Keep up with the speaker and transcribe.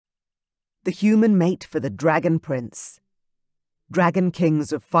The Human Mate for the Dragon Prince. Dragon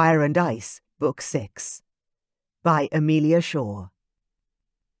Kings of Fire and Ice, Book 6. By Amelia Shaw.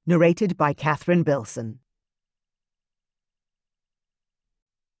 Narrated by Catherine Bilson.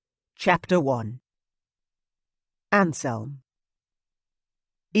 Chapter 1. Anselm.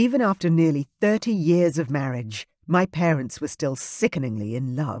 Even after nearly 30 years of marriage, my parents were still sickeningly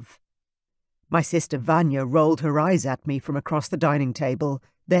in love. My sister Vanya rolled her eyes at me from across the dining table,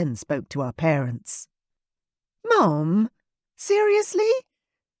 then spoke to our parents. "Mom, seriously?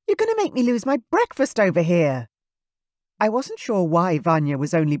 You're going to make me lose my breakfast over here." I wasn't sure why Vanya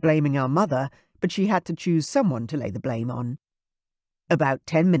was only blaming our mother, but she had to choose someone to lay the blame on. About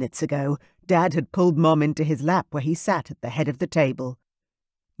 10 minutes ago, Dad had pulled Mom into his lap where he sat at the head of the table.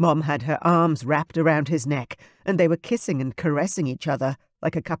 Mom had her arms wrapped around his neck, and they were kissing and caressing each other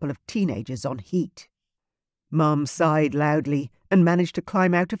like a couple of teenagers on heat. Mom sighed loudly and managed to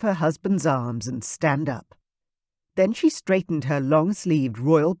climb out of her husband's arms and stand up. Then she straightened her long-sleeved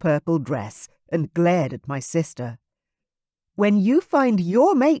royal purple dress and glared at my sister. "When you find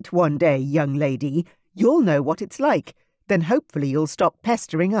your mate one day, young lady, you'll know what it's like. Then hopefully you'll stop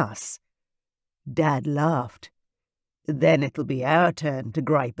pestering us." Dad laughed. "Then it'll be our turn to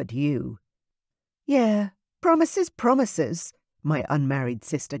gripe at you." "Yeah, promises, my unmarried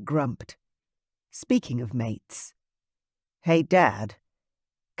sister grumped. Speaking of mates. "Hey, Dad,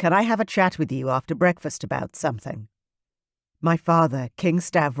 can I have a chat with you after breakfast about something?" My father, King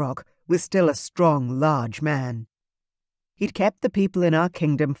Stavrok, was still a strong, large man. He'd kept the people in our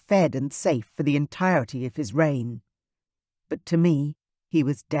kingdom fed and safe for the entirety of his reign. But to me, he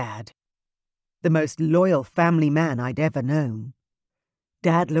was Dad. The most loyal family man I'd ever known.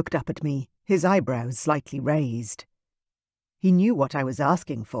 Dad looked up at me, his eyebrows slightly raised. He knew what I was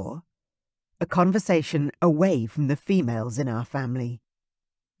asking for. A conversation away from the females in our family.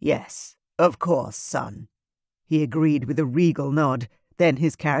 "Yes, of course, son," he agreed with a regal nod, then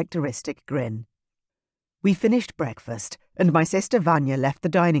his characteristic grin. We finished breakfast, and my sister Vanya left the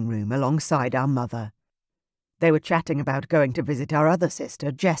dining room alongside our mother. They were chatting about going to visit our other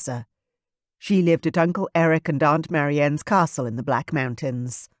sister, Jessa. She lived at Uncle Eric and Aunt Marianne's castle in the Black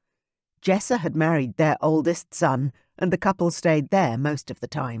Mountains. Jessa had married their oldest son, and the couple stayed there most of the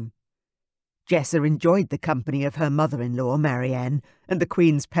time. Jessa enjoyed the company of her mother-in-law, Marianne, and the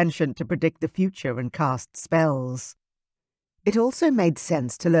Queen's penchant to predict the future and cast spells. It also made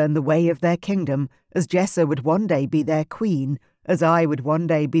sense to learn the way of their kingdom, as Jessa would one day be their queen, as I would one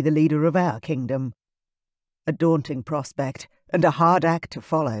day be the leader of our kingdom. A daunting prospect, and a hard act to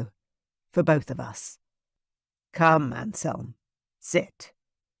follow. For both of us. "Come, Anselm. Sit."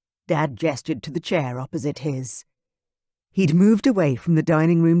 Dad gestured to the chair opposite his. He'd moved away from the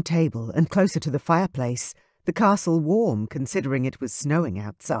dining room table and closer to the fireplace, the castle warm considering it was snowing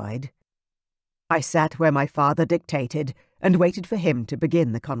outside. I sat where my father dictated and waited for him to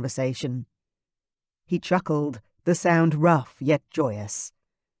begin the conversation. He chuckled, the sound rough yet joyous.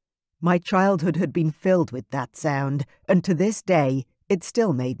 My childhood had been filled with that sound, and to this day it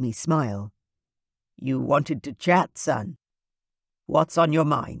still made me smile. "You wanted to chat, son. What's on your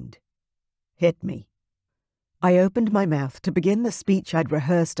mind? Hit me." I opened my mouth to begin the speech I'd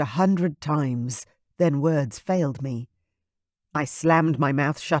rehearsed 100 times, then words failed me. I slammed my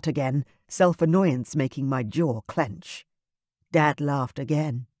mouth shut again, self-annoyance making my jaw clench. Dad laughed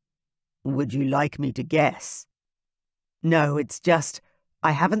again. "Would you like me to guess?" "No, it's just,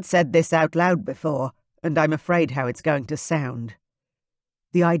 I haven't said this out loud before, and I'm afraid how it's going to sound."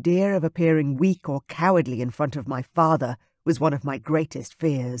 The idea of appearing weak or cowardly in front of my father was one of my greatest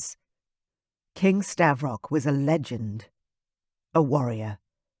fears. King Stavrok was a legend. A warrior.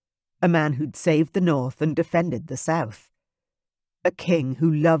 A man who'd saved the North and defended the South. A king who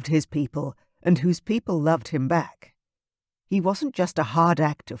loved his people and whose people loved him back. He wasn't just a hard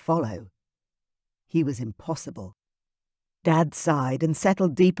act to follow. He was impossible. Dad sighed and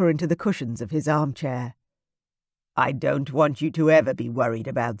settled deeper into the cushions of his armchair. "I don't want you to ever be worried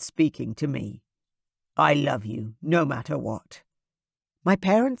about speaking to me. I love you, no matter what." My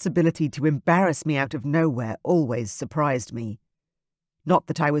parents' ability to embarrass me out of nowhere always surprised me. Not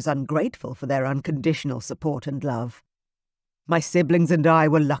that I was ungrateful for their unconditional support and love. My siblings and I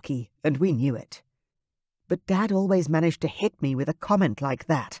were lucky, and we knew it. But Dad always managed to hit me with a comment like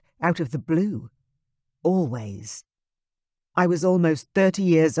that, out of the blue. Always. I was almost 30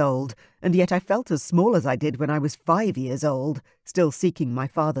 years old, and yet I felt as small as I did when I was 5 years old, still seeking my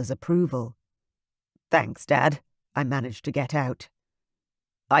father's approval. "Thanks, Dad," I managed to get out.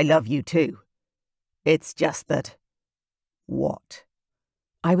 "I love you too. It's just that..." "What?"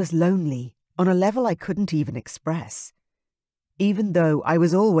 I was lonely, on a level I couldn't even express. Even though I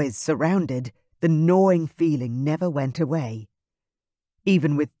was always surrounded, the gnawing feeling never went away.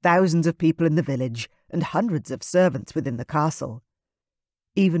 Even with thousands of people in the village and hundreds of servants within the castle.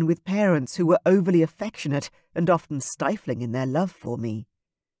 Even with parents who were overly affectionate and often stifling in their love for me.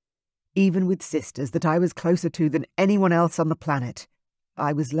 Even with sisters that I was closer to than anyone else on the planet,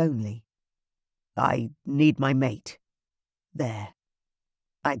 I was lonely. I need my mate. There.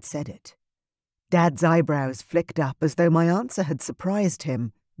 I'd said it. Dad's eyebrows flicked up as though my answer had surprised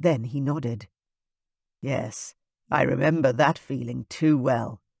him. Then he nodded. Yes, I remember that feeling too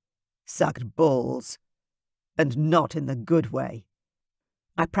well. Sucked balls. And not in the good way.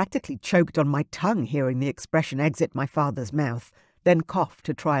 I practically choked on my tongue hearing the expression exit my father's mouth, then coughed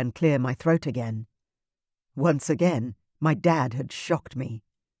to try and clear my throat again. Once again, my dad had shocked me.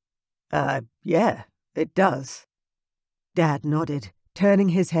 Yeah, it does. Dad nodded, turning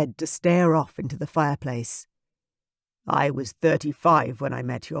his head to stare off into the fireplace. I was 35 when I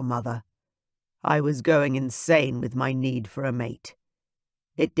met your mother. I was going insane with my need for a mate.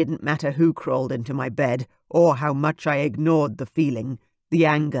 It didn't matter who crawled into my bed or how much I ignored the feeling, the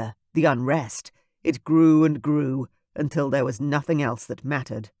anger, the unrest. It grew and grew until there was nothing else that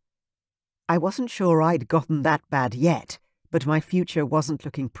mattered. I wasn't sure I'd gotten that bad yet, but my future wasn't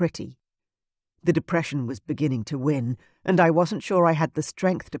looking pretty. The depression was beginning to win, and I wasn't sure I had the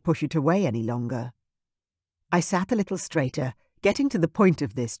strength to push it away any longer. I sat a little straighter, getting to the point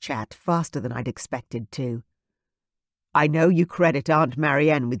of this chat faster than I'd expected to. I know you credit Aunt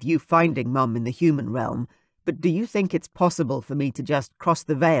Marianne with you finding Mum in the human realm, but do you think it's possible for me to just cross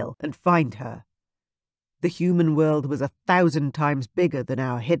the veil and find her? The human world was 1,000 times bigger than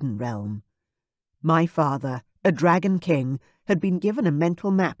our hidden realm. My father, a dragon king, had been given a mental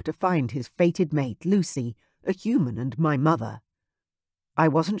map to find his fated mate, Lucy, a human, and my mother. I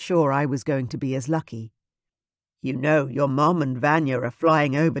wasn't sure I was going to be as lucky. You know, your Mom and Vanya are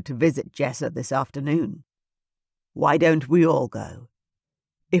flying over to visit Jessa this afternoon. Why don't we all go?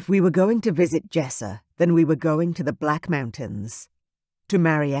 If we were going to visit Jessa, then we were going to the Black Mountains, to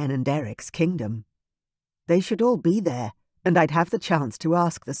Marianne and Eric's kingdom. They should all be there, and I'd have the chance to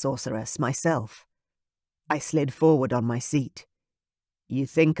ask the sorceress myself. I slid forward on my seat. You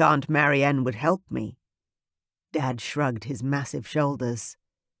think Aunt Marianne would help me? Dad shrugged his massive shoulders.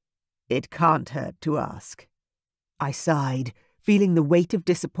 It can't hurt to ask. I sighed, feeling the weight of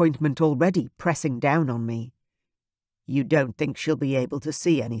disappointment already pressing down on me. You don't think she'll be able to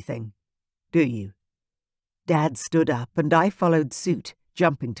see anything, do you? Dad stood up and I followed suit,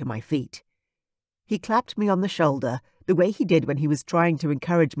 jumping to my feet. He clapped me on the shoulder, the way he did when he was trying to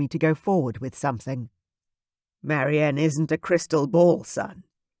encourage me to go forward with something. Marianne isn't a crystal ball, son.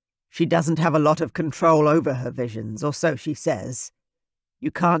 She doesn't have a lot of control over her visions, or so she says. You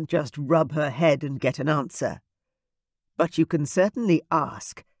can't just rub her head and get an answer. But you can certainly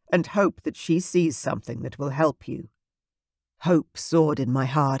ask and hope that she sees something that will help you. Hope soared in my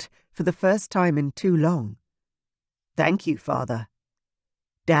heart for the first time in too long. Thank you, Father.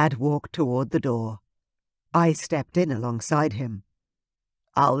 Dad walked toward the door. I stepped in alongside him.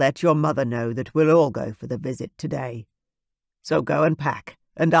 I'll let your mother know that we'll all go for the visit today. So go and pack,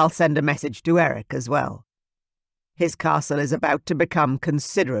 and I'll send a message to Eric as well. His castle is about to become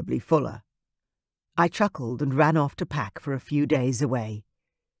considerably fuller. I chuckled and ran off to pack for a few days away.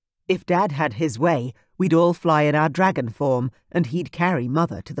 If Dad had his way, we'd all fly in our dragon form, and he'd carry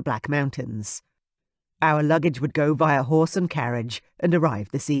Mother to the Black Mountains. Our luggage would go via horse and carriage and arrive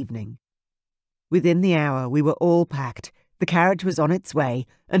this evening. Within the hour, we were all packed. The carriage was on its way,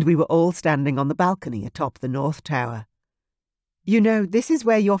 and we were all standing on the balcony atop the North Tower. You know, this is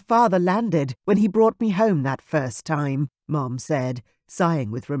where your father landed when he brought me home that first time, Mom said, sighing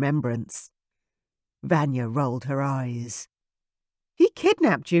with remembrance. Vanya rolled her eyes. He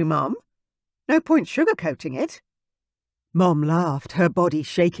kidnapped you, Mom. No point sugarcoating it. Mom laughed, her body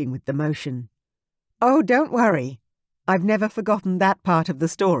shaking with the motion. Oh, don't worry. I've never forgotten that part of the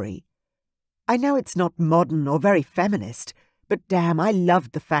story. I know it's not modern or very feminist, but damn, I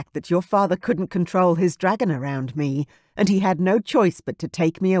loved the fact that your father couldn't control his dragon around me, and he had no choice but to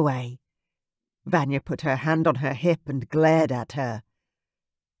take me away. Vanya put her hand on her hip and glared at her.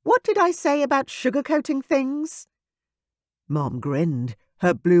 What did I say about sugarcoating things? Mom grinned,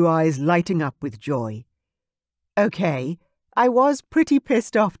 her blue eyes lighting up with joy. Okay, I was pretty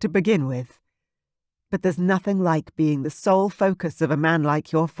pissed off to begin with. But there's nothing like being the sole focus of a man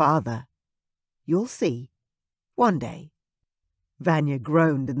like your father. You'll see. One day. Vanya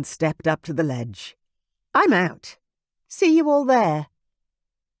groaned and stepped up to the ledge. I'm out. See you all there.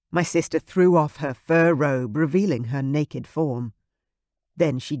 My sister threw off her fur robe, revealing her naked form.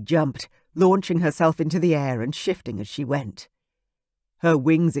 Then she jumped, launching herself into the air and shifting as she went. Her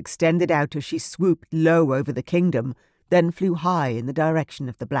wings extended out as she swooped low over the kingdom, then flew high in the direction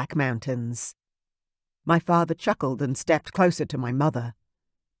of the Black Mountains. My father chuckled and stepped closer to my mother.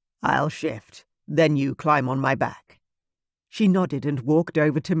 "I'll shift, then you climb on my back." She nodded and walked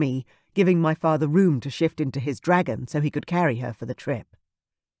over to me, giving my father room to shift into his dragon so he could carry her for the trip.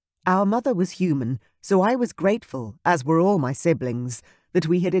 Our mother was human, so I was grateful, as were all my siblings, that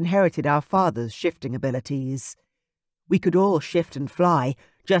we had inherited our father's shifting abilities. We could all shift and fly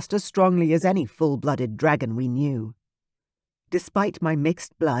just as strongly as any full-blooded dragon we knew. Despite my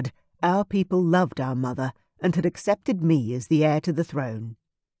mixed blood, our people loved our mother and had accepted me as the heir to the throne.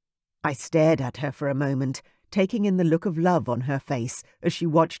 I stared at her for a moment, taking in the look of love on her face as she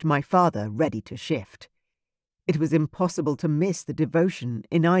watched my father ready to shift. It was impossible to miss the devotion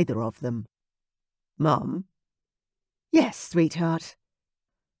in either of them. "Mum?" "Yes, sweetheart."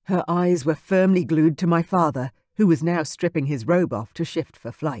 Her eyes were firmly glued to my father, who was now stripping his robe off to shift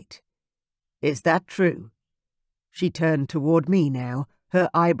for flight. "Is that true?" She turned toward me now, her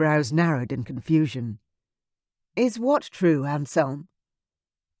eyebrows narrowed in confusion. "Is what true, Anselm?"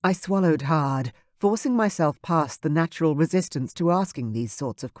 I swallowed hard, forcing myself past the natural resistance to asking these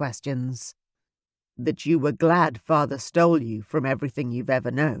sorts of questions. "That you were glad Father stole you from everything you've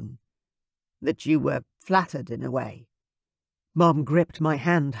ever known. That you were flattered in a way." Mom gripped my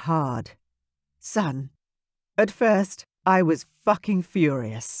hand hard. "Son, at first I was fucking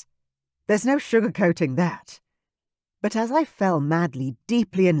furious. There's no sugarcoating that. But as I fell madly,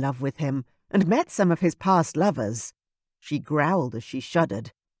 deeply in love with him and met some of his past lovers," she growled as she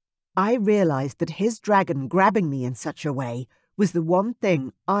shuddered, "I realized that his dragon grabbing me in such a way was the one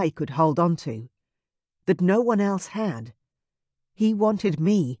thing I could hold on to, that no one else had. He wanted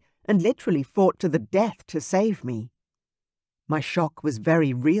me and literally fought to the death to save me." My shock was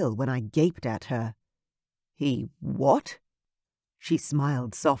very real when I gaped at her. "He what?" She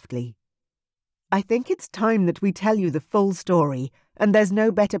smiled softly. "I think it's time that we tell you the full story, and there's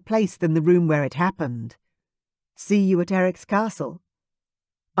no better place than the room where it happened. See you at Eric's castle?"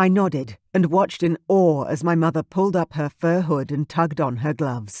 I nodded and watched in awe as my mother pulled up her fur hood and tugged on her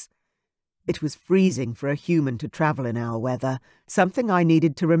gloves. It was freezing for a human to travel in our weather, something I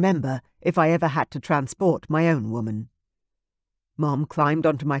needed to remember if I ever had to transport my own woman. Mom climbed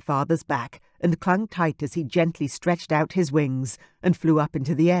onto my father's back and clung tight as he gently stretched out his wings and flew up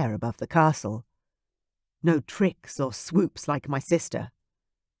into the air above the castle. No tricks or swoops like my sister.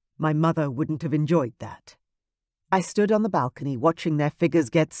 My mother wouldn't have enjoyed that. I stood on the balcony watching their figures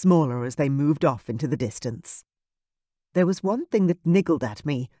get smaller as they moved off into the distance. There was one thing that niggled at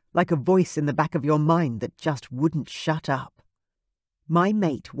me, like a voice in the back of your mind that just wouldn't shut up. My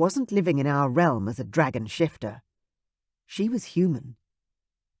mate wasn't living in our realm as a dragon shifter. She was human.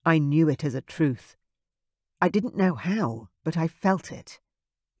 I knew it as a truth. I didn't know how, but I felt it.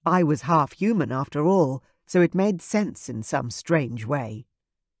 I was half human after all, so it made sense in some strange way.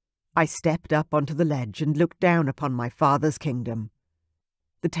 I stepped up onto the ledge and looked down upon my father's kingdom.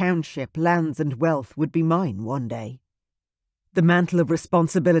 The township, lands and wealth would be mine one day. The mantle of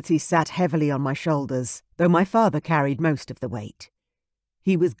responsibility sat heavily on my shoulders, though my father carried most of the weight.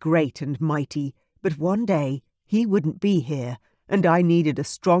 He was great and mighty, but one day he wouldn't be here, and I needed a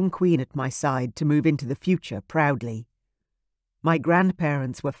strong queen at my side to move into the future proudly. My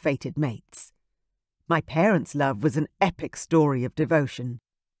grandparents were fated mates. My parents' love was an epic story of devotion.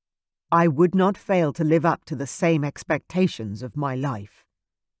 I would not fail to live up to the same expectations of my life.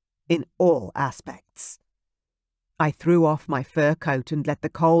 In all aspects. I threw off my fur coat and let the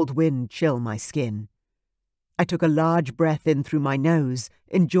cold wind chill my skin. I took a large breath in through my nose,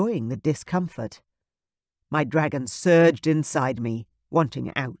 enjoying the discomfort. My dragon surged inside me,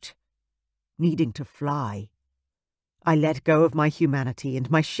 wanting out. Needing to fly. I let go of my humanity and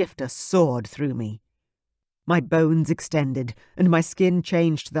my shifter soared through me. My bones extended, and my skin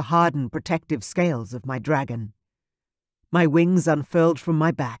changed to the hardened protective scales of my dragon. My wings unfurled from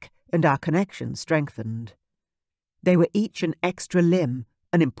my back, and our connection strengthened. They were each an extra limb,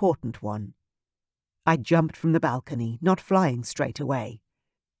 an important one. I jumped from the balcony, not flying straight away.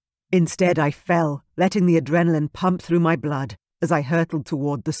 Instead I fell, letting the adrenaline pump through my blood as I hurtled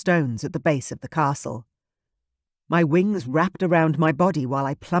toward the stones at the base of the castle. My wings wrapped around my body while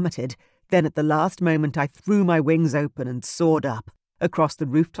I plummeted. Then at the last moment I threw my wings open and soared up, across the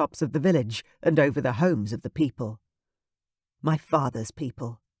rooftops of the village and over the homes of the people. My father's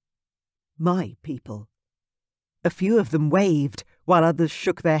people. My people. A few of them waved, while others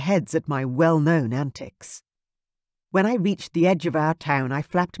shook their heads at my well-known antics. When I reached the edge of our town, I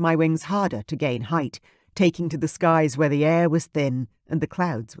flapped my wings harder to gain height, taking to the skies where the air was thin and the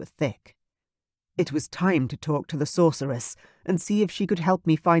clouds were thick. It was time to talk to the sorceress and see if she could help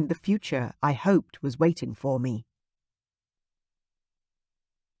me find the future I hoped was waiting for me.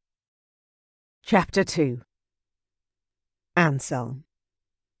 Chapter 2. Anselm.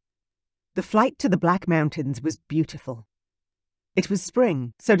 The flight to the Black Mountains was beautiful. It was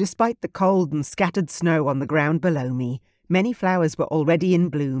spring, so despite the cold and scattered snow on the ground below me, many flowers were already in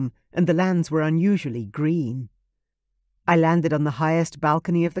bloom and the lands were unusually green. I landed on the highest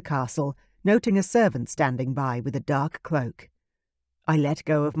balcony of the castle, noting a servant standing by with a dark cloak. I let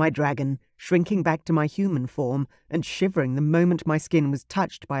go of my dragon, shrinking back to my human form and shivering the moment my skin was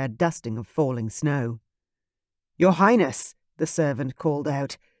touched by a dusting of falling snow. "Your Highness," the servant called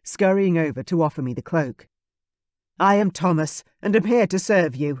out, scurrying over to offer me the cloak. "I am Thomas, and am here to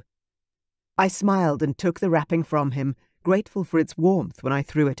serve you." I smiled and took the wrapping from him, grateful for its warmth when I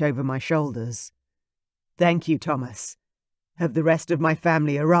threw it over my shoulders. "Thank you, Thomas. Have the rest of my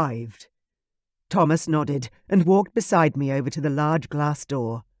family arrived?" Thomas nodded and walked beside me over to the large glass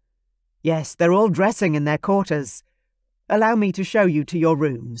door. "Yes, they're all dressing in their quarters. Allow me to show you to your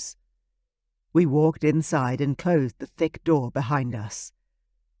rooms." We walked inside and closed the thick door behind us.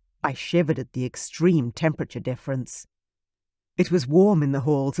 I shivered at the extreme temperature difference. It was warm in the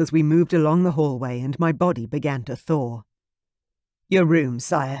halls as we moved along the hallway and my body began to thaw. "Your room,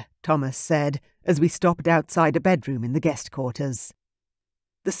 sire," Thomas said, as we stopped outside a bedroom in the guest quarters.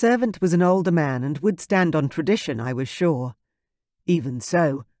 The servant was an older man and would stand on tradition, I was sure. Even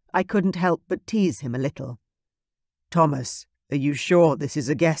so, I couldn't help but tease him a little. "Thomas, are you sure this is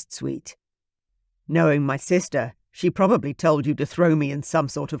a guest suite? Knowing my sister, she probably told you to throw me in some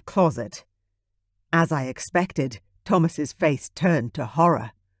sort of closet." As I expected, Thomas's face turned to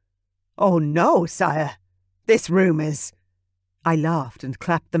horror. "Oh no, sire. This room is—" I laughed and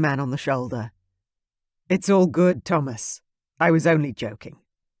clapped the man on the shoulder. "It's all good, Thomas. I was only joking.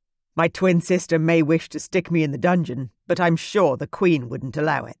 My twin sister may wish to stick me in the dungeon, but I'm sure the Queen wouldn't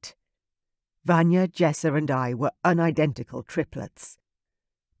allow it." Vanya, Jessa and I were unidentical triplets.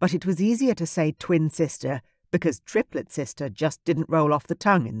 But it was easier to say twin sister because triplet sister just didn't roll off the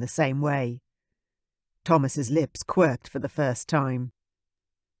tongue in the same way. Thomas's lips quirked for the first time.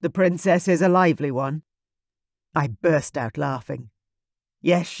 "The princess is a lively one." I burst out laughing.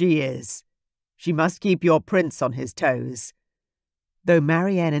 "Yes, she is. She must keep your prince on his toes." Though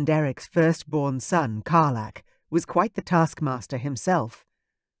Marianne and Eric's firstborn son, Karlak, was quite the taskmaster himself.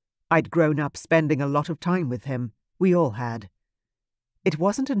 I'd grown up spending a lot of time with him. We all had. It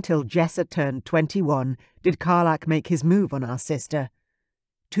wasn't until Jessa turned 21 did Karlak make his move on our sister.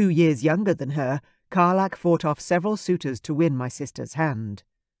 2 years younger than her, Karlak fought off several suitors to win my sister's hand.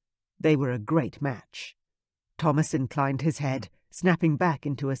 They were a great match. Thomas inclined his head, snapping back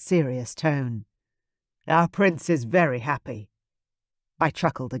into a serious tone. "Our prince is very happy." I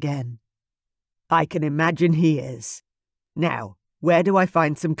chuckled again. "I can imagine he is. Now, where do I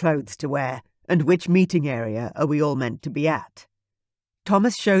find some clothes to wear, and which meeting area are we all meant to be at?"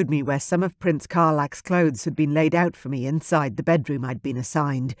 Thomas showed me where some of Prince Karlak's clothes had been laid out for me inside the bedroom I'd been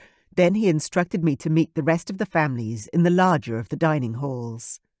assigned. Then he instructed me to meet the rest of the families in the larger of the dining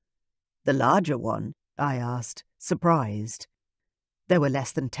halls. "The larger one?" I asked, surprised. There were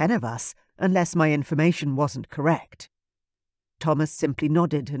less than 10 of us, unless my information wasn't correct. Thomas simply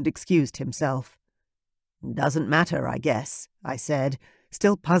nodded and excused himself. "Doesn't matter, I guess," I said,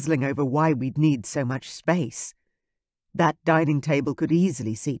 still puzzling over why we'd need so much space. That dining table could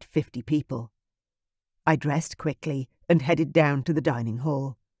easily seat 50 people. I dressed quickly and headed down to the dining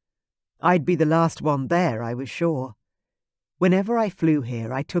hall. I'd be the last one there, I was sure. Whenever I flew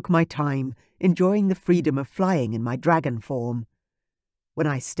here, I took my time, enjoying the freedom of flying in my dragon form. When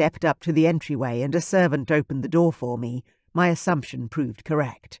I stepped up to the entryway and a servant opened the door for me, my assumption proved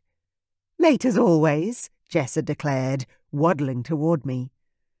correct. "Late as always," Jessa declared, waddling toward me.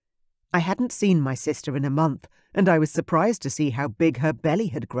 I hadn't seen my sister in a month, and I was surprised to see how big her belly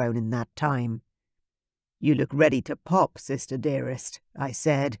had grown in that time. "You look ready to pop, sister dearest," I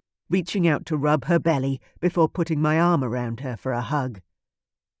said, reaching out to rub her belly before putting my arm around her for a hug.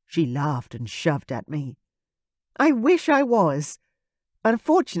 She laughed and shoved at me. "I wish I was.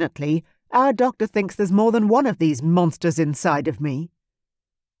 Unfortunately, our doctor thinks there's more than one of these monsters inside of me."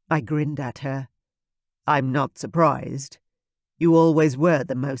 I grinned at her. "I'm not surprised. You always were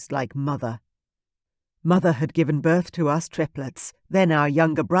the most like Mother." Mother had given birth to us triplets, then our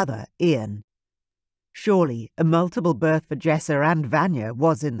younger brother, Ian. Surely a multiple birth for Jessa and Vanya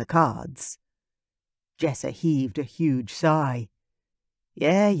was in the cards. Jessa heaved a huge sigh.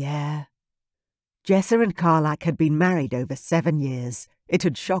 Yeah. Jessa and Karlak had been married over 7 years. It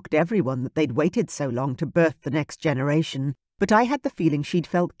had shocked everyone that they'd waited so long to birth the next generation, but I had the feeling she'd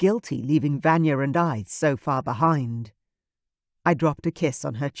felt guilty leaving Vanya and I so far behind. I dropped a kiss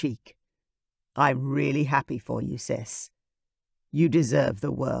on her cheek. "I'm really happy for you, sis. You deserve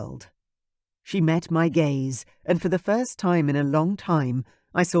the world." She met my gaze, and for the first time in a long time,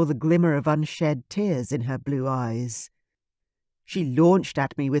 I saw the glimmer of unshed tears in her blue eyes. She launched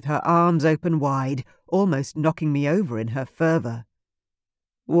at me with her arms open wide, almost knocking me over in her fervour.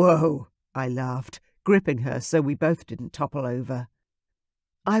 "Whoa," I laughed, gripping her so we both didn't topple over.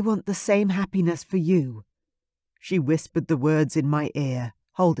 "I want the same happiness for you." She whispered the words in my ear,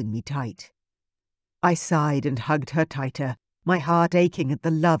 holding me tight. I sighed and hugged her tighter, my heart aching at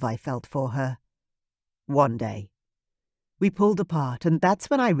the love I felt for her. One day. We pulled apart, and that's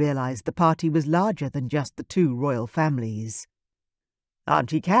when I realised the party was larger than just the two royal families.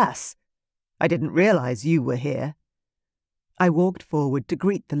 "Auntie Cass, I didn't realise you were here." I walked forward to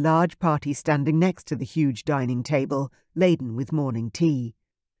greet the large party standing next to the huge dining table, laden with morning tea.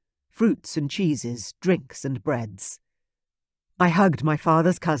 Fruits and cheeses, drinks and breads. I hugged my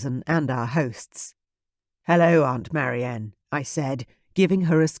father's cousin and our hosts. "Hello, Aunt Marianne," I said, giving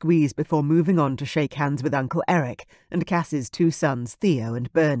her a squeeze before moving on to shake hands with Uncle Eric and Cass's two sons, Theo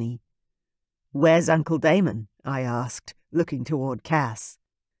and Bernie. "Where's Uncle Damon?" I asked, looking toward Cass.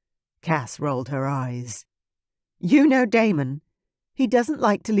 Cass rolled her eyes. "You know Damon. He doesn't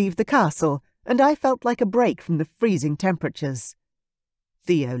like to leave the castle, and I felt like a break from the freezing temperatures."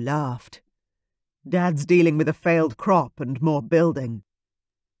 Theo laughed. "Dad's dealing with a failed crop and more building.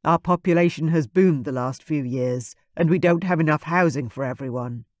 Our population has boomed the last few years, and we don't have enough housing for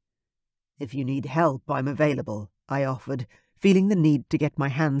everyone." "If you need help, I'm available," I offered, feeling the need to get my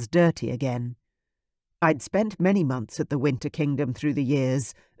hands dirty again. I'd spent many months at the Winter Kingdom through the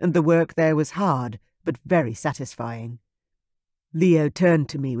years, and the work there was hard, but very satisfying. Leo turned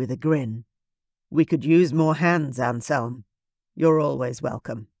to me with a grin. "We could use more hands, Anselm. You're always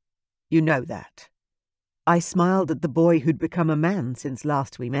welcome. You know that." I smiled at the boy who'd become a man since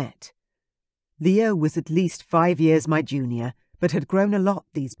last we met. Leo was at least 5 years my junior, but had grown a lot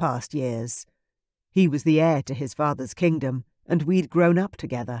these past years. He was the heir to his father's kingdom, and we'd grown up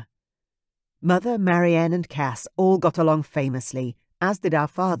together. Mother, Marianne and Cass all got along famously, as did our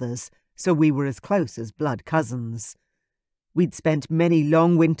fathers, so we were as close as blood cousins. We'd spent many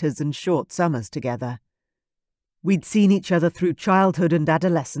long winters and short summers together. We'd seen each other through childhood and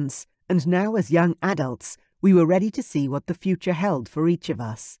adolescence, and now as young adults, we were ready to see what the future held for each of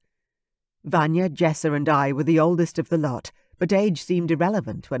us. Vanya, Jessa and I were the oldest of the lot, but age seemed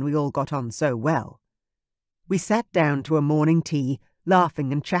irrelevant when we all got on so well. We sat down to a morning tea,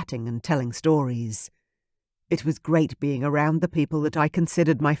 laughing and chatting and telling stories. It was great being around the people that I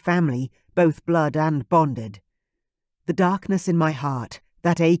considered my family, both blood and bonded. The darkness in my heart,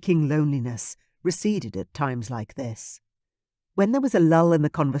 that aching loneliness, receded at times like this. When there was a lull in the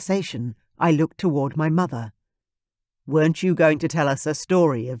conversation, I looked toward my mother. "Weren't you going to tell us a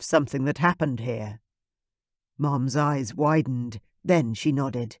story of something that happened here?" Mom's eyes widened, then she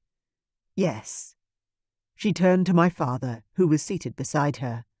nodded. "Yes." She turned to my father, who was seated beside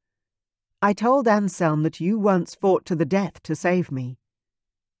her. "I told Anselm that you once fought to the death to save me.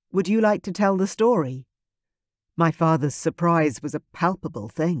 Would you like to tell the story?" My father's surprise was a palpable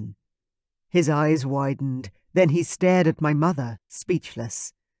thing. His eyes widened, then he stared at my mother,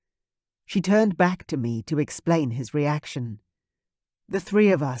 speechless. She turned back to me to explain his reaction. The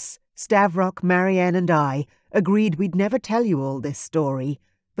three of us, Stavrok, Marianne and I, agreed we'd never tell you all this story,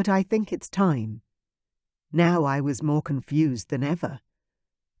 but I think it's time. Now I was more confused than ever.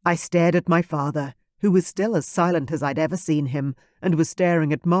 I stared at my father, who was still as silent as I'd ever seen him, and was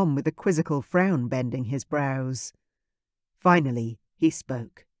staring at Mom with a quizzical frown bending his brows. Finally, he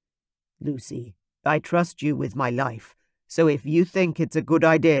spoke. "Lucy, I trust you with my life, so if you think it's a good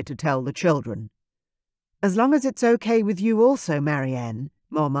idea to tell the children." "As long as it's okay with you also, Marianne,"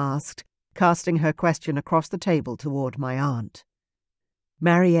 Mom asked, casting her question across the table toward my aunt.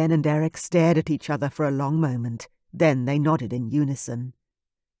 Marianne and Eric stared at each other for a long moment, then they nodded in unison.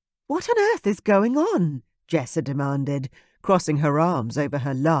 "What on earth is going on?" Jessa demanded, crossing her arms over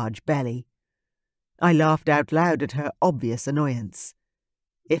her large belly. I laughed out loud at her obvious annoyance.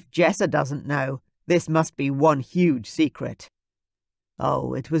 "If Jessa doesn't know, this must be one huge secret."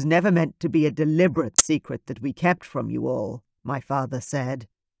 "Oh, it was never meant to be a deliberate secret that we kept from you all," my father said.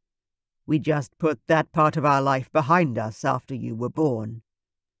 "We just put that part of our life behind us after you were born."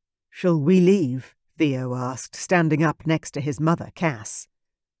 "Shall we leave?" Theo asked, standing up next to his mother, Cass.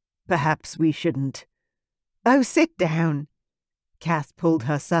 "Perhaps we shouldn't." "Oh, sit down." Cass pulled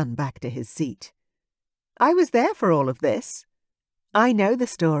her son back to his seat. "I was there for all of this. I know the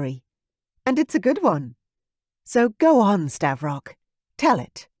story, and it's a good one. So go on, Stavrok. Tell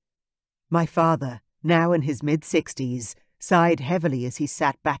it. My father, now in his mid-60s, sighed heavily as he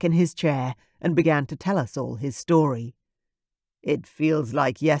sat back in his chair and began to tell us all his story. It feels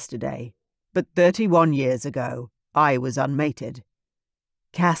like yesterday, but 31 years ago, I was unmated.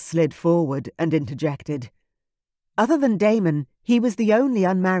 Cass slid forward and interjected. Other than Damon, he was the only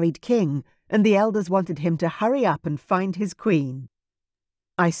unmarried king, and the elders wanted him to hurry up and find his queen.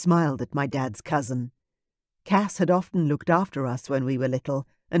 I smiled at my dad's cousin. Cass had often looked after us when we were little,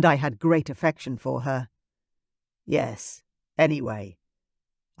 and I had great affection for her. Yes, anyway.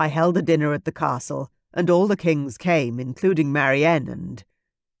 I held a dinner at the castle, and all the kings came, including Marianne and...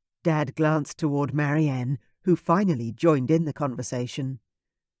 Dad glanced toward Marianne, who finally joined in the conversation.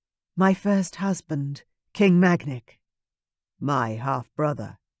 My first husband, King Magnic. My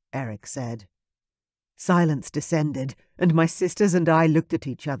half-brother, Eric said. Silence descended, and my sisters and I looked at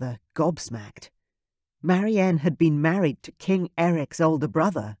each other, gobsmacked. Marianne had been married to King Eric's older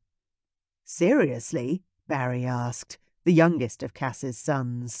brother. Seriously? Barry asked, the youngest of Cass's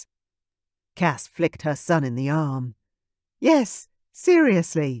sons. Cass flicked her son in the arm. Yes,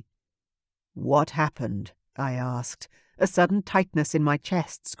 seriously. What happened? I asked, a sudden tightness in my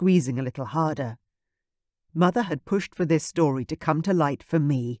chest squeezing a little harder. Mother had pushed for this story to come to light for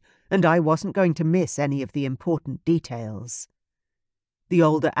me, and I wasn't going to miss any of the important details. The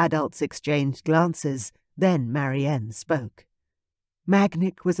older adults exchanged glances, then Marianne spoke.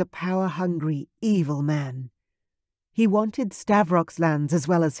 Magnic was a power-hungry, evil man. He wanted Stavrok's lands as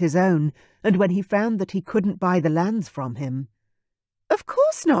well as his own, and when he found that he couldn't buy the lands from him... Of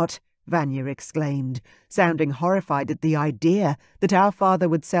course not! Vanya exclaimed, sounding horrified at the idea that our father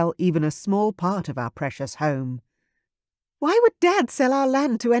would sell even a small part of our precious home. Why would Dad sell our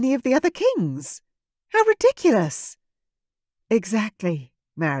land to any of the other kings? How ridiculous! Exactly,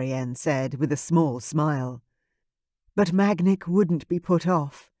 Marianne said with a small smile. But Magnic wouldn't be put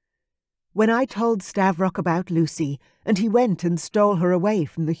off. When I told Stavrok about Lucy, and he went and stole her away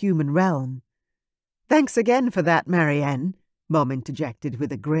from the human realm. Thanks again for that, Marianne, Mom interjected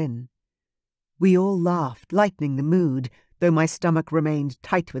with a grin. We all laughed, lightening the mood, though my stomach remained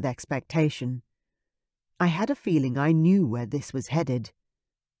tight with expectation. I had a feeling I knew where this was headed.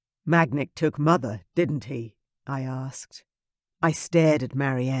 Magnic took Mother, didn't he? I asked. I stared at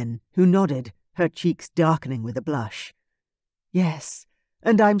Marianne, who nodded, her cheeks darkening with a blush. Yes,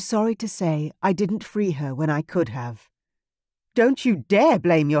 and I'm sorry to say I didn't free her when I could have. Don't you dare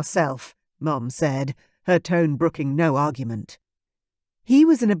blame yourself, Mom said, her tone brooking no argument. He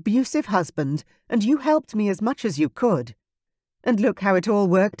was an abusive husband, and you helped me as much as you could. And look how it all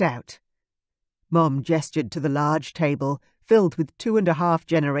worked out. Mom gestured to the large table, filled with 2.5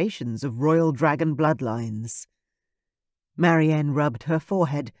 generations of royal dragon bloodlines. Marianne rubbed her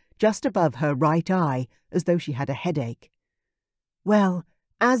forehead just above her right eye, as though she had a headache. Well,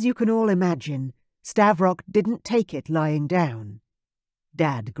 as you can all imagine, Stavrok didn't take it lying down.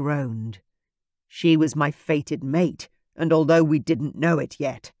 Dad groaned. She was my fated mate, and although we didn't know it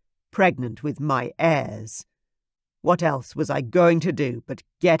yet, pregnant with my heirs. What else was I going to do but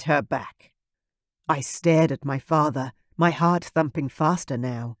get her back? I stared at my father, my heart thumping faster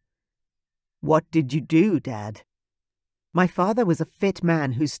now. What did you do, Dad? My father was a fit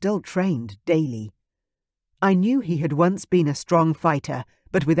man who still trained daily. I knew he had once been a strong fighter,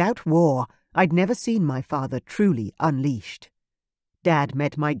 but without war, I'd never seen my father truly unleashed. Dad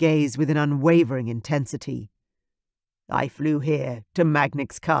met my gaze with an unwavering intensity. I flew here, to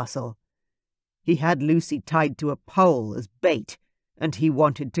Magnic's castle. He had Lucy tied to a pole as bait, and he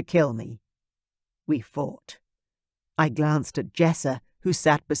wanted to kill me. We fought. I glanced at Jessa, who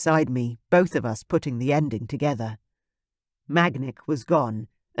sat beside me, both of us putting the ending together. Magnic was gone,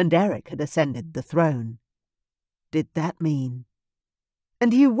 and Eric had ascended the throne. Did that mean...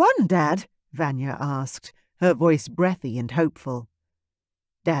 And you won, Dad? Vanya asked, her voice breathy and hopeful.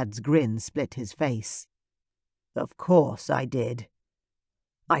 Dad's grin split his face. Of course I did.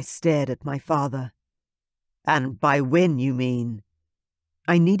 I stared at my father. And by win you mean?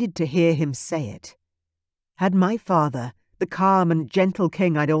 I needed to hear him say it. Had my father, the calm and gentle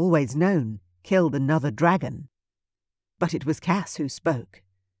king I'd always known, killed another dragon? But it was Cass who spoke.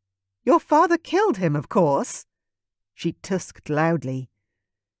 Your father killed him, of course. She tusked loudly.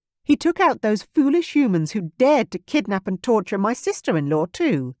 He took out those foolish humans who dared to kidnap and torture my sister-in-law,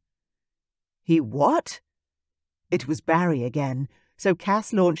 too. He what? It was Barry again, so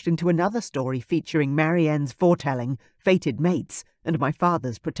Cass launched into another story featuring Marianne's foretelling, fated mates, and my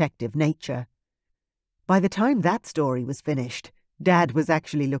father's protective nature. By the time that story was finished, Dad was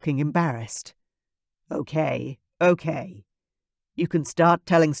actually looking embarrassed. Okay. You can start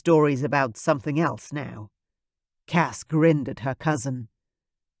telling stories about something else now. Cass grinned at her cousin.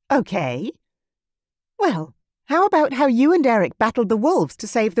 Okay. Well, how about how you and Eric battled the wolves to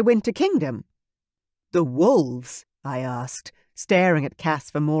save the Winter Kingdom? The wolves? I asked, staring at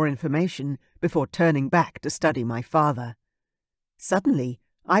Cass for more information before turning back to study my father. Suddenly,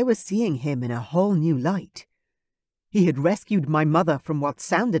 I was seeing him in a whole new light. He had rescued my mother from what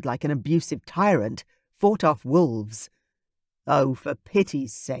sounded like an abusive tyrant, fought off wolves. Oh, for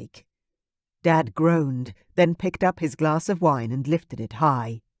pity's sake. Dad groaned, then picked up his glass of wine and lifted it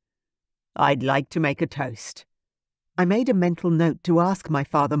high. I'd like to make a toast. I made a mental note to ask my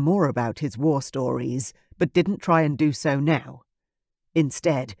father more about his war stories, but didn't try and do so now.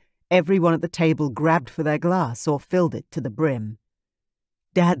 Instead, everyone at the table grabbed for their glass or filled it to the brim.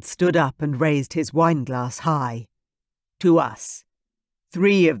 Dad stood up and raised his wine glass high. To us,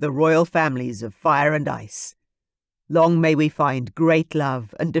 3 of the royal families of fire and ice. Long may we find great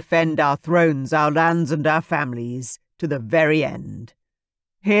love and defend our thrones, our lands and our families to the very end.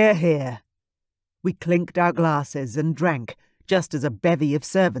 Hear, hear. We clinked our glasses and drank just as a bevy of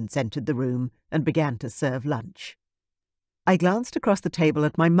servants entered the room and began to serve lunch. I glanced across the table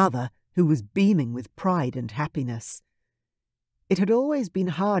at my mother, who was beaming with pride and happiness. It had always been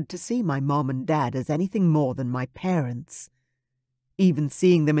hard to see my mom and dad as anything more than my parents. Even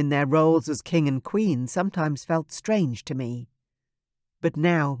seeing them in their roles as king and queen sometimes felt strange to me. But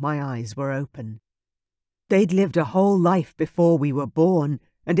now my eyes were open. They'd lived a whole life before we were born,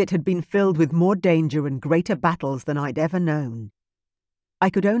 and it had been filled with more danger and greater battles than I'd ever known.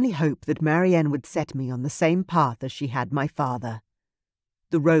 I could only hope that Marianne would set me on the same path as she had my father.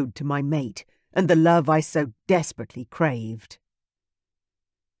 The road to my mate and the love I so desperately craved.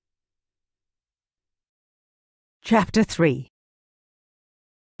 Chapter 3.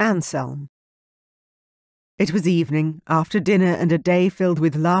 Anselm. It was evening, after dinner and a day filled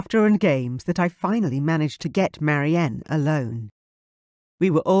with laughter and games, that I finally managed to get Marianne alone. We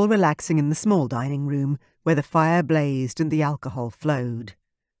were all relaxing in the small dining room, where the fire blazed and the alcohol flowed.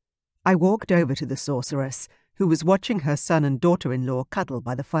 I walked over to the sorceress, who was watching her son and daughter-in-law cuddle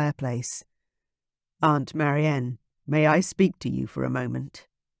by the fireplace. "Aunt Marianne, may I speak to you for a moment?"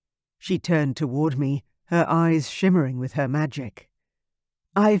 She turned toward me, her eyes shimmering with her magic.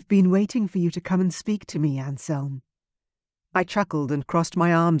 "I've been waiting for you to come and speak to me, Anselm." I chuckled and crossed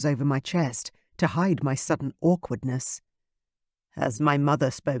my arms over my chest to hide my sudden awkwardness. "Has my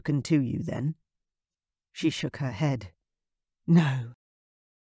mother spoken to you, then?" She shook her head. "No,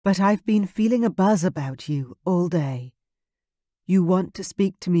 but I've been feeling a buzz about you all day. You want to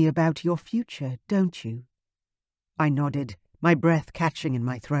speak to me about your future, don't you?" I nodded, my breath catching in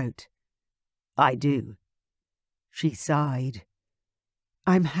my throat. "I do." She sighed.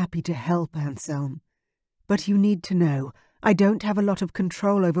 "I'm happy to help, Anselm, but you need to know I don't have a lot of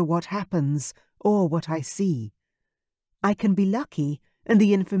control over what happens or what I see. I can be lucky, and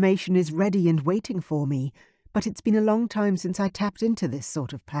the information is ready and waiting for me, but it's been a long time since I tapped into this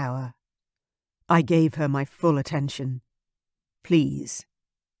sort of power." I gave her my full attention. "Please.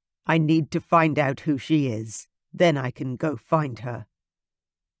 I need to find out who she is. Then I can go find her."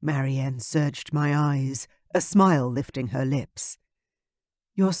 Marianne searched my eyes, a smile lifting her lips.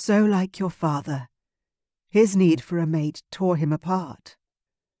 "You're so like your father. His need for a mate tore him apart."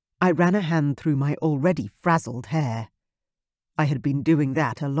 I ran a hand through my already frazzled hair. I had been doing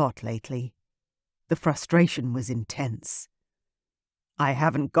that a lot lately. The frustration was intense. "I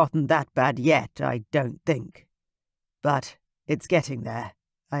haven't gotten that bad yet, I don't think. But it's getting there,"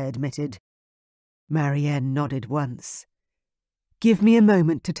 I admitted. Marianne nodded once. "Give me a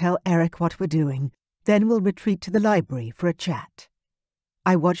moment to tell Eric what we're doing, then we'll retreat to the library for a chat."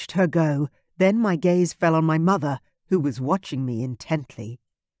 I watched her go, then my gaze fell on my mother, who was watching me intently.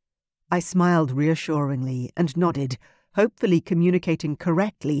 I smiled reassuringly and nodded, hopefully communicating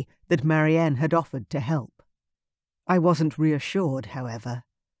correctly that Marianne had offered to help. I wasn't reassured, however.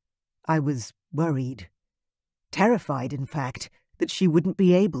 I was worried. Terrified, in fact, that she wouldn't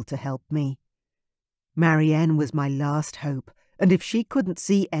be able to help me. Marianne was my last hope, and if she couldn't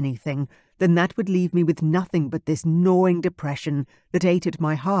see anything, then that would leave me with nothing but this gnawing depression that ate at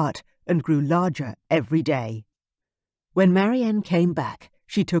my heart and grew larger every day. When Marianne came back,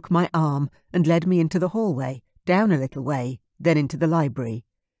 she took my arm and led me into the hallway, down a little way, then into the library.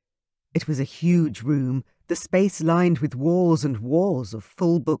 It was a huge room, the space lined with walls and walls of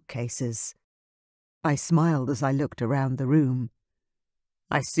full bookcases. I smiled as I looked around the room.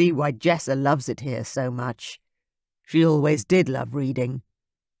 "I see why Jessa loves it here so much. She always did love reading.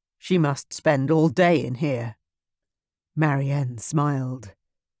 She must spend all day in here." Marianne smiled.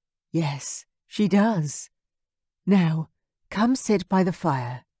 "Yes, she does. Now, come sit by the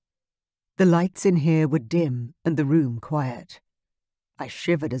fire." The lights in here were dim and the room quiet. I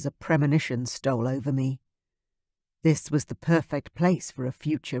shivered as a premonition stole over me. This was the perfect place for a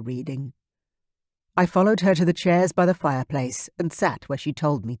future reading. I followed her to the chairs by the fireplace and sat where she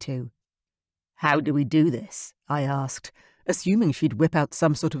told me to. "How do we do this?" I asked, assuming she'd whip out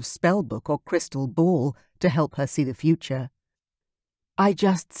some sort of spell book or crystal ball to help her see the future. "I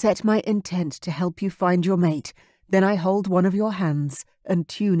just set my intent to help you find your mate, then I hold one of your hands and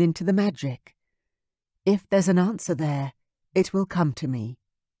tune into the magic. If there's an answer there, it will come to me."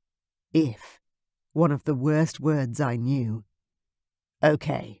 If. One of the worst words I knew.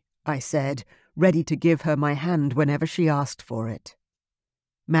 "Okay," I said, ready to give her my hand whenever she asked for it.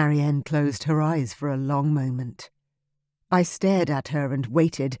 Marianne closed her eyes for a long moment. I stared at her and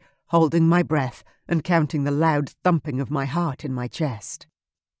waited, holding my breath and counting the loud thumping of my heart in my chest.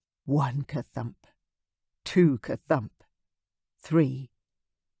 1 ka-thump. 2 ka-thump. 3.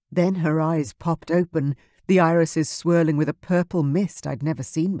 Then her eyes popped open, the irises swirling with a purple mist I'd never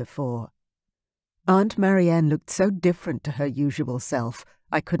seen before. Aunt Marianne looked so different to her usual self,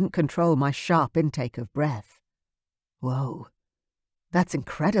 I couldn't control my sharp intake of breath. Whoa, that's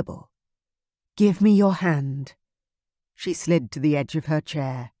incredible. "Give me your hand." She slid to the edge of her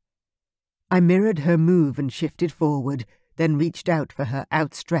chair. I mirrored her move and shifted forward, then reached out for her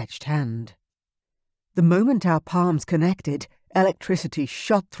outstretched hand. The moment our palms connected, electricity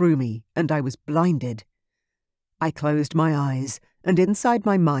shot through me, and I was blinded. I closed my eyes, and inside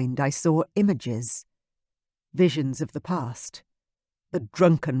my mind I saw images. Visions of the past. A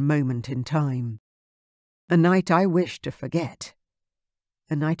drunken moment in time. A night I wished to forget.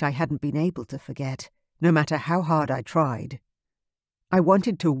 A night I hadn't been able to forget, no matter how hard I tried. I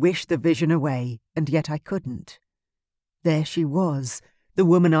wanted to wish the vision away, and yet I couldn't. There she was, the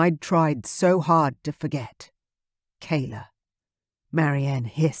woman I'd tried so hard to forget. Kayla. Marianne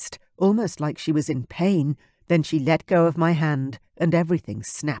hissed, almost like she was in pain, then she let go of my hand, and everything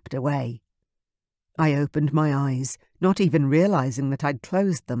snapped away. I opened my eyes, not even realizing that I'd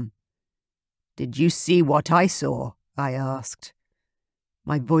closed them. "Did you see what I saw?" I asked.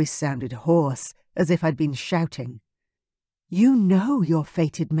 My voice sounded hoarse, as if I'd been shouting. "You know your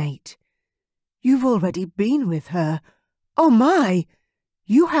fated mate. You've already been with her. Oh my!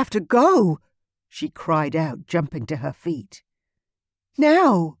 You have to go!" she cried out, jumping to her feet.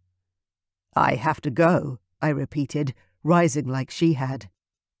 "Now!" "I have to go," I repeated, rising like she had.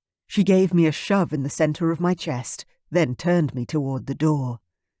 She gave me a shove in the center of my chest, then turned me toward the door.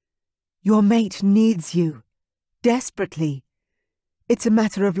 "Your mate needs you. Desperately. It's a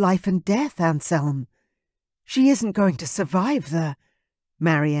matter of life and death, Anselm. She isn't going to survive the—"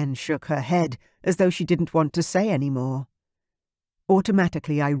 Marianne shook her head, as though she didn't want to say any more.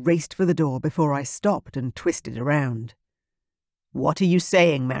 Automatically I raced for the door before I stopped and twisted around. "What are you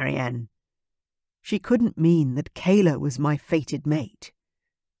saying, Marianne?" She couldn't mean that Kayla was my fated mate.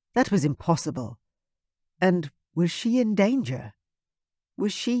 That was impossible. And was she in danger?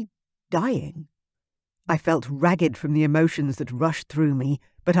 Was she dying? I felt ragged from the emotions that rushed through me,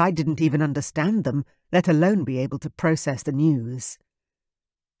 but I didn't even understand them, let alone be able to process the news.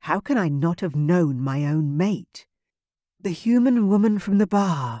 How can I not have known my own mate? "The human woman from the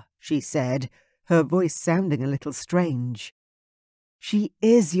bar," she said, her voice sounding a little strange. "She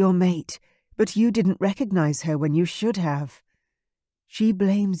is your mate, but you didn't recognize her when you should have. She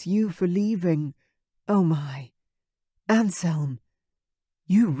blames you for leaving. Oh my. Anselm,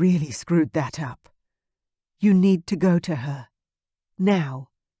 you really screwed that up. You need to go to her.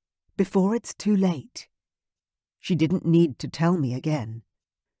 Now. Before it's too late." She didn't need to tell me again.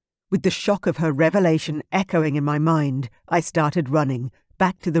 With the shock of her revelation echoing in my mind, I started running,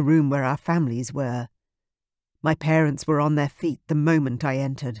 back to the room where our families were. My parents were on their feet the moment I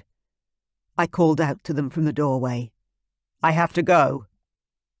entered. I called out to them from the doorway. "I have to go."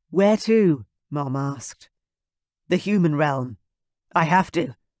 "Where to?" Mom asked. "The human realm. I have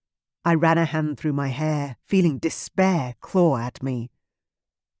to." I ran a hand through my hair, feeling despair claw at me.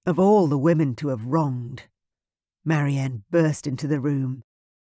 Of all the women to have wronged. Marianne burst into the room.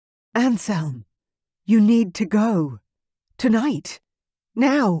 "Anselm, you need to go. Tonight.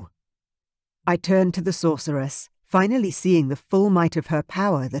 Now." I turned to the sorceress, finally seeing the full might of her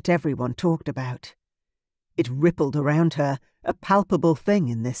power that everyone talked about. It rippled around her, a palpable thing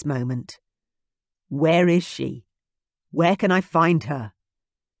in this moment. "Where is she? Where can I find her?"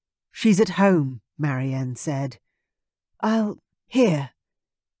 "She's at home," Marianne said. Here."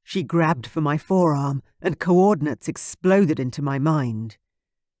 She grabbed for my forearm, and coordinates exploded into my mind.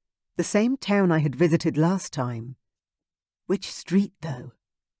 The same town I had visited last time. Which street, though?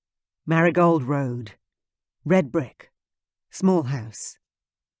 Marigold Road. Red brick. Small house.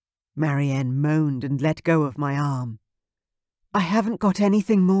 Marianne moaned and let go of my arm. I haven't got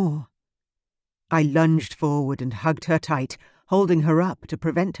anything more. I lunged forward and hugged her tight, holding her up to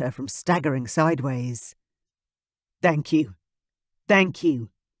prevent her from staggering sideways. Thank you. Thank you.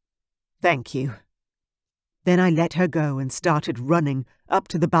 Thank you. Then I let her go and started running up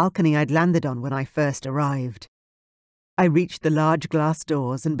to the balcony I'd landed on when I first arrived. I reached the large glass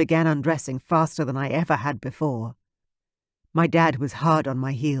doors and began undressing faster than I ever had before. My dad was hard on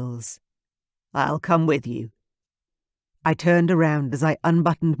my heels. I'll come with you. I turned around as I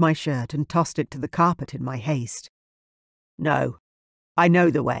unbuttoned my shirt and tossed it to the carpet in my haste. No, I know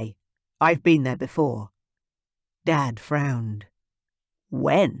the way. I've been there before. Dad frowned.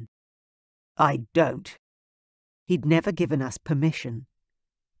 When? I don't. He'd never given us permission.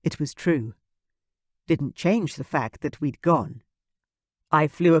 It was true. Didn't change the fact that we'd gone. I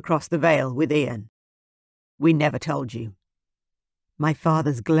flew across the Vale with Ian. We never told you. My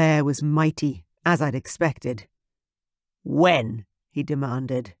father's glare was mighty, as I'd expected. When? He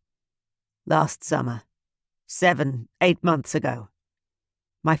demanded. Last summer. 7, 8 months ago.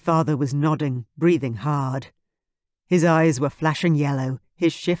 My father was nodding, breathing hard. His eyes were flashing yellow,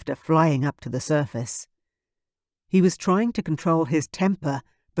 his shifter flying up to the surface. He was trying to control his temper,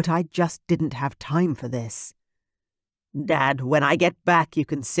 but I just didn't have time for this. Dad, when I get back, you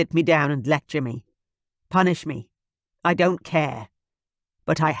can sit me down and lecture me. Punish me. I don't care.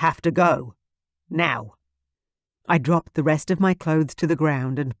 But I have to go. Now. I dropped the rest of my clothes to the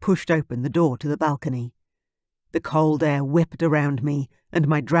ground and pushed open the door to the balcony. The cold air whipped around me, and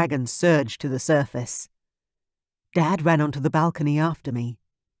my dragon surged to the surface. Dad ran onto the balcony after me.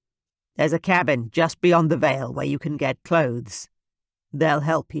 There's a cabin just beyond the Vale where you can get clothes. They'll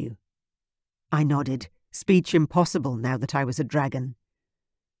help you. I nodded, speech impossible now that I was a dragon.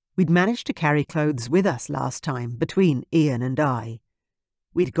 We'd managed to carry clothes with us last time, between Ian and I.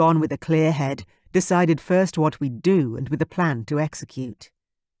 We'd gone with a clear head, decided first what we'd do and with a plan to execute.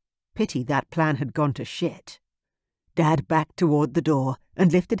 Pity that plan had gone to shit. Dad backed toward the door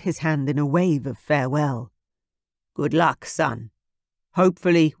and lifted his hand in a wave of farewell. Good luck, son.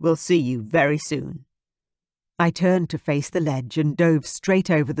 Hopefully we'll see you very soon. I turned to face the ledge and dove straight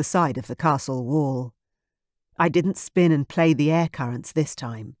over the side of the castle wall. I didn't spin and play the air currents this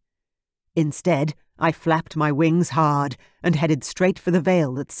time. Instead, I flapped my wings hard and headed straight for the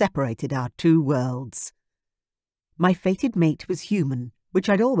veil that separated our two worlds. My fated mate was human, which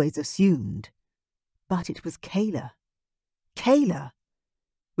I'd always assumed. But it was Kayla. Kayla!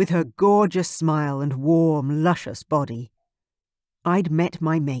 With her gorgeous smile and warm, luscious body. I'd met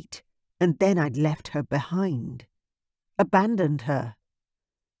my mate, and then I'd left her behind. Abandoned her.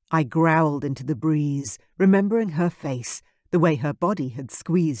 I growled into the breeze, remembering her face, the way her body had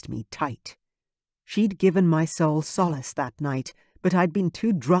squeezed me tight. She'd given my soul solace that night, but I'd been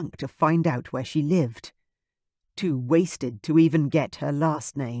too drunk to find out where she lived. Too wasted to even get her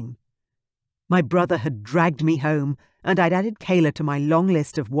last name. My brother had dragged me home, and I'd added Kayla to my long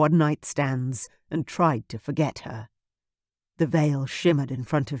list of one-night stands and tried to forget her. The veil shimmered in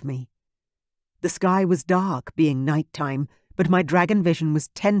front of me. The sky was dark, being night-time, but my dragon vision was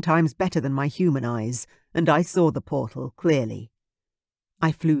 10 times better than my human eyes, and I saw the portal clearly.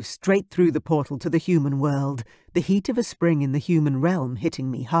 I flew straight through the portal to the human world, the heat of a spring in the human realm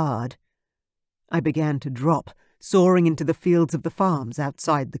hitting me hard. I began to drop, soaring into the fields of the farms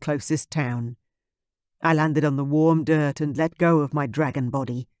outside the closest town. I landed on the warm dirt and let go of my dragon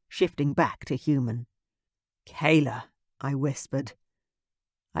body, shifting back to human. Kayla, I whispered.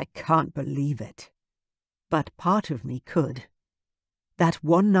 I can't believe it. But part of me could. That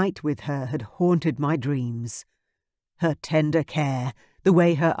one night with her had haunted my dreams. Her tender care, the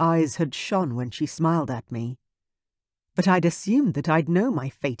way her eyes had shone when she smiled at me. But I'd assumed that I'd know my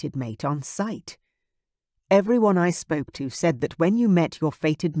fated mate on sight. Everyone I spoke to said that when you met your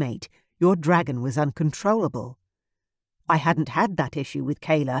fated mate, your dragon was uncontrollable. I hadn't had that issue with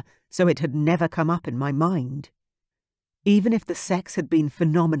Kayla, so it had never come up in my mind. Even if the sex had been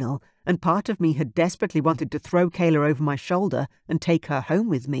phenomenal, and part of me had desperately wanted to throw Kayla over my shoulder and take her home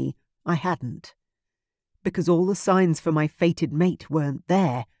with me, I hadn't. Because all the signs for my fated mate weren't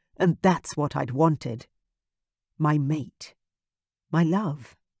there, and that's what I'd wanted. My mate. My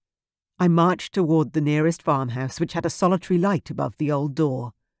love. I marched toward the nearest farmhouse, which had a solitary light above the old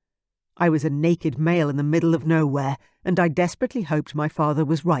door. I was a naked male in the middle of nowhere, and I desperately hoped my father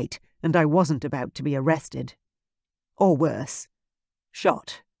was right, and I wasn't about to be arrested. Or worse,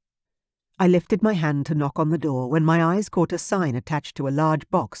 shot. I lifted my hand to knock on the door when my eyes caught a sign attached to a large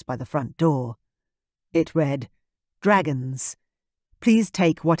box by the front door. It read, "Dragons. Please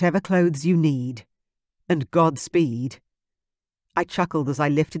take whatever clothes you need. And Godspeed." I chuckled as I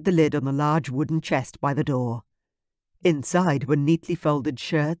lifted the lid on the large wooden chest by the door. Inside were neatly folded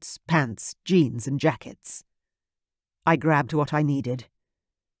shirts, pants, jeans, and jackets. I grabbed what I needed.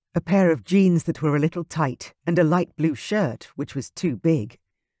 A pair of jeans that were a little tight, and a light blue shirt, which was too big.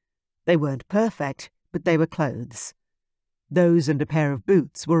 They weren't perfect, but they were clothes. Those and a pair of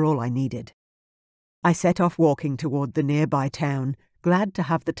boots were all I needed. I set off walking toward the nearby town, glad to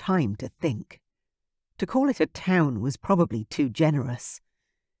have the time to think. To call it a town was probably too generous.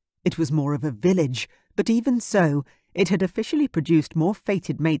 It was more of a village, but even so, it had officially produced more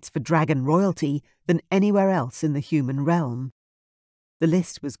fated mates for dragon royalty than anywhere else in the human realm. The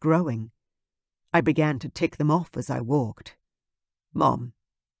list was growing. I began to tick them off as I walked. Mom,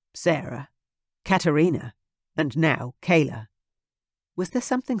 Sarah, Katerina, and now Kayla. Was there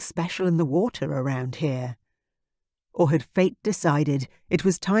something special in the water around here? Or had fate decided it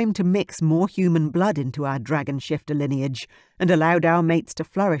was time to mix more human blood into our dragon shifter lineage and allowed our mates to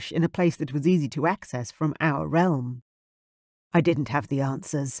flourish in a place that was easy to access from our realm? I didn't have the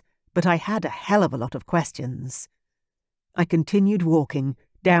answers, but I had a hell of a lot of questions. I continued walking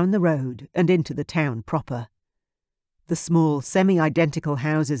down the road and into the town proper. The small, semi-identical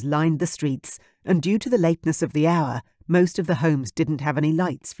houses lined the streets, and due to the lateness of the hour, most of the homes didn't have any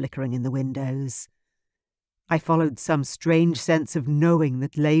lights flickering in the windows. I followed some strange sense of knowing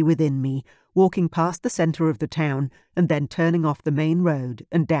that lay within me, walking past the centre of the town and then turning off the main road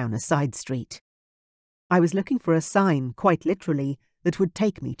and down a side street. I was looking for a sign, quite literally, that would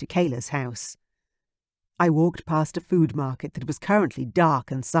take me to Kayla's house. I walked past a food market that was currently dark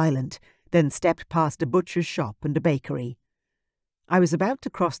and silent, then stepped past a butcher's shop and a bakery. I was about to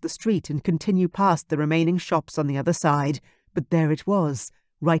cross the street and continue past the remaining shops on the other side, but there it was,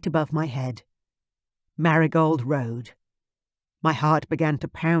 right above my head. Marigold Road. My heart began to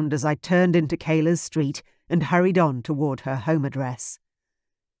pound as I turned into Kayla's street and hurried on toward her home address.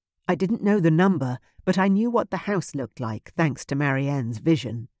 I didn't know the number, but I knew what the house looked like, thanks to Marianne's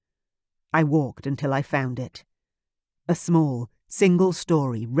vision. I walked until I found it. A small,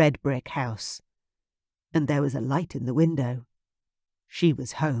 single-story red brick house. And there was a light in the window. She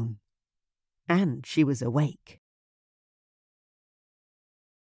was home. And she was awake.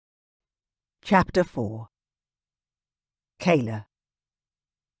 Chapter 4. Kayla.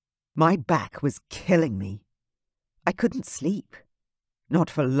 My back was killing me. I couldn't sleep. Not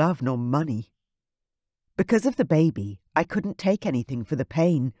for love nor money. Because of the baby, I couldn't take anything for the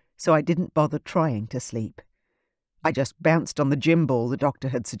pain, so I didn't bother trying to sleep. I just bounced on the gym ball the doctor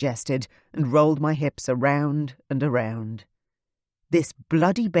had suggested and rolled my hips around and around. This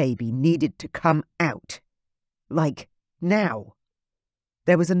bloody baby needed to come out. Like, now.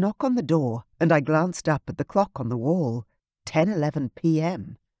 There was a knock on the door, and I glanced up at the clock on the wall. 10:11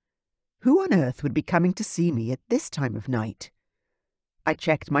 p.m. Who on earth would be coming to see me at this time of night? I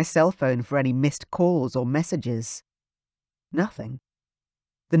checked my cell phone for any missed calls or messages. Nothing.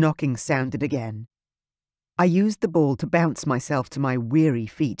 The knocking sounded again. I used the ball to bounce myself to my weary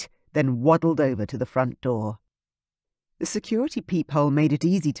feet, then waddled over to the front door. The security peephole made it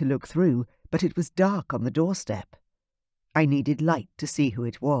easy to look through, but it was dark on the doorstep. I needed light to see who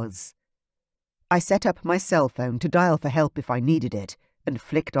it was. I set up my cell phone to dial for help if I needed it, and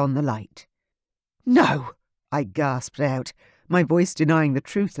flicked on the light. "No!" I gasped out, my voice denying the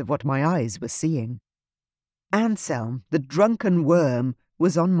truth of what my eyes were seeing. Anselm, the drunken worm,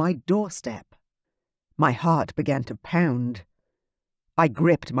 was on my doorstep. My heart began to pound. I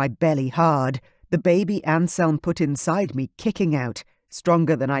gripped my belly hard, the baby Anselm put inside me kicking out,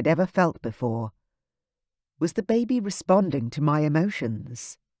 stronger than I'd ever felt before. Was the baby responding to my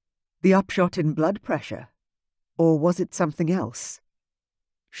emotions? The upshot in blood pressure? Or was it something else?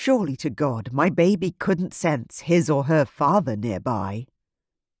 Surely to God, my baby couldn't sense his or her father nearby.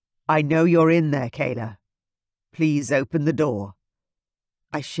 "I know you're in there, Kayla. Please open the door."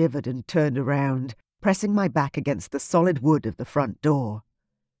 I shivered and turned around, pressing my back against the solid wood of the front door.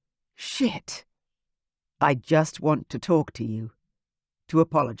 Shit. "I just want to talk to you. To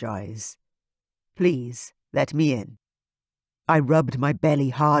apologize. Please, let me in." I rubbed my belly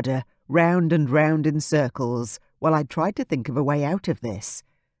harder, round and round in circles, while I tried to think of a way out of this.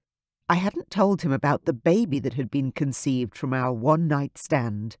 I hadn't told him about the baby that had been conceived from our one-night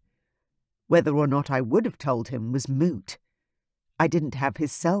stand. Whether or not I would have told him was moot. I didn't have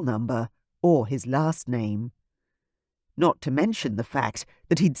his cell number or his last name. Not to mention the fact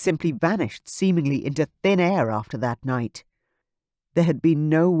that he'd simply vanished seemingly into thin air after that night. There had been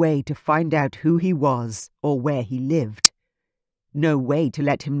no way to find out who he was or where he lived. No way to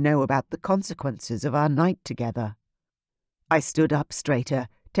let him know about the consequences of our night together. I stood up straighter,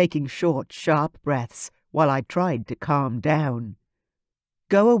 taking short, sharp breaths while I tried to calm down.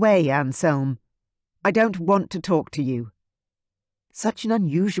 Go away, Anselm. I don't want to talk to you. Such an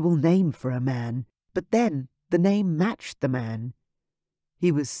unusual name for a man, but then the name matched the man.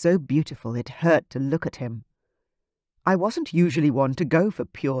 He was so beautiful it hurt to look at him. I wasn't usually one to go for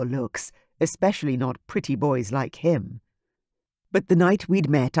pure looks, especially not pretty boys like him. But the night we'd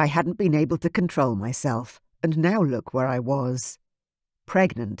met I hadn't been able to control myself, and now look where I was.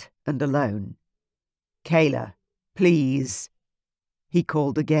 Pregnant and alone. Kayla, please. He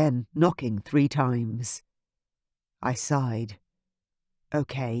called again, knocking 3 times. I sighed.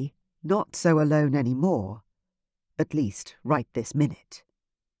 Okay, not so alone anymore. At least, right this minute.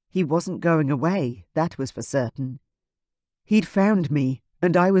 He wasn't going away, that was for certain. He'd found me,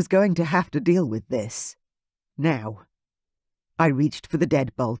 and I was going to have to deal with this. Now. I reached for the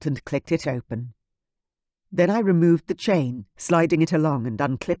deadbolt and clicked it open. Then I removed the chain, sliding it along and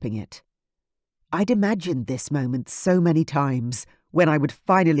unclipping it. I'd imagined this moment so many times, when I would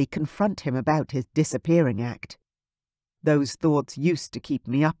finally confront him about his disappearing act. Those thoughts used to keep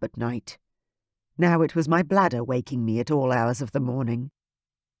me up at night. Now it was my bladder waking me at all hours of the morning.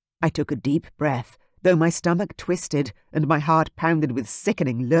 I took a deep breath, though my stomach twisted and my heart pounded with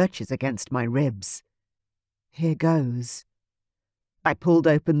sickening lurches against my ribs. Here goes. I pulled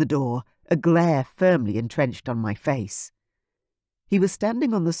open the door, a glare firmly entrenched on my face. He was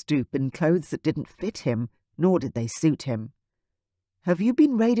standing on the stoop in clothes that didn't fit him, nor did they suit him. Have you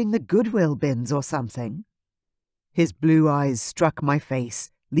been raiding the Goodwill bins or something? His blue eyes struck my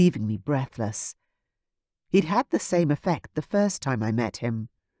face, leaving me breathless. He'd had the same effect the first time I met him.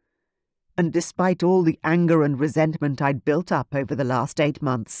 And despite all the anger and resentment I'd built up over the last 8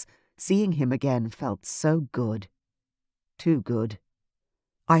 months, seeing him again felt so good. Too good.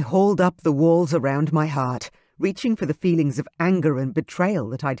 I hauled up the walls around my heart, reaching for the feelings of anger and betrayal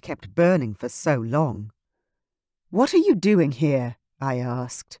that I'd kept burning for so long. "What are you doing here?" I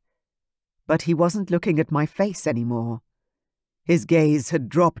asked. But he wasn't looking at my face anymore. His gaze had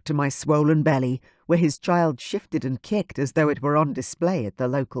dropped to my swollen belly, where his child shifted and kicked as though it were on display at the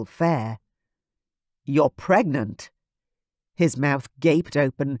local fair. "You're pregnant!" His mouth gaped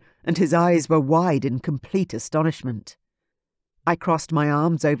open, and his eyes were wide in complete astonishment. I crossed my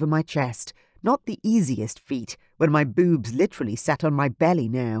arms over my chest, not the easiest feat, when my boobs literally sat on my belly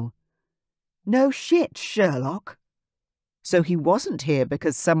now. "No shit, Sherlock." So he wasn't here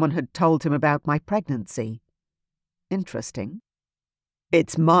because someone had told him about my pregnancy. Interesting.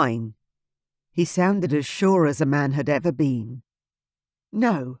 "It's mine." He sounded as sure as a man had ever been.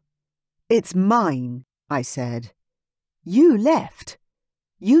 "No, it's mine," I said. "You left.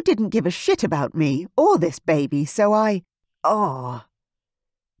 You didn't give a shit about me or this baby, so I... Oh."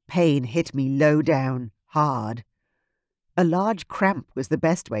 Pain hit me low down, hard. A large cramp was the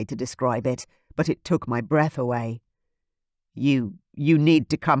best way to describe it, but it took my breath away. You need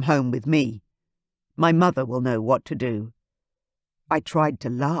to come home with me. My mother will know what to do." I tried to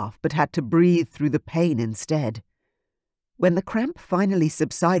laugh, but had to breathe through the pain instead. When the cramp finally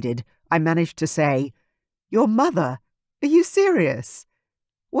subsided, I managed to say, "Your mother? Are you serious?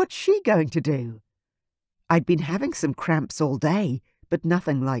 What's she going to do?" I'd been having some cramps all day, but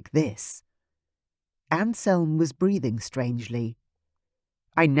nothing like this. Anselm was breathing strangely.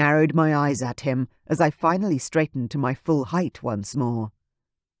 I narrowed my eyes at him as I finally straightened to my full height once more.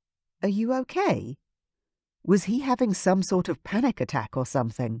 "Are you okay?" Was he having some sort of panic attack or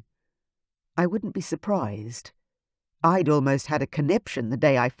something? I wouldn't be surprised. I'd almost had a conniption the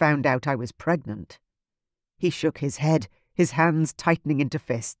day I found out I was pregnant. He shook his head, his hands tightening into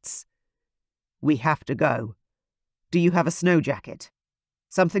fists. "We have to go. Do you have a snow jacket?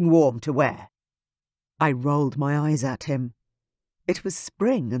 Something warm to wear?" I rolled my eyes at him. It was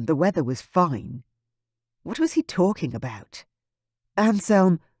spring and the weather was fine. What was he talking about?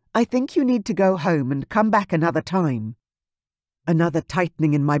 "Anselm, I think you need to go home and come back another time." Another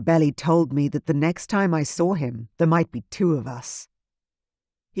tightening in my belly told me that the next time I saw him, there might be 2 of us.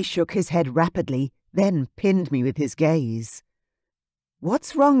 He shook his head rapidly, then pinned me with his gaze.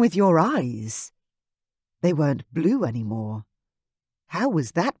 "What's wrong with your eyes?" They weren't blue anymore. How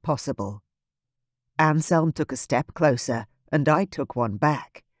was that possible? Anselm took a step closer, and I took one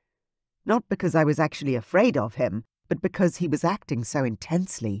back. Not because I was actually afraid of him, but because he was acting so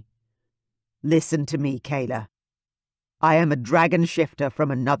intensely. "Listen to me, Kayla. I am a dragon shifter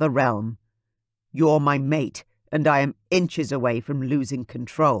from another realm. You're my mate, and I am inches away from losing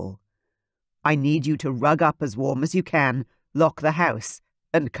control. I need you to rug up as warm as you can, lock the house,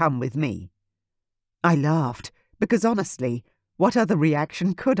 and come with me." I laughed, because honestly, what other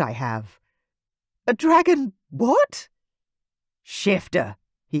reaction could I have? "A dragon what?" "Shifter,"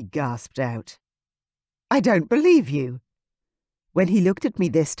 he gasped out. "I don't believe you." When he looked at me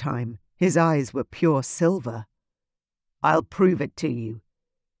this time, his eyes were pure silver. "I'll prove it to you.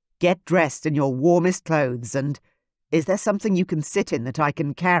 Get dressed in your warmest clothes and... Is there something you can sit in that I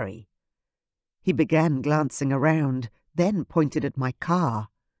can carry?" He began glancing around, then pointed at my car.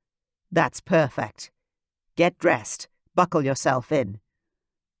 "That's perfect. Get dressed. Buckle yourself in.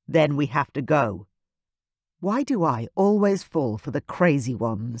 Then we have to go." Why do I always fall for the crazy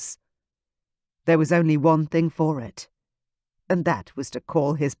ones? There was only one thing for it, and that was to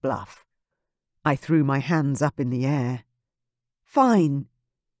call his bluff. I threw my hands up in the air. "Fine.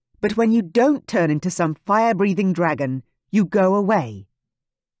 But when you don't turn into some fire-breathing dragon, you go away."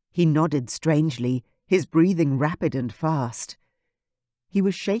 He nodded strangely, his breathing rapid and fast. He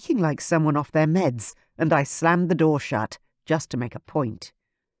was shaking like someone off their meds, and I slammed the door shut, just to make a point.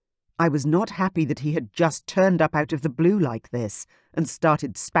 I was not happy that he had just turned up out of the blue like this and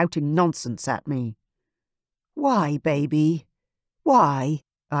started spouting nonsense at me. "Why, baby? Why?"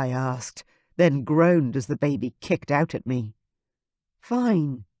 I asked, then groaned as the baby kicked out at me.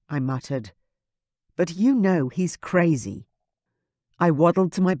 "Fine," I muttered. "But you know he's crazy." I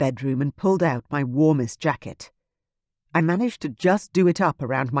waddled to my bedroom and pulled out my warmest jacket. I managed to just do it up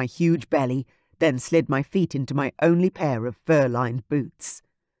around my huge belly, then slid my feet into my only pair of fur-lined boots.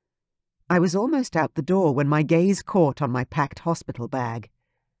 I was almost out the door when my gaze caught on my packed hospital bag.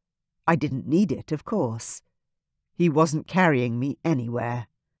 I didn't need it, of course. He wasn't carrying me anywhere.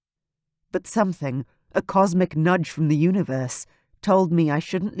 But something, a cosmic nudge from the universe, told me I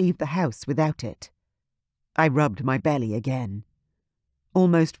shouldn't leave the house without it. I rubbed my belly again.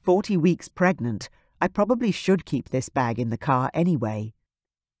 Almost 40 weeks pregnant, I probably should keep this bag in the car anyway.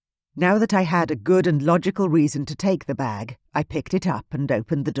 Now that I had a good and logical reason to take the bag, I picked it up and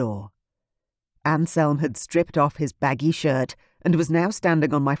opened the door. Anselm had stripped off his baggy shirt and was now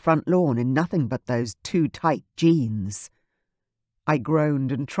standing on my front lawn in nothing but those too tight jeans. I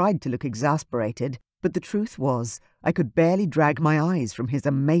groaned and tried to look exasperated, but the truth was I could barely drag my eyes from his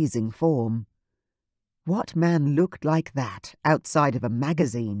amazing form. What man looked like that outside of a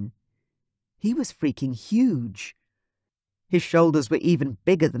magazine? He was freaking huge. His shoulders were even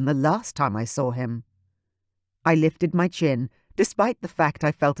bigger than the last time I saw him. I lifted my chin, despite the fact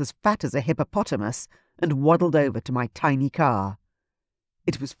I felt as fat as a hippopotamus, and waddled over to my tiny car.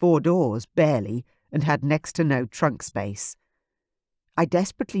 It was 4 doors, barely, and had next to no trunk space. I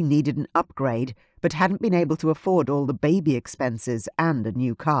desperately needed an upgrade, but hadn't been able to afford all the baby expenses and a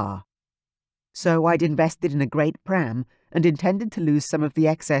new car. So I'd invested in a great pram and intended to lose some of the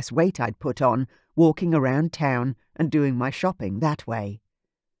excess weight I'd put on, walking around town and doing my shopping that way.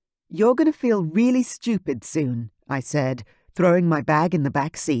 "You're going to feel really stupid soon," I said, throwing my bag in the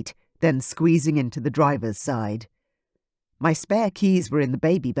back seat, then squeezing into the driver's side. My spare keys were in the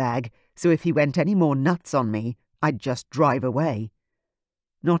baby bag, so if he went any more nuts on me, I'd just drive away.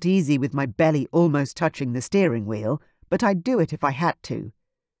 Not easy with my belly almost touching the steering wheel, but I'd do it if I had to.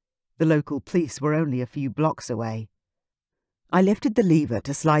 The local police were only a few blocks away. I lifted the lever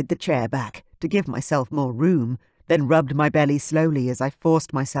to slide the chair back, to give myself more room, then rubbed my belly slowly as I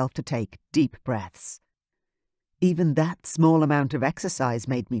forced myself to take deep breaths. Even that small amount of exercise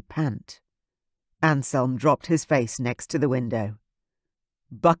made me pant. Anselm dropped his face next to the window.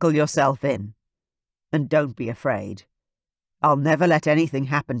 "Buckle yourself in. And don't be afraid. I'll never let anything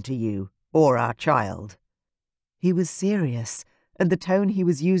happen to you or our child." He was serious, and the tone he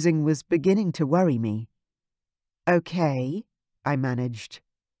was using was beginning to worry me. "Okay," I managed.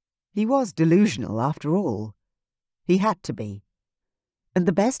 He was delusional, after all. He had to be. And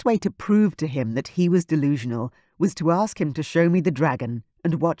the best way to prove to him that he was delusional was to ask him to show me the dragon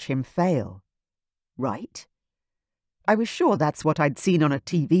and watch him fail. Right? I was sure that's what I'd seen on a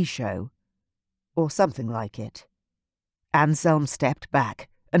TV show. Or something like it. Anselm stepped back,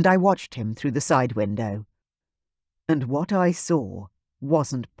 and I watched him through the side window. And what I saw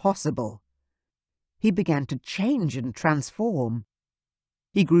wasn't possible. He began to change and transform.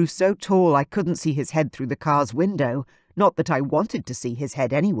 He grew so tall I couldn't see his head through the car's window, not that I wanted to see his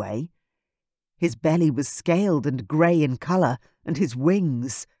head anyway. His belly was scaled and grey in colour, and his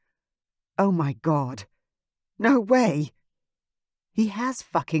wings... Oh my God. No way. He has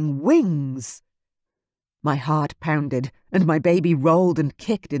fucking wings. My heart pounded, and my baby rolled and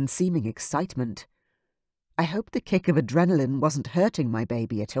kicked in seeming excitement. I hoped the kick of adrenaline wasn't hurting my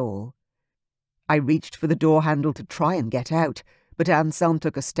baby at all. I reached for the door handle to try and get out, but Anselm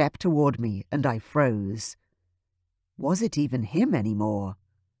took a step toward me, and I froze. Was it even him anymore?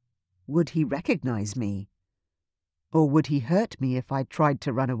 Would he recognize me? Or would he hurt me if I tried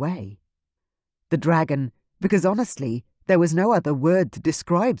to run away? The dragon, because honestly, there was no other word to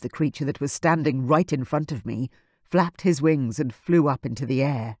describe the creature that was standing right in front of me, flapped his wings and flew up into the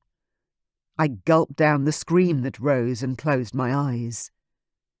air. I gulped down the scream that rose and closed my eyes.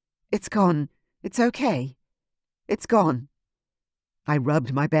 "It's gone. It's okay. It's gone." I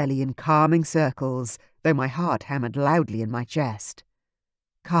rubbed my belly in calming circles, though my heart hammered loudly in my chest.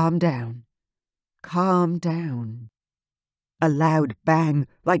 Calm down. Calm down. A loud bang,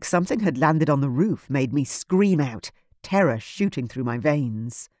 like something had landed on the roof, made me scream out, terror shooting through my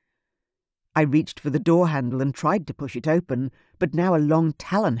veins. I reached for the door handle and tried to push it open, but now a long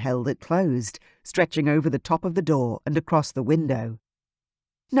talon held it closed, stretching over the top of the door and across the window.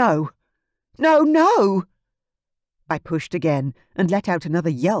 "No! No, no!" I pushed again and let out another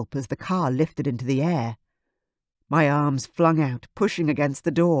yelp as the car lifted into the air. My arms flung out, pushing against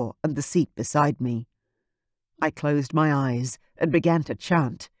the door and the seat beside me. I closed my eyes and began to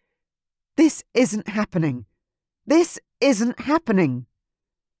chant. "This isn't happening! This isn't happening!"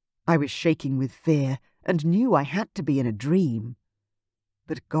 I was shaking with fear and knew I had to be in a dream.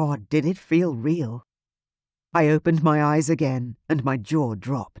 But God, did it feel real? I opened my eyes again and my jaw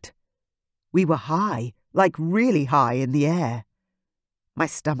dropped. We were high, like really high in the air. My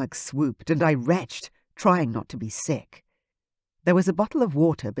stomach swooped and I retched, trying not to be sick. There was a bottle of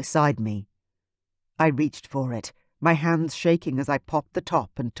water beside me. I reached for it, my hands shaking as I popped the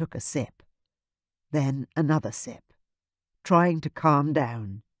top and took a sip. Then another sip, trying to calm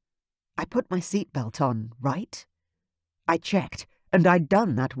down. I put my seatbelt on, right? I checked, and I'd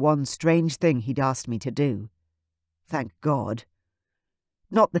done that one strange thing he'd asked me to do. Thank God.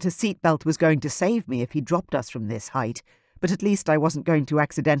 Not that a seatbelt was going to save me if he dropped us from this height, but at least I wasn't going to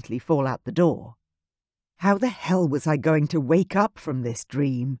accidentally fall out the door. How the hell was I going to wake up from this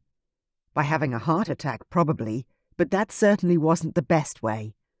dream? By having a heart attack, probably, but that certainly wasn't the best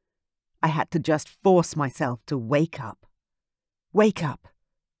way. I had to just force myself to wake up. Wake up!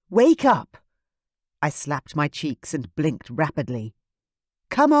 Wake up! I slapped my cheeks and blinked rapidly.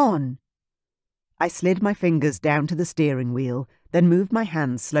 Come on! I slid my fingers down to the steering wheel, then moved my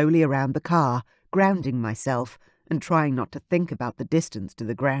hands slowly around the car, grounding myself and trying not to think about the distance to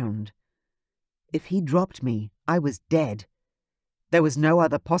the ground. If he dropped me, I was dead. There was no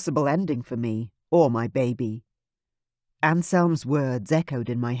other possible ending for me or my baby. Anselm's words echoed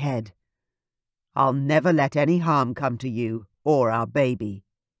in my head. "I'll never let any harm come to you or our baby."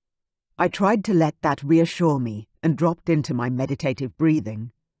 I tried to let that reassure me and dropped into my meditative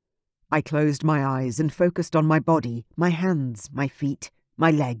breathing. I closed my eyes and focused on my body, my hands, my feet,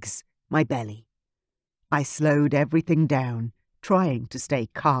 my legs, my belly. I slowed everything down, trying to stay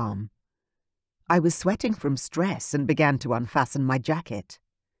calm. I was sweating from stress and began to unfasten my jacket.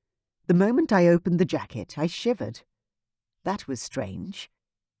 The moment I opened the jacket, I shivered. That was strange.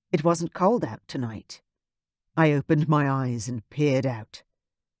 It wasn't cold out tonight. I opened my eyes and peered out.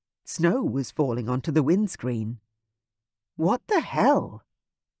 Snow was falling onto the windscreen. What the hell?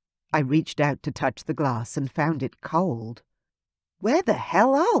 I reached out to touch the glass and found it cold. Where the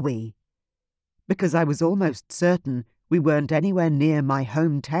hell are we? Because I was almost certain we weren't anywhere near my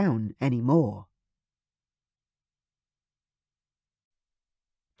hometown anymore.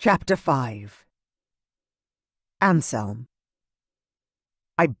 Chapter 5. Anselm.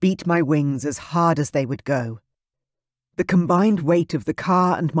 I beat my wings as hard as they would go. The combined weight of the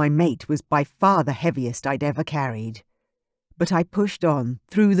car and my mate was by far the heaviest I'd ever carried. But I pushed on,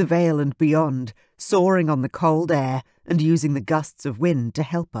 through the vale and beyond, soaring on the cold air and using the gusts of wind to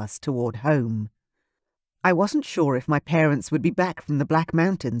help us toward home. I wasn't sure if my parents would be back from the Black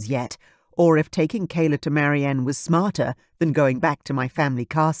Mountains yet, or if taking Kayla to Marianne was smarter than going back to my family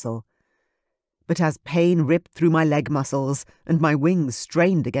castle. But as pain ripped through my leg muscles and my wings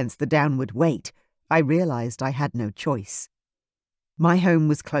strained against the downward weight, I realized I had no choice. My home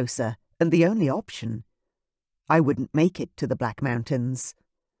was closer, and the only option. I wouldn't make it to the Black Mountains.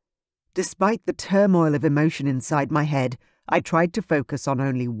 Despite the turmoil of emotion inside my head, I tried to focus on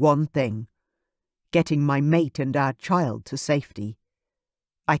only one thing: getting my mate and our child to safety.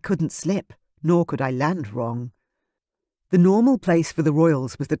 I couldn't slip, nor could I land wrong. The normal place for the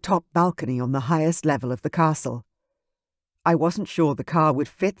royals was the top balcony on the highest level of the castle. I wasn't sure the car would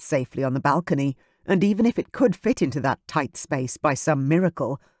fit safely on the balcony, and even if it could fit into that tight space by some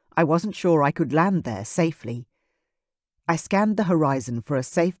miracle, I wasn't sure I could land there safely. I scanned the horizon for a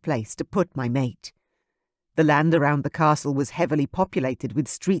safe place to put my mate. The land around the castle was heavily populated with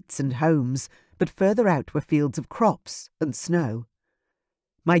streets and homes, but further out were fields of crops and snow.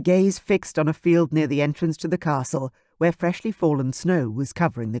 My gaze fixed on a field near the entrance to the castle, where freshly fallen snow was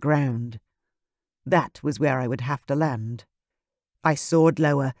covering the ground. That was where I would have to land. I soared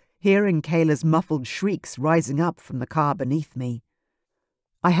lower, hearing Kayla's muffled shrieks rising up from the car beneath me.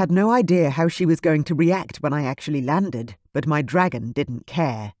 I had no idea how she was going to react when I actually landed, but my dragon didn't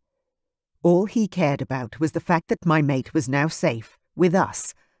care. All he cared about was the fact that my mate was now safe, with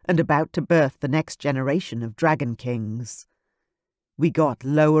us, and about to birth the next generation of dragon kings. We got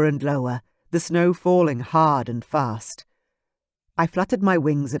lower and lower, the snow falling hard and fast. I fluttered my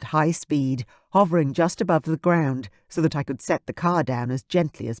wings at high speed, hovering just above the ground so that I could set the car down as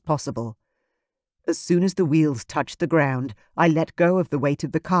gently as possible. As soon as the wheels touched the ground, I let go of the weight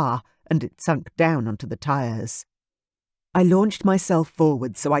of the car, and it sunk down onto the tires. I launched myself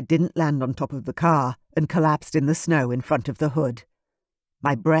forward so I didn't land on top of the car and collapsed in the snow in front of the hood.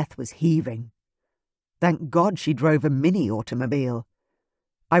 My breath was heaving. Thank God she drove a mini automobile.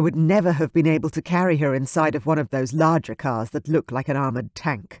 I would never have been able to carry her inside of one of those larger cars that look like an armoured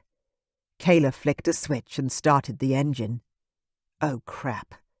tank. Kayla flicked a switch and started the engine. Oh,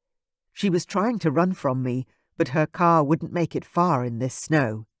 crap. She was trying to run from me, but her car wouldn't make it far in this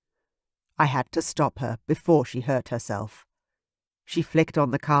snow. I had to stop her before she hurt herself. She flicked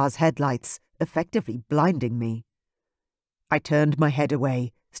on the car's headlights, effectively blinding me. I turned my head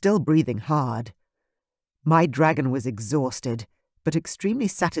away, still breathing hard. My dragon was exhausted, but extremely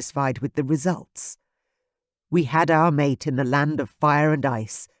satisfied with the results. We had our mate in the land of fire and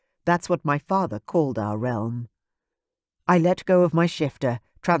ice. That's what my father called our realm. I let go of my shifter,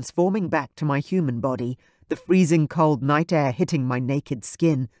 transforming back to my human body, the freezing cold night air hitting my naked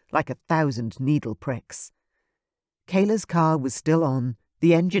skin like 1,000 needle pricks. Kayla's car was still on,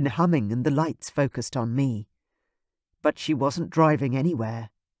 the engine humming and the lights focused on me. But she wasn't driving anywhere.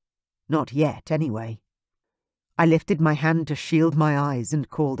 Not yet, anyway. I lifted my hand to shield my eyes and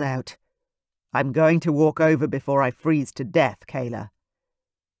called out, "I'm going to walk over before I freeze to death, Kayla."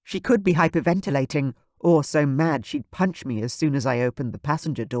 She could be hyperventilating, or so mad she'd punch me as soon as I opened the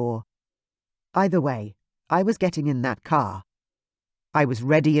passenger door. Either way, I was getting in that car. I was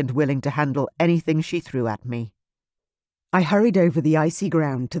ready and willing to handle anything she threw at me. I hurried over the icy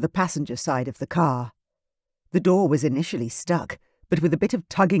ground to the passenger side of the car. The door was initially stuck, but with a bit of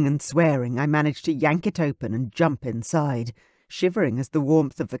tugging and swearing I managed to yank it open and jump inside, shivering as the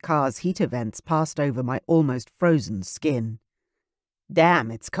warmth of the car's heater vents passed over my almost frozen skin.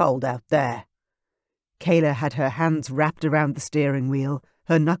 Damn, it's cold out there. Kayla had her hands wrapped around the steering wheel,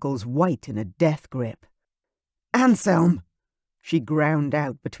 her knuckles white in a death grip. "Anselm!" she ground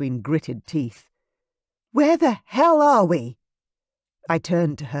out between gritted teeth. "Where the hell are we?" I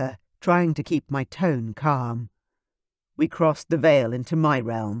turned to her, trying to keep my tone calm. "We crossed the veil into my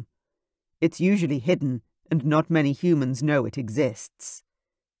realm. It's usually hidden, and not many humans know it exists."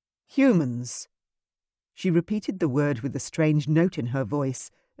 "Humans?" She repeated the word with a strange note in her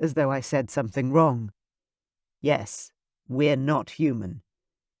voice, as though I said something wrong. "Yes, we're not human.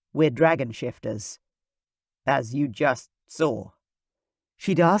 We're dragon shifters. As you just saw."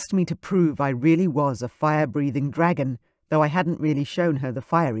 She'd asked me to prove I really was a fire-breathing dragon, though I hadn't really shown her the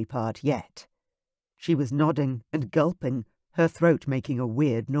fiery part yet. She was nodding and gulping, her throat making a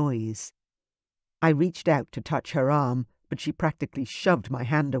weird noise. I reached out to touch her arm, but she practically shoved my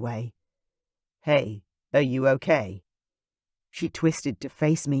hand away. "Hey, are you okay?" She twisted to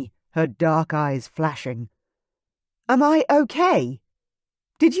face me, her dark eyes flashing. "Am I okay?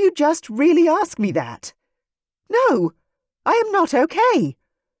 Did you just really ask me that? No, I am not okay.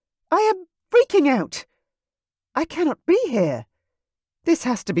 I am freaking out. I cannot be here. This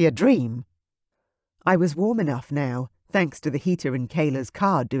has to be a dream." I was warm enough now, thanks to the heater in Kayla's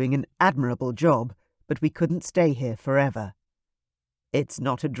car doing an admirable job, but we couldn't stay here forever. "It's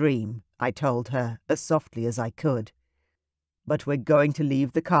not a dream," I told her, as softly as I could. "But we're going to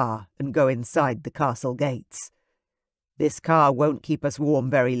leave the car and go inside the castle gates. This car won't keep us warm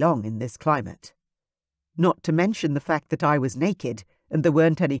very long in this climate. Not to mention the fact that I was naked and there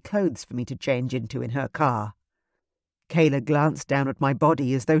weren't any clothes for me to change into in her car." Kayla glanced down at my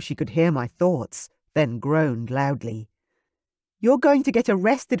body as though she could hear my thoughts, then groaned loudly. "You're going to get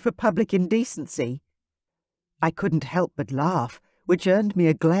arrested for public indecency." I couldn't help but laugh, which earned me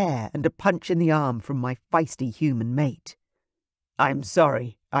a glare and a punch in the arm from my feisty human mate. "I'm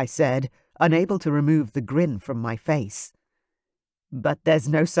sorry," I said, unable to remove the grin from my face. "But there's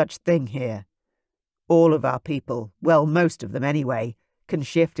no such thing here. All of our people, well, most of them anyway, can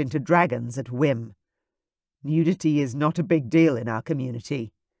shift into dragons at whim. Nudity is not a big deal in our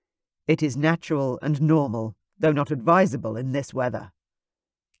community. It is natural and normal, though not advisable in this weather."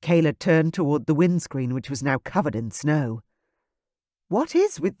 Kayla turned toward the windscreen, which was now covered in snow. "What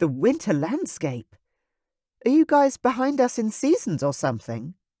is with the winter landscape? Are you guys behind us in seasons or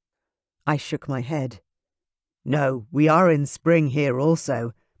something?" I shook my head. "No, we are in spring here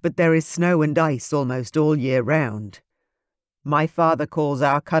also, but there is snow and ice almost all year round. My father calls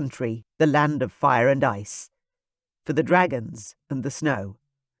our country the land of fire and ice, for the dragons and the snow."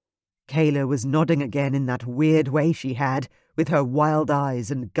 Kayla was nodding again in that weird way she had, with her wild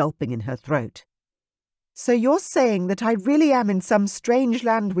eyes and gulping in her throat. "So you're saying that I really am in some strange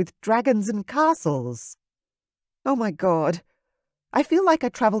land with dragons and castles? Oh my God, I feel like I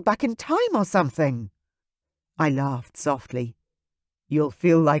travelled back in time or something." I laughed softly. "You'll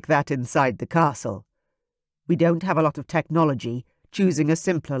feel like that inside the castle. We don't have a lot of technology, choosing a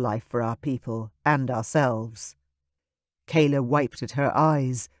simpler life for our people and ourselves." Kayla wiped at her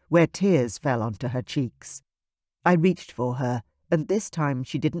eyes, where tears fell onto her cheeks. I reached for her, and this time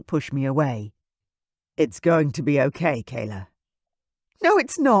she didn't push me away. "It's going to be okay, Kayla." "No,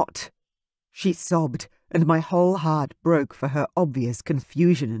 it's not," she sobbed, and my whole heart broke for her obvious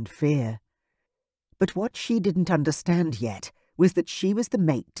confusion and fear. But what she didn't understand yet was that she was the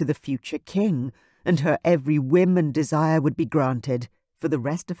mate to the future king, and her every whim and desire would be granted for the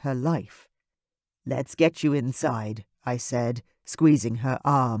rest of her life. "Let's get you inside," I said, squeezing her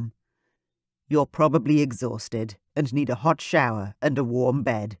arm. "You're probably exhausted and need a hot shower and a warm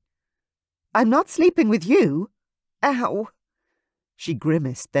bed." "I'm not sleeping with you." "Ow." She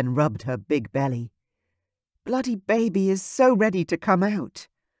grimaced, then rubbed her big belly. "Bloody baby is so ready to come out."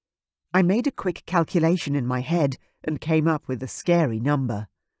 I made a quick calculation in my head and came up with a scary number.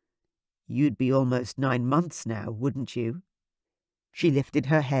 "You'd be almost 9 months now, wouldn't you?" She lifted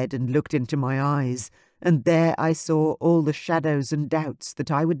her head and looked into my eyes, and there I saw all the shadows and doubts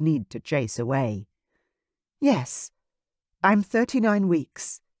that I would need to chase away. "Yes, I'm 39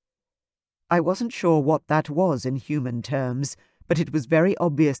 weeks. I wasn't sure what that was in human terms, but it was very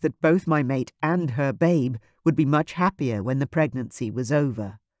obvious that both my mate and her babe would be much happier when the pregnancy was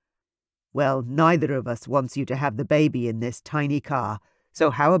over. "Well, neither of us wants you to have the baby in this tiny car, so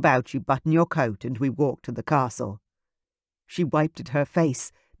how about you button your coat and we walk to the castle?" She wiped at her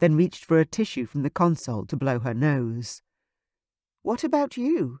face, then reached for a tissue from the console to blow her nose. "What about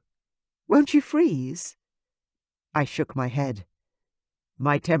you? Won't you freeze?" I shook my head.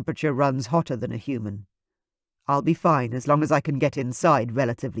 "My temperature runs hotter than a human. I'll be fine as long as I can get inside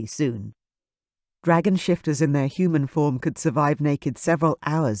relatively soon." Dragon shifters in their human form could survive naked several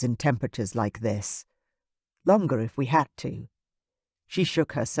hours in temperatures like this. Longer if we had to. She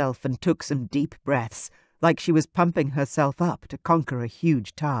shook herself and took some deep breaths, like she was pumping herself up to conquer a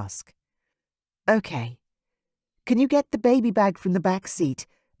huge task. "Okay. Can you get the baby bag from the back seat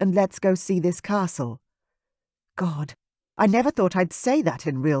and let's go see this castle?" God, I never thought I'd say that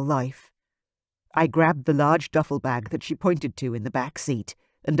in real life. I grabbed the large duffel bag that she pointed to in the back seat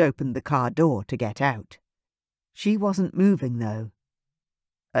and opened the car door to get out. She wasn't moving, though.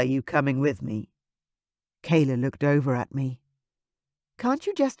 "Are you coming with me?" Kayla looked over at me. "Can't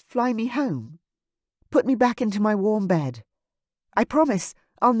you just fly me home? Put me back into my warm bed. I promise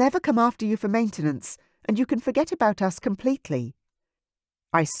I'll never come after you for maintenance, and you can forget about us completely."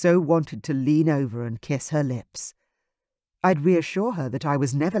 I so wanted to lean over and kiss her lips. I'd reassure her that I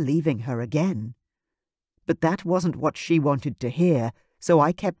was never leaving her again. But that wasn't what she wanted to hear, so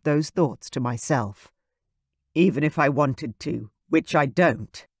I kept those thoughts to myself. "Even if I wanted to, which I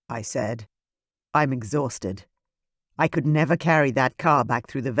don't," I said. "I'm exhausted. I could never carry that car back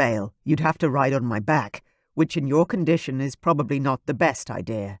through the Vale. You'd have to ride on my back, which in your condition is probably not the best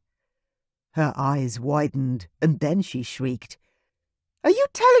idea." Her eyes widened, and then she shrieked, "Are you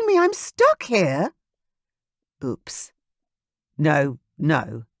telling me I'm stuck here?" Oops. No.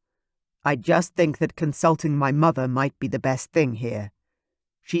 I just think that consulting my mother might be the best thing here.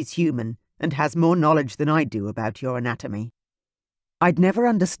 She's human and has more knowledge than I do about your anatomy. I'd never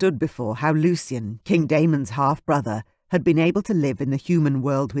understood before how Lucian, King Damon's half-brother, had been able to live in the human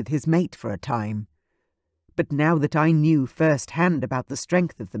world with his mate for a time. But now that I knew firsthand about the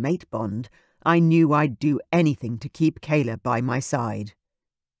strength of the mate bond, I knew I'd do anything to keep Kayla by my side.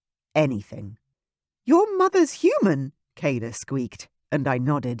 Anything. "Your mother's human," Kayla squeaked, and I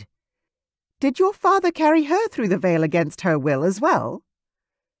nodded. "Did your father carry her through the Vale against her will as well?"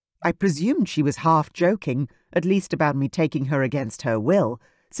 I presumed she was half joking, at least about me taking her against her will,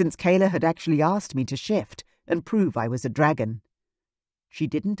 since Kayla had actually asked me to shift and prove I was a dragon. "She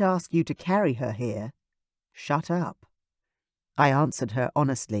didn't ask you to carry her here. Shut up." I answered her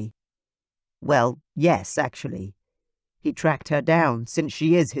honestly. "Well, yes, actually. He tracked her down, since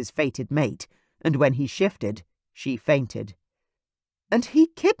she is his fated mate, and when he shifted, she fainted." "And he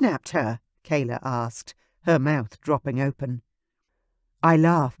kidnapped her?" Kayla asked, her mouth dropping open. I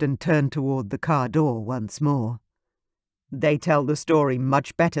laughed and turned toward the car door once more. "They tell the story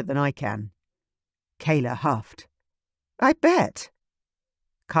much better than I can." Kayla huffed. "I bet."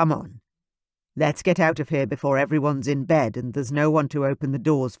 "Come on. Let's get out of here before everyone's in bed and there's no one to open the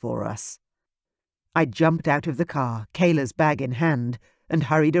doors for us. I jumped out of the car, Kayla's bag in hand, and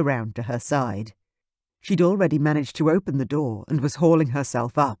hurried around to her side. She'd already managed to open the door and was hauling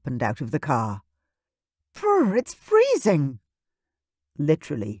herself up and out of the car. "Brr, it's freezing!"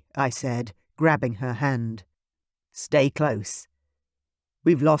 "Literally," I said, grabbing her hand. "Stay close.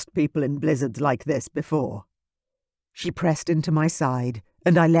 We've lost people in blizzards like this before." She pressed into my side,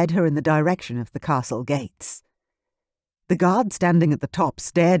 and I led her in the direction of the castle gates. The guard standing at the top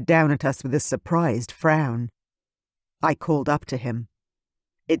stared down at us with a surprised frown. I called up to him.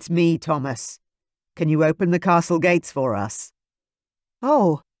 "It's me, Thomas. Can you open the castle gates for us?"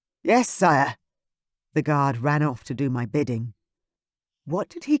 "Oh, yes, sire." The guard ran off to do my bidding. "What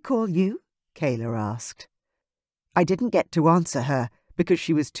did he call you?" Kayla asked. I didn't get to answer her because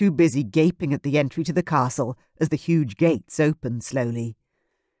she was too busy gaping at the entry to the castle as the huge gates opened slowly.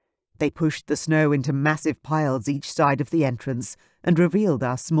 They pushed the snow into massive piles each side of the entrance and revealed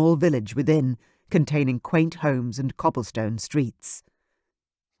our small village within, containing quaint homes and cobblestone streets.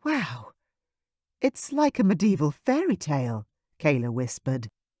 "Wow, it's like a medieval fairy tale," Kayla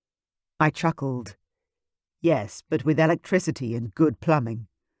whispered. I chuckled. "Yes, but with electricity and good plumbing.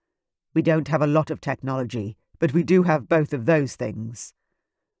 We don't have a lot of technology, but we do have both of those things.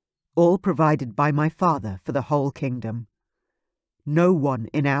 All provided by my father for the whole kingdom. No one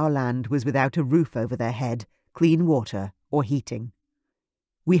in our land was without a roof over their head, clean water, or heating."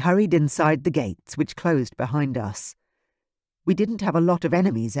 We hurried inside the gates, which closed behind us. We didn't have a lot of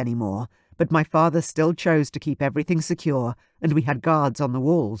enemies anymore, but my father still chose to keep everything secure, and we had guards on the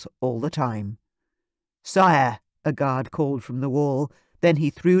walls all the time. "Sire," a guard called from the wall, then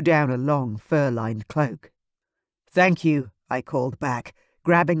he threw down a long, fur-lined cloak. "Thank you," I called back,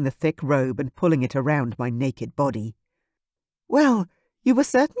 grabbing the thick robe and pulling it around my naked body. "Well, you were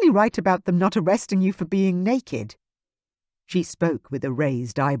certainly right about them not arresting you for being naked." She spoke with a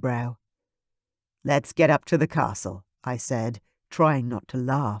raised eyebrow. "Let's get up to the castle," I said, trying not to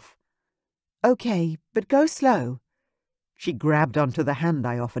laugh. "Okay, but go slow." She grabbed onto the hand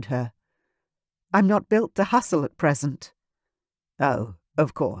I offered her. "I'm not built to hustle at present." "Oh,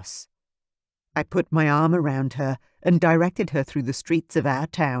 of course." I put my arm around her and directed her through the streets of our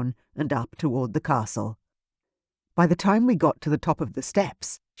town and up toward the castle. By the time we got to the top of the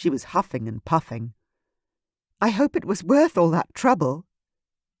steps, she was huffing and puffing. "I hope it was worth all that trouble."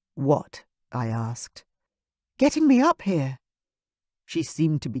 "What?" I asked. "Getting me up here." She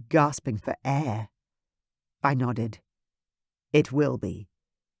seemed to be gasping for air. I nodded. "It will be.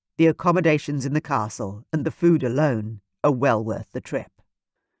 The accommodations in the castle and the food alone are well worth the trip."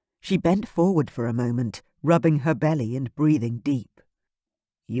 She bent forward for a moment, rubbing her belly and breathing deep.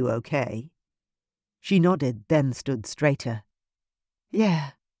 "You okay?" She nodded, then stood straighter.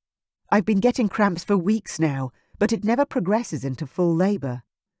 "Yeah. I've been getting cramps for weeks now, but it never progresses into full labour."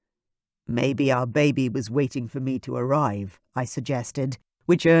 "Maybe our baby was waiting for me to arrive," I suggested,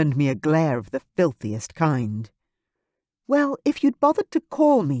 which earned me a glare of the filthiest kind. "Well, if you'd bothered to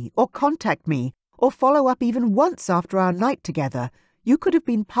call me or contact me or follow up even once after our night together, you could have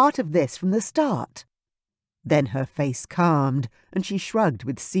been part of this from the start." Then her face calmed, and she shrugged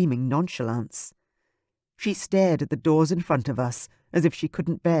with seeming nonchalance. She stared at the doors in front of us, as if she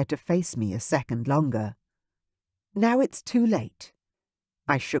couldn't bear to face me a second longer. "Now it's too late."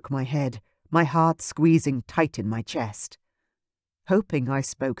 I shook my head, my heart squeezing tight in my chest. Hoping I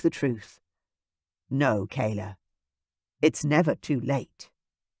spoke the truth. "No, Kayla. It's never too late."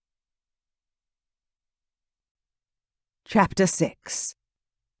 Chapter 6.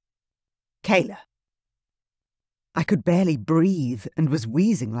 Kayla. I could barely breathe and was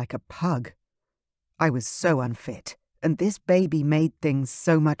wheezing like a pug. I was so unfit, and this baby made things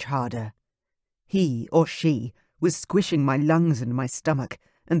so much harder. He, or she, was squishing my lungs and my stomach,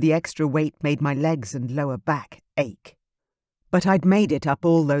 and the extra weight made my legs and lower back ache. But I'd made it up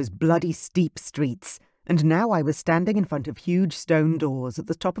all those bloody steep streets, and now I was standing in front of huge stone doors at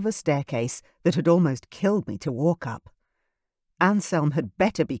the top of a staircase that had almost killed me to walk up. Anselm had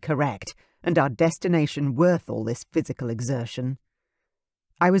better be correct, and our destination worth all this physical exertion.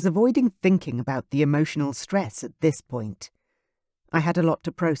 I was avoiding thinking about the emotional stress at this point. I had a lot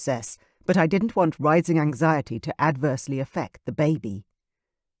to process, but I didn't want rising anxiety to adversely affect the baby.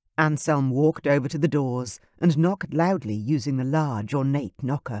 Anselm walked over to the doors and knocked loudly using the large, ornate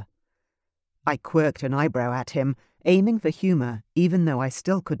knocker. I quirked an eyebrow at him, aiming for humour, even though I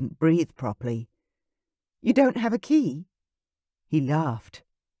still couldn't breathe properly. "You don't have a key?" He laughed.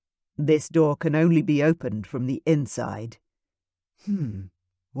 "This door can only be opened from the inside."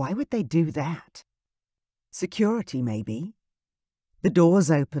 Why would they do that? Security, maybe? The doors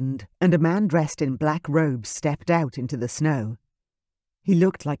opened, and a man dressed in black robes stepped out into the snow. He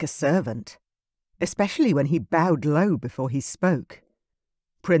looked like a servant, especially when he bowed low before he spoke.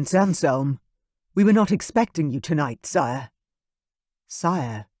 "Prince Anselm, we were not expecting you tonight, sire."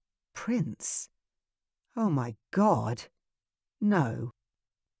 Sire? Prince? Oh my God. No.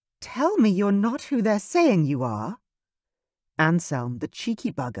 Tell me you're not who they're saying you are. Anselm, the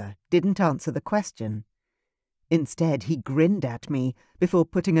cheeky bugger, didn't answer the question. Instead, he grinned at me before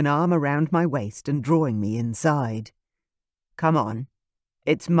putting an arm around my waist and drawing me inside. "Come on.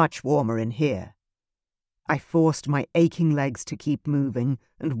 It's much warmer in here." I forced my aching legs to keep moving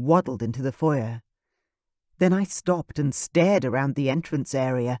and waddled into the foyer. Then I stopped and stared around the entrance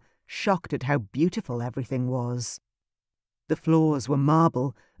area, shocked at how beautiful everything was. The floors were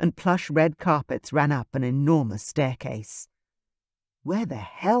marble, and plush red carpets ran up an enormous staircase. "Where the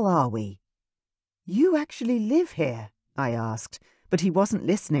hell are we?" "You actually live here?" I asked, but he wasn't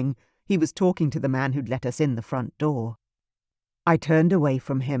listening. He was talking to the man who'd let us in the front door. I turned away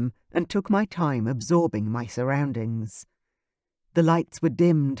from him and took my time absorbing my surroundings. The lights were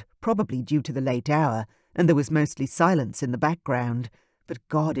dimmed, probably due to the late hour, and there was mostly silence in the background, but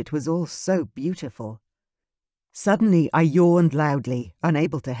God, it was all so beautiful. Suddenly I yawned loudly,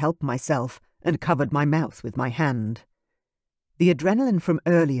 unable to help myself, and covered my mouth with my hand. The adrenaline from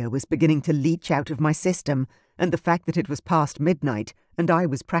earlier was beginning to leach out of my system, and the fact that it was past midnight and I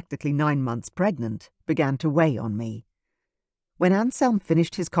was practically 9 months pregnant began to weigh on me. When Anselm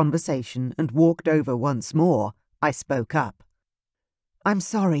finished his conversation and walked over once more, I spoke up. "I'm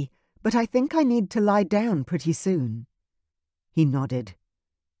sorry, but I think I need to lie down pretty soon." He nodded.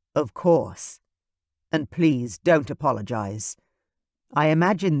 "Of course. And please don't apologize. I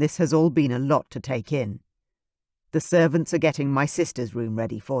imagine this has all been a lot to take in. The servants are getting my sister's room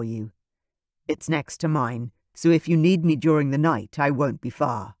ready for you. It's next to mine, so if you need me during the night, I won't be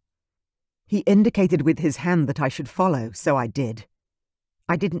far." He indicated with his hand that I should follow, so I did.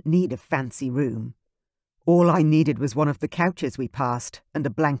 I didn't need a fancy room. All I needed was one of the couches we passed and a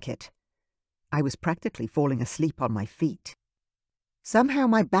blanket. I was practically falling asleep on my feet. Somehow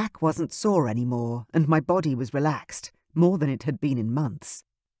my back wasn't sore anymore, and my body was relaxed, more than it had been in months.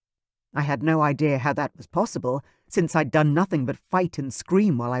 I had no idea how that was possible, since I'd done nothing but fight and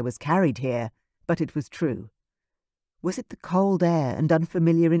scream while I was carried here, but it was true. Was it the cold air and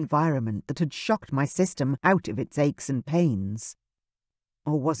unfamiliar environment that had shocked my system out of its aches and pains?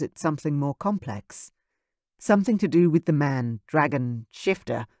 Or was it something more complex? Something to do with the man, dragon,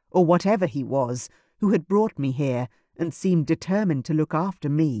 shifter, or whatever he was, who had brought me here and seemed determined to look after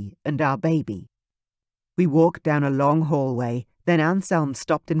me and our baby. We walked down a long hallway, then Anselm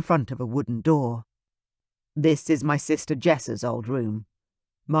stopped in front of a wooden door. "This is my sister Jessa's old room.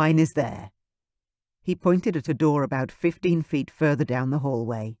 Mine is there." He pointed at a door about 15 feet further down the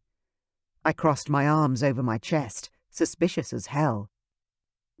hallway. I crossed my arms over my chest, suspicious as hell.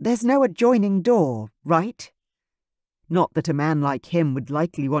 "There's no adjoining door, right?" Not that a man like him would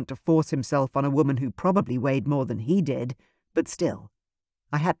likely want to force himself on a woman who probably weighed more than he did, but still,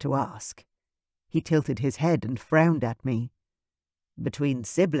 I had to ask. He tilted his head and frowned at me. "Between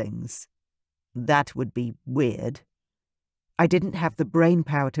siblings? That would be weird." I didn't have the brain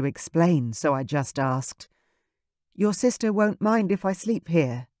power to explain, so I just asked, "Your sister won't mind if I sleep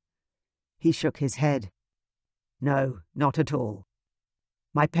here?" He shook his head. "No, not at all.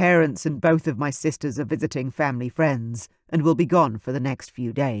 My parents and both of my sisters are visiting family friends and will be gone for the next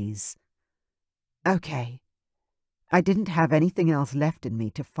few days." Okay. I didn't have anything else left in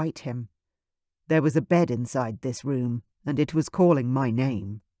me to fight him. There was a bed inside this room, and it was calling my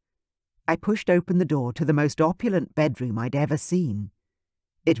name. I pushed open the door to the most opulent bedroom I'd ever seen.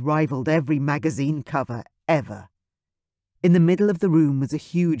 It rivaled every magazine cover ever. In the middle of the room was a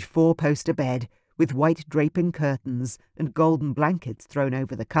huge 4-poster bed with white draping curtains and golden blankets thrown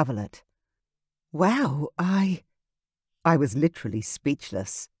over the coverlet. Wow, I was literally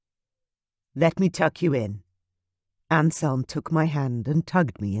speechless. "Let me tuck you in." Anselm took my hand and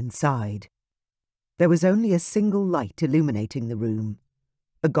tugged me inside. There was only a single light illuminating the room,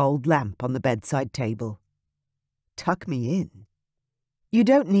 a gold lamp on the bedside table. "Tuck me in?" "You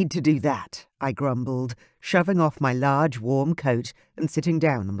don't need to do that," I grumbled, shoving off my large, warm coat and sitting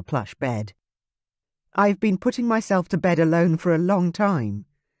down on the plush bed. "I've been putting myself to bed alone for a long time."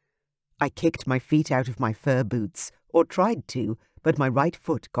 I kicked my feet out of my fur boots, or tried to, but my right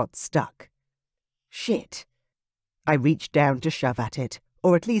foot got stuck. Shit. I reached down to shove at it,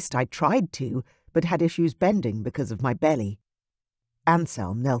 or at least I tried to, but had issues bending because of my belly.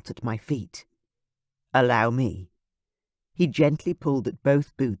 Anselm knelt at my feet. "Allow me." He gently pulled at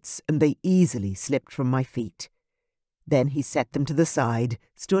both boots, and they easily slipped from my feet. Then he set them to the side,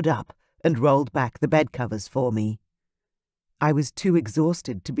 stood up, and rolled back the bed covers for me. I was too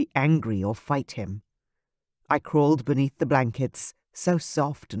exhausted to be angry or fight him. I crawled beneath the blankets, so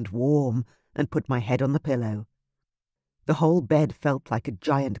soft and warm, and put my head on the pillow. The whole bed felt like a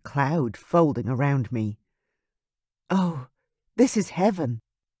giant cloud folding around me. Oh, this is heaven.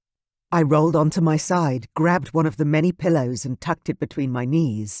 I rolled onto my side, grabbed one of the many pillows and tucked it between my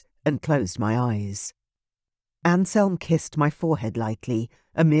knees, and closed my eyes. Anselm kissed my forehead lightly,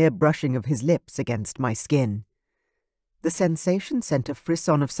 a mere brushing of his lips against my skin. The sensation sent a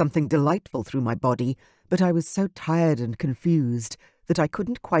frisson of something delightful through my body, but I was so tired and confused that I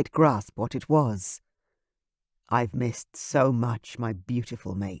couldn't quite grasp what it was. "I've missed so much, my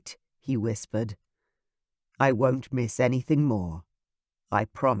beautiful mate," he whispered. "I won't miss anything more. I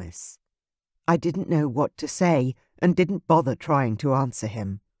promise." I didn't know what to say and didn't bother trying to answer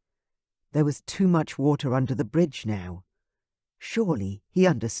him. There was too much water under the bridge now. Surely he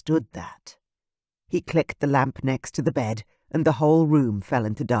understood that. He clicked the lamp next to the bed, and the whole room fell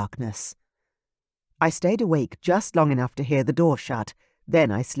into darkness. I stayed awake just long enough to hear the door shut,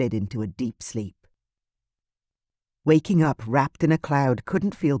 then I slid into a deep sleep. Waking up wrapped in a cloud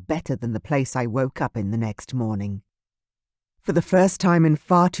couldn't feel better than the place I woke up in the next morning. For the first time in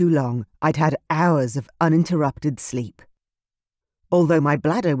far too long, I'd had hours of uninterrupted sleep. Although my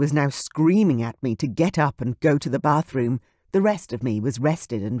bladder was now screaming at me to get up and go to the bathroom, the rest of me was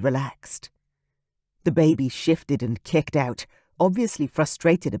rested and relaxed. The baby shifted and kicked out, obviously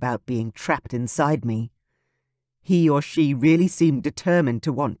frustrated about being trapped inside me. He or she really seemed determined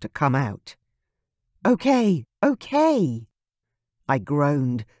to want to come out. "Okay, okay!" I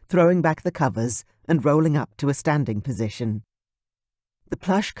groaned, throwing back the covers and rolling up to a standing position. The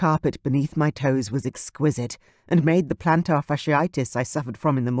plush carpet beneath my toes was exquisite and made the plantar fasciitis I suffered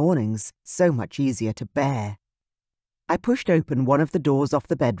from in the mornings so much easier to bear. I pushed open one of the doors off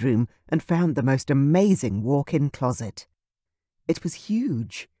the bedroom and found the most amazing walk-in closet. It was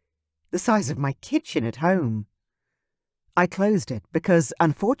huge, the size of my kitchen at home. I closed it because,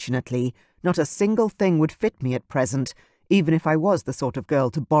 unfortunately, not a single thing would fit me at present, even if I was the sort of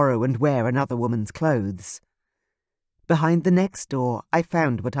girl to borrow and wear another woman's clothes. Behind the next door, I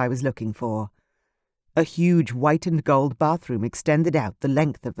found what I was looking for. A huge white and gold bathroom extended out the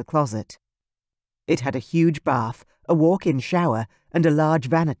length of the closet. It had a huge bath, a walk-in shower, and a large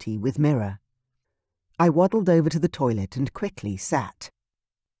vanity with mirror. I waddled over to the toilet and quickly sat.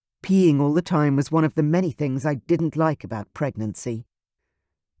 Peeing all the time was one of the many things I didn't like about pregnancy.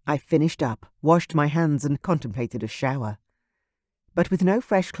 I finished up, washed my hands and contemplated a shower. But with no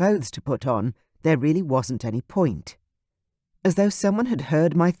fresh clothes to put on, there really wasn't any point. As though someone had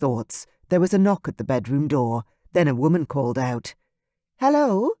heard my thoughts, there was a knock at the bedroom door, then a woman called out,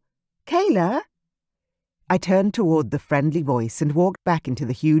 "Hello? Kayla?" I turned toward the friendly voice and walked back into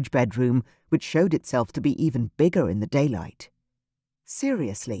the huge bedroom, which showed itself to be even bigger in the daylight.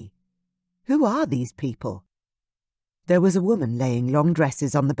 Seriously, who are these people? There was a woman laying long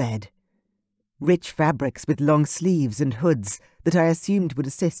dresses on the bed. Rich fabrics with long sleeves and hoods that I assumed would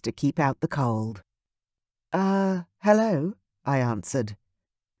assist to keep out the cold. Hello?" I answered.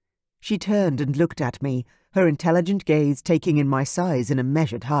 She turned and looked at me, her intelligent gaze taking in my size in a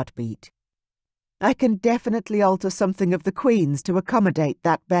measured heartbeat. "I can definitely alter something of the Queen's to accommodate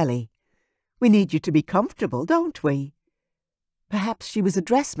that belly. We need you to be comfortable, don't we?" Perhaps she was a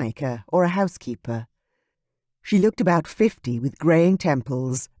dressmaker or a housekeeper. She looked about 50 with greying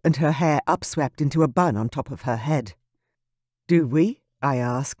temples and her hair upswept into a bun on top of her head. "Do we?" I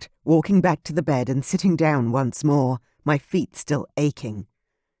asked, walking back to the bed and sitting down once more, my feet still aching.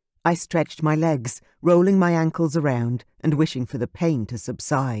 I stretched my legs, rolling my ankles around and wishing for the pain to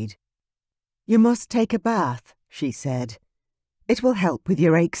subside. "You must take a bath," she said. "It will help with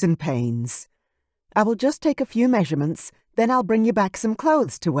your aches and pains. I will just take a few measurements, then I'll bring you back some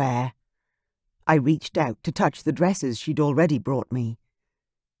clothes to wear." I reached out to touch the dresses she'd already brought me.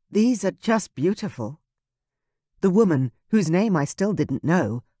 "These are just beautiful." The woman, whose name I still didn't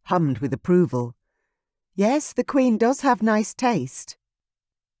know, hummed with approval. "Yes, the Queen does have nice taste."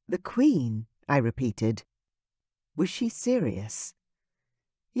 "The Queen?" I repeated. Was she serious?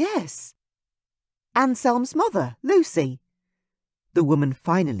 "Yes. Anselm's mother, Lucy." The woman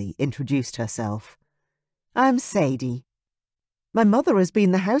finally introduced herself. "I'm Sadie. My mother has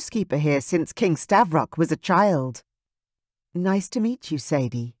been the housekeeper here since King Stavrok was a child." "Nice to meet you,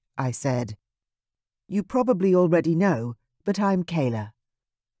 Sadie," I said. "You probably already know, but I'm Kayla."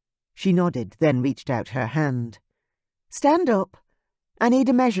 She nodded, then reached out her hand. "Stand up. I need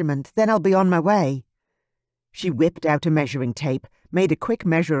a measurement, then I'll be on my way." She whipped out a measuring tape, made a quick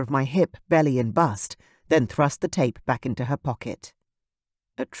measure of my hip, belly and bust, then thrust the tape back into her pocket.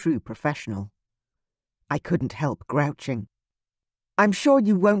 A true professional. I couldn't help grouching. "I'm sure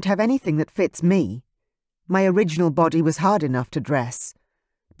you won't have anything that fits me. My original body was hard enough to dress,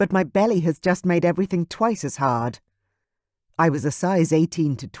 but my belly has just made everything twice as hard. I was a size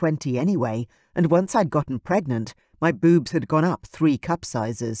 18 to 20 anyway, and once I'd gotten pregnant, my boobs had gone up 3 cup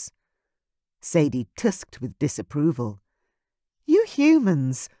sizes." Sadie tusked with disapproval. "You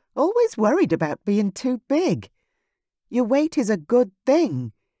humans, always worried about being too big. Your weight is a good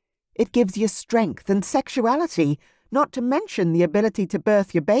thing. It gives you strength and sexuality, not to mention the ability to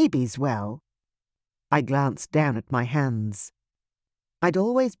birth your babies well." I glanced down at my hands. I'd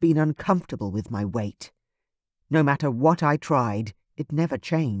always been uncomfortable with my weight. No matter what I tried, it never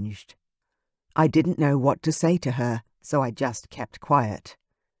changed. I didn't know what to say to her, so I just kept quiet.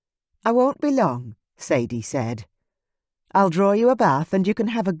 "I won't be long," Sadie said. "I'll draw you a bath and you can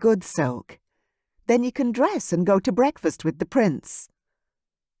have a good soak. Then you can dress and go to breakfast with the prince."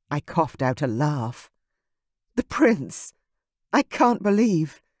 I coughed out a laugh. "The prince! I can't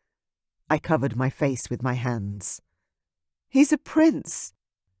believe—" I covered my face with my hands. "He's a prince.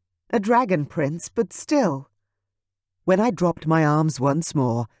 A dragon prince, but still." When I dropped my arms once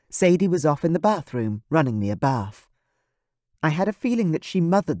more, Sadie was off in the bathroom, running me a bath. I had a feeling that she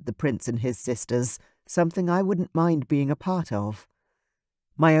mothered the prince and his sisters, something I wouldn't mind being a part of.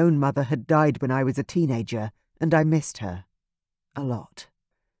 My own mother had died when I was a teenager, and I missed her. A lot.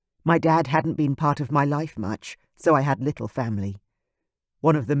 My dad hadn't been part of my life much, so I had little family.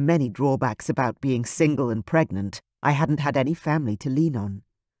 One of the many drawbacks about being single and pregnant, I hadn't had any family to lean on.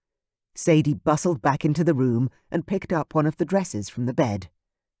 Sadie bustled back into the room and picked up one of the dresses from the bed.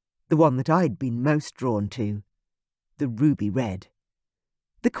 The one that I'd been most drawn to. The ruby red.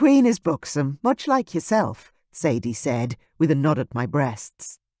 "The Queen is buxom, much like yourself," Sadie said, with a nod at my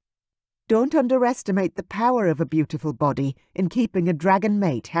breasts. "Don't underestimate the power of a beautiful body in keeping a dragon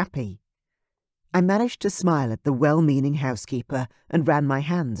mate happy." I managed to smile at the well-meaning housekeeper and ran my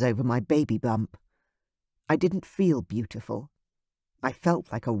hands over my baby bump. I didn't feel beautiful. I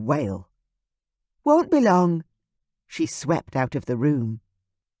felt like a whale. "Won't be long." She swept out of the room.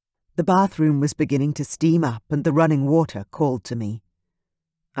 The bathroom was beginning to steam up and the running water called to me.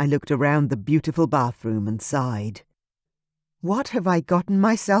 I looked around the beautiful bathroom and sighed. What have I gotten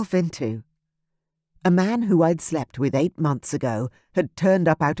myself into? A man who I'd slept with 8 months ago had turned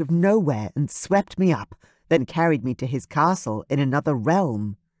up out of nowhere and swept me up, then carried me to his castle in another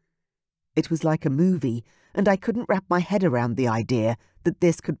realm. It was like a movie, and I couldn't wrap my head around the idea that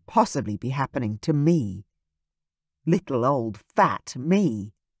this could possibly be happening to me. Little old fat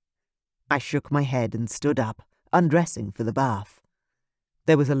me. I shook my head and stood up, undressing for the bath.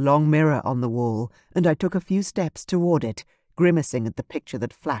 There was a long mirror on the wall, and I took a few steps toward it, grimacing at the picture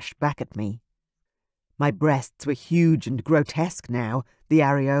that flashed back at me. My breasts were huge and grotesque now, the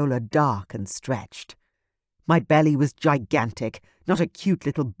areola dark and stretched. My belly was gigantic, not a cute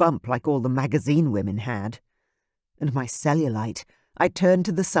little bump like all the magazine women had. And my cellulite, I turned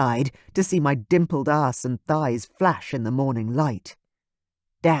to the side to see my dimpled arse and thighs flash in the morning light.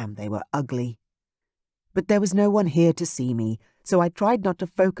 Damn, they were ugly. But there was no one here to see me, so I tried not to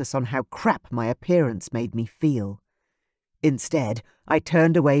focus on how crap my appearance made me feel. Instead, I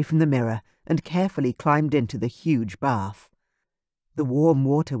turned away from the mirror and carefully climbed into the huge bath. The warm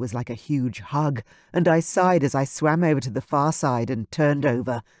water was like a huge hug, and I sighed as I swam over to the far side and turned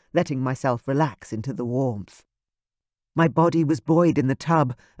over, letting myself relax into the warmth. My body was buoyed in the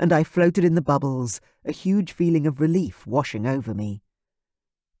tub, and I floated in the bubbles, a huge feeling of relief washing over me.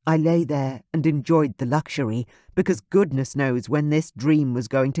 I lay there and enjoyed the luxury, because goodness knows when this dream was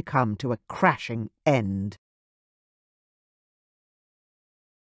going to come to a crashing end.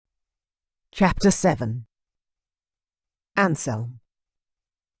 Chapter 7. Anselm.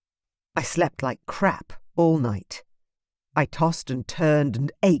 I slept like crap all night. I tossed and turned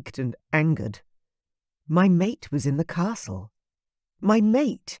and ached and angered. My mate was in the castle. My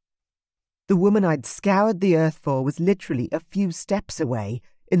mate! The woman I'd scoured the earth for was literally a few steps away,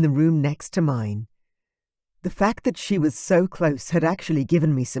 in the room next to mine. The fact that she was so close had actually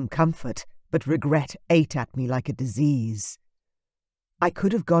given me some comfort, but regret ate at me like a disease. I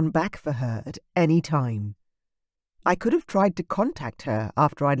could have gone back for her at any time. I could have tried to contact her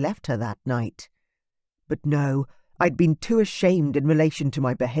after I'd left her that night. But no, I'd been too ashamed in relation to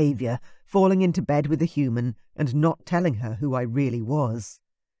my behaviour, falling into bed with a human and not telling her who I really was.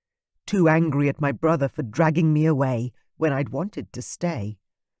 Too angry at my brother for dragging me away when I'd wanted to stay.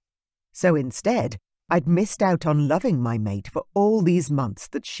 So instead, I'd missed out on loving my mate for all these months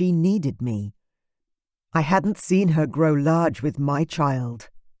that she needed me. I hadn't seen her grow large with my child.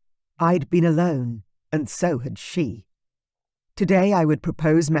 I'd been alone, and so had she. Today I would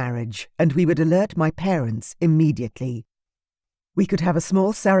propose marriage, and we would alert my parents immediately. We could have a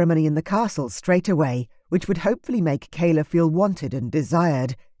small ceremony in the castle straight away, which would hopefully make Kayla feel wanted and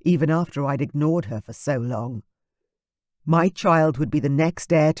desired, even after I'd ignored her for so long. My child would be the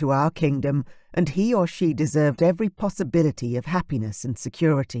next heir to our kingdom, and he or she deserved every possibility of happiness and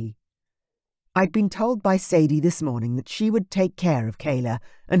security. I'd been told by Sadie this morning that she would take care of Kayla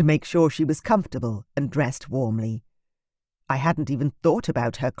and make sure she was comfortable and dressed warmly. I hadn't even thought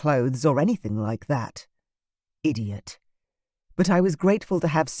about her clothes or anything like that. Idiot. But I was grateful to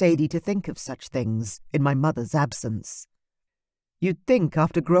have Sadie to think of such things in my mother's absence. You'd think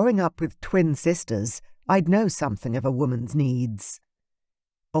after growing up with twin sisters, I'd know something of a woman's needs.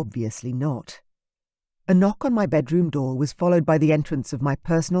 Obviously not. A knock on my bedroom door was followed by the entrance of my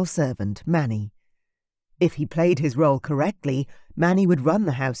personal servant, Manny. If he played his role correctly, Manny would run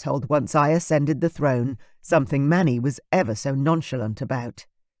the household once I ascended the throne, something Manny was ever so nonchalant about.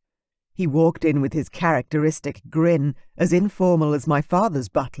 He walked in with his characteristic grin, as informal as my father's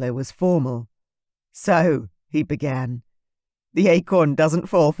butler was formal. "So," he began, "the acorn doesn't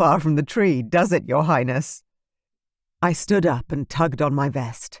fall far from the tree, does it, Your Highness?" I stood up and tugged on my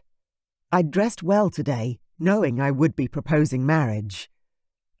vest. I'd dressed well today, knowing I would be proposing marriage.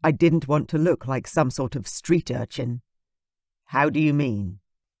 I didn't want to look like some sort of street urchin. "How do you mean?"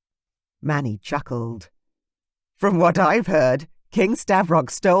 Manny chuckled. "From what I've heard, King Stavrok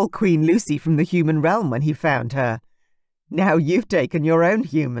stole Queen Lucy from the human realm when he found her. Now you've taken your own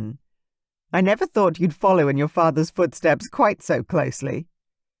human. I never thought you'd follow in your father's footsteps quite so closely."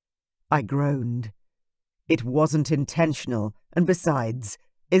 I groaned. It wasn't intentional, and besides,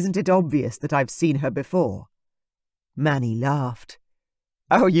 isn't it obvious that I've seen her before? Manny laughed.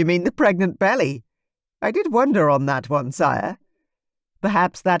 "Oh, you mean the pregnant belly? I did wonder on that one, sire.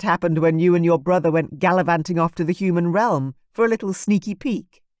 Perhaps that happened when you and your brother went gallivanting off to the human realm for a little sneaky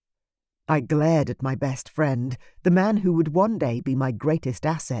peek." I glared at my best friend, the man who would one day be my greatest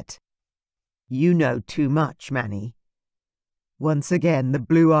asset. "You know too much, Manny." Once again the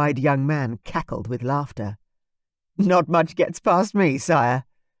blue-eyed young man cackled with laughter. "Not much gets past me, sire.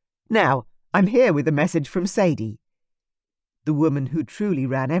 Now, I'm here with a message from Sadie, the woman who truly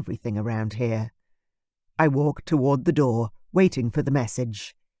ran everything around here." I walked toward the door, waiting for the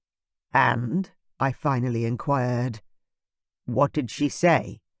message. "And?" I finally inquired. "What did she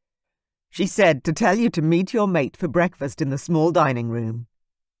say?" "She said to tell you to meet your mate for breakfast in the small dining room.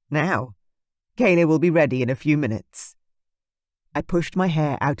 Now, Kayla will be ready in a few minutes." I pushed my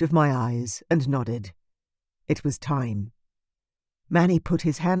hair out of my eyes and nodded. It was time. Manny put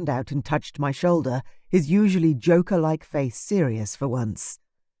his hand out and touched my shoulder, his usually joker-like face serious for once.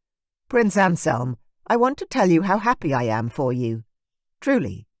 "Prince Anselm, I want to tell you how happy I am for you.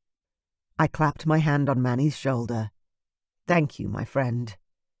 Truly." I clapped my hand on Manny's shoulder. "Thank you, my friend."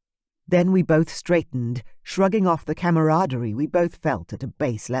 Then we both straightened, shrugging off the camaraderie we both felt at a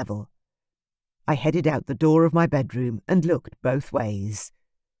base level. I headed out the door of my bedroom and looked both ways.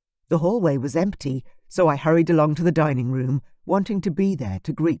 The hallway was empty, so I hurried along to the dining room, wanting to be there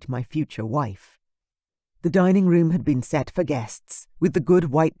to greet my future wife. The dining room had been set for guests, with the good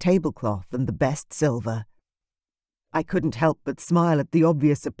white tablecloth and the best silver. I couldn't help but smile at the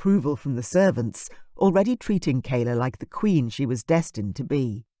obvious approval from the servants, already treating Kayla like the queen she was destined to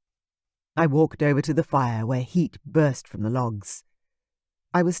be. I walked over to the fire where heat burst from the logs.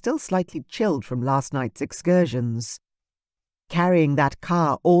 I was still slightly chilled from last night's excursions. Carrying that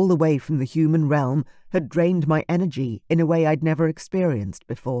car all the way from the human realm had drained my energy in a way I'd never experienced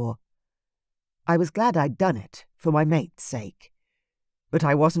before. I was glad I'd done it, for my mate's sake. But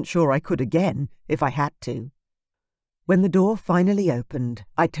I wasn't sure I could again, if I had to. When the door finally opened,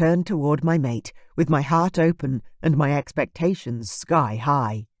 I turned toward my mate, with my heart open and my expectations sky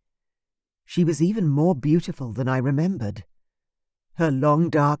high. She was even more beautiful than I remembered. Her long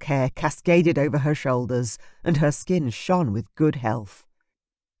dark hair cascaded over her shoulders, and her skin shone with good health.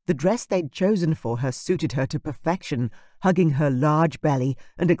 The dress they'd chosen for her suited her to perfection, hugging her large belly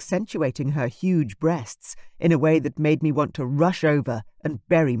and accentuating her huge breasts in a way that made me want to rush over and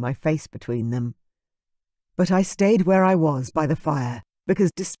bury my face between them. But I stayed where I was by the fire,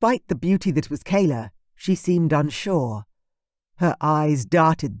 because despite the beauty that was Kayla, she seemed unsure. Her eyes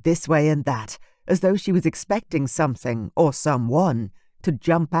darted this way and that, as though she was expecting something, or someone, to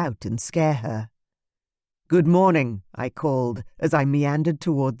jump out and scare her. "Good morning," I called, as I meandered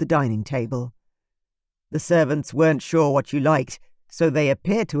toward the dining table. The servants weren't sure what you liked, so they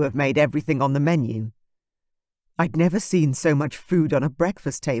appeared to have made everything on the menu. I'd never seen so much food on a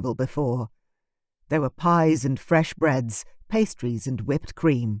breakfast table before. There were pies and fresh breads, pastries and whipped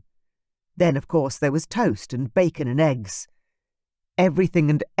cream. Then, of course, there was toast and bacon and eggs. Everything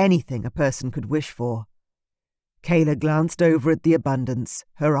and anything a person could wish for. Kayla glanced over at the abundance,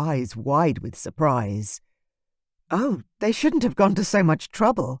 her eyes wide with surprise. "Oh, they shouldn't have gone to so much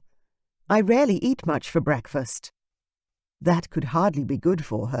trouble. I rarely eat much for breakfast." That could hardly be good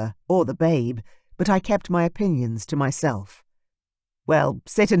for her, or the babe, but I kept my opinions to myself. "Well,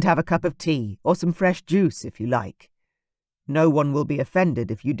 sit and have a cup of tea, or some fresh juice if you like. No one will be offended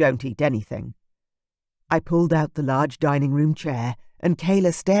if you don't eat anything." I pulled out the large dining room chair, and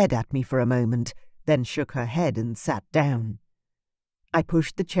Kayla stared at me for a moment, then shook her head and sat down. I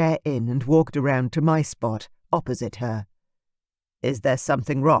pushed the chair in and walked around to my spot, opposite her. "Is there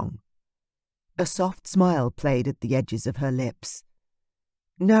something wrong?" A soft smile played at the edges of her lips.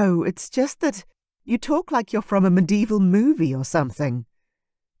 "No, it's just that you talk like you're from a medieval movie or something.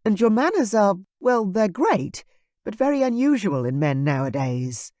 And your manners are, well, they're great, but very unusual in men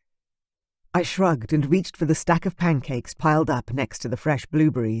nowadays." I shrugged and reached for the stack of pancakes piled up next to the fresh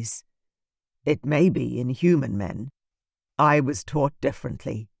blueberries. "It may be in human men. I was taught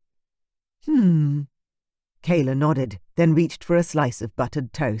differently." Kayla nodded, then reached for a slice of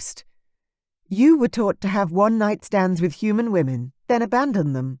buttered toast. "You were taught to have one-night stands with human women, then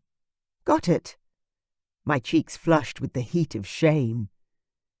abandon them. Got it." My cheeks flushed with the heat of shame.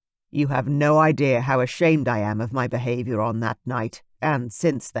 "You have no idea how ashamed I am of my behavior on that night, and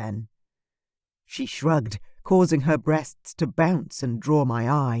since then." She shrugged, causing her breasts to bounce and draw my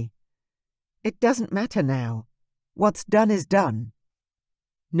eye. "It doesn't matter now. What's done is done."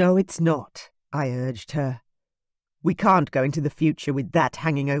 "No, it's not," I urged her. "We can't go into the future with that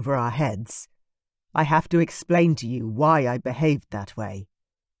hanging over our heads. I have to explain to you why I behaved that way."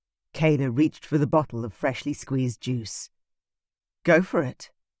 Kayla reached for the bottle of freshly squeezed juice. "Go for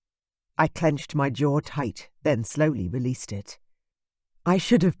it." I clenched my jaw tight, then slowly released it. I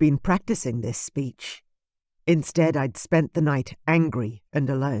should have been practicing this speech. Instead, I'd spent the night angry and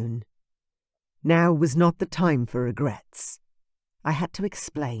alone. Now was not the time for regrets. I had to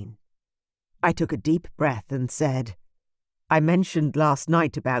explain. I took a deep breath and said, "I mentioned last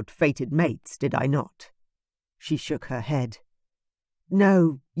night about fated mates, did I not?" She shook her head.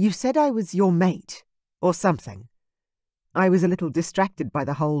 "No, you said I was your mate, or something. I was a little distracted by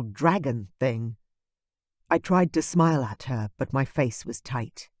the whole dragon thing." I tried to smile at her, but my face was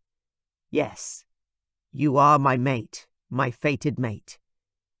tight. "Yes, you are my mate, my fated mate.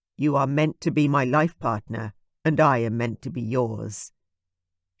 You are meant to be my life partner, and I am meant to be yours."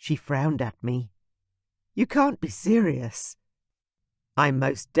 She frowned at me. "You can't be serious." "I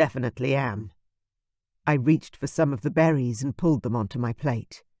most definitely am." I reached for some of the berries and pulled them onto my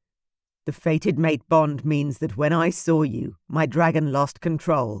plate. "The fated mate bond means that when I saw you, my dragon lost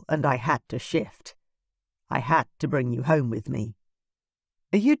control and I had to shift. I had to bring you home with me."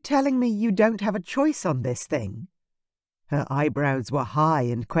 "Are you telling me you don't have a choice on this thing?" Her eyebrows were high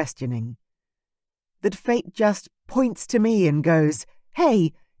and questioning. "That fate just points to me and goes,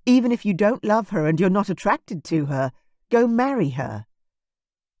 'Hey, even if you don't love her and you're not attracted to her, go marry her.'"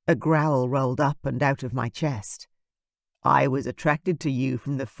 A growl rolled up and out of my chest. "I was attracted to you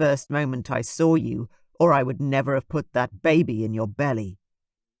from the first moment I saw you, or I would never have put that baby in your belly."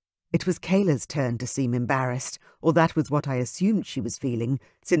 It was Kayla's turn to seem embarrassed, or that was what I assumed she was feeling,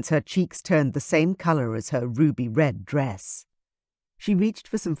 since her cheeks turned the same colour as her ruby-red dress. She reached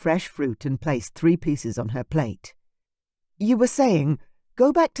for some fresh fruit and placed 3 pieces on her plate. "You were saying,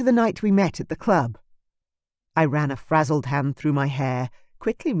 go back to the night we met at the club." I ran a frazzled hand through my hair,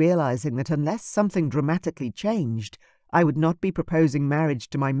 quickly realising that unless something dramatically changed, I would not be proposing marriage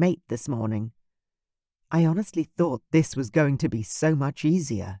to my mate this morning. I honestly thought this was going to be so much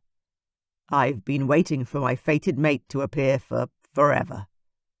easier. "I've been waiting for my fated mate to appear for forever.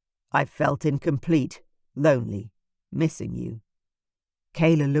 I've felt incomplete, lonely, missing you."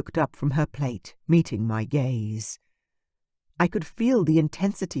 Kayla looked up from her plate, meeting my gaze. I could feel the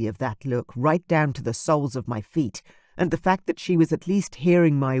intensity of that look right down to the soles of my feet, and the fact that she was at least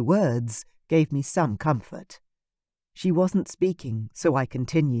hearing my words gave me some comfort. She wasn't speaking, so I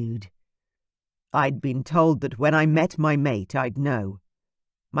continued. "I'd been told that when I met my mate I'd know.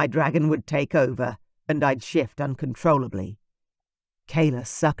 My dragon would take over, and I'd shift uncontrollably." Kayla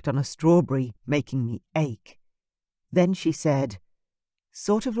sucked on a strawberry, making me ache. Then she said,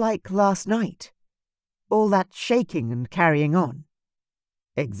 "Sort of like last night. All that shaking and carrying on."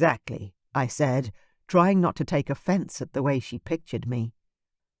 "Exactly," I said, trying not to take offence at the way she pictured me.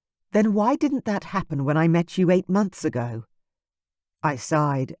 "Then why didn't that happen when I met you 8 months ago?" I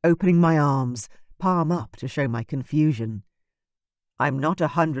sighed, opening my arms, palm up to show my confusion. "I'm not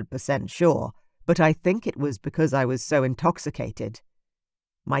 100% sure, but I think it was because I was so intoxicated.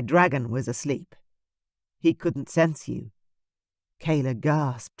 My dragon was asleep. He couldn't sense you." Kayla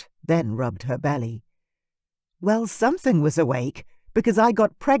gasped, then rubbed her belly. "Well, something was awake, because I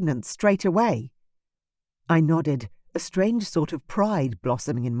got pregnant straight away." I nodded, a strange sort of pride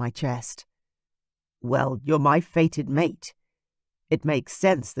blossoming in my chest. "Well, you're my fated mate. It makes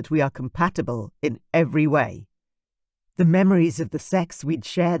sense that we are compatible in every way." The memories of the sex we'd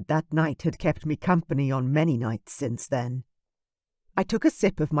shared that night had kept me company on many nights since then. I took a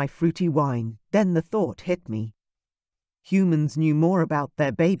sip of my fruity wine, then the thought hit me. Humans knew more about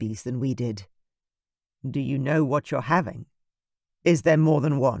their babies than we did. "Do you know what you're having? Is there more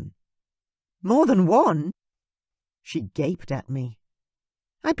than one?" "More than one?" She gaped at me.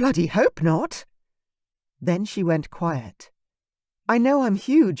 "I bloody hope not." Then she went quiet. "I know I'm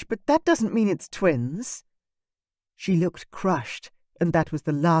huge, but that doesn't mean it's twins." She looked crushed, and that was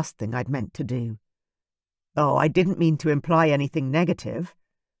the last thing I'd meant to do. "Oh, I didn't mean to imply anything negative.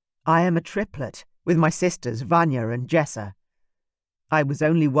 I am a triplet, with my sisters Vanya and Jessa. I was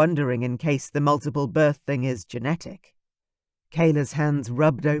only wondering in case the multiple birth thing is genetic." Kayla's hands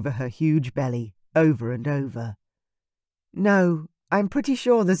rubbed over her huge belly, over and over. "No, I'm pretty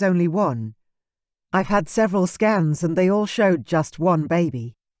sure there's only one. I've had several scans and they all showed just one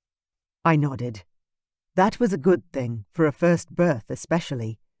baby." I nodded. That was a good thing, for a first birth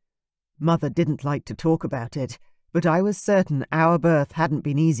especially. Mother didn't like to talk about it, but I was certain our birth hadn't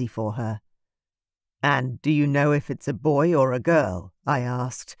been easy for her. "And do you know if it's a boy or a girl?" I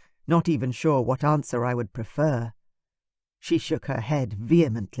asked, not even sure what answer I would prefer. She shook her head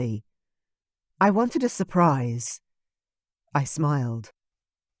vehemently. "I wanted a surprise." I smiled.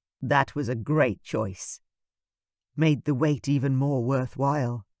 That was a great choice. Made the wait even more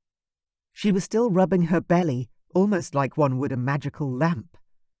worthwhile. She was still rubbing her belly, almost like one would a magical lamp.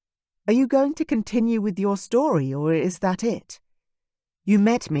 "Are you going to continue with your story, or is that it? You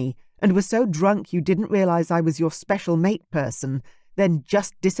met me and were so drunk you didn't realize I was your special mate person, then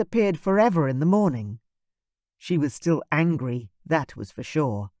just disappeared forever in the morning." She was still angry, that was for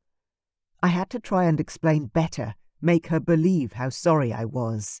sure. I had to try and explain better, make her believe how sorry I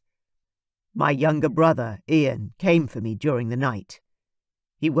was. "My younger brother, Ian, came for me during the night.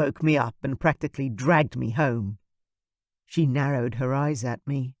 He woke me up and practically dragged me home." She narrowed her eyes at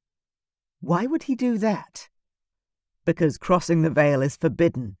me. "Why would he do that?" "Because crossing the veil is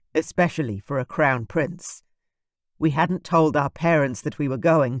forbidden, especially for a crown prince. We hadn't told our parents that we were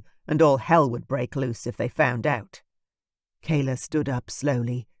going, and all hell would break loose if they found out." Kayla stood up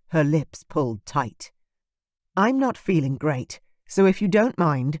slowly, her lips pulled tight. "I'm not feeling great, so if you don't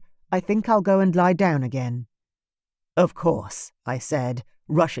mind, I think I'll go and lie down again." "Of course," I said,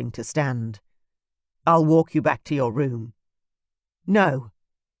 rushing to stand. "I'll walk you back to your room." "No."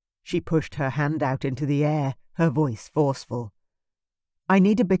 She pushed her hand out into the air, her voice forceful. "I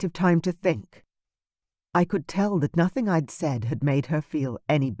need a bit of time to think." I could tell that nothing I'd said had made her feel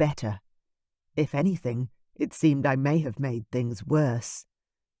any better. If anything, it seemed I may have made things worse.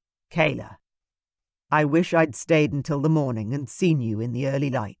 "Kayla, I wish I'd stayed until the morning and seen you in the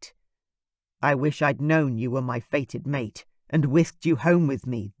early light. I wish I'd known you were my fated mate and whisked you home with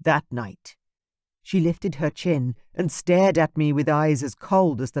me that night." She lifted her chin and stared at me with eyes as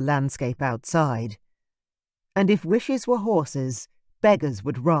cold as the landscape outside. "And if wishes were horses, beggars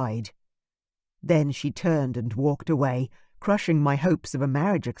would ride." Then she turned and walked away, crushing my hopes of a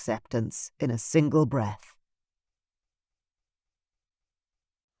marriage acceptance in a single breath.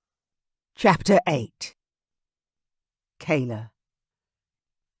 Chapter 8. Kayla.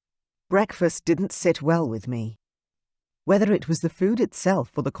 Breakfast didn't sit well with me. Whether it was the food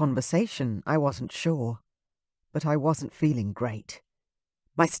itself or the conversation, I wasn't sure. But I wasn't feeling great.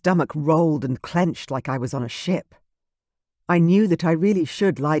 My stomach rolled and clenched like I was on a ship. I knew that I really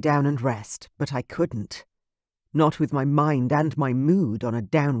should lie down and rest, but I couldn't. Not with my mind and my mood on a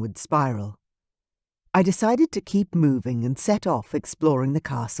downward spiral. I decided to keep moving and set off exploring the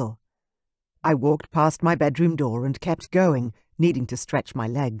castle. I walked past my bedroom door and kept going, needing to stretch my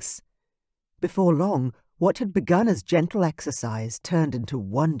legs. Before long, what had begun as gentle exercise turned into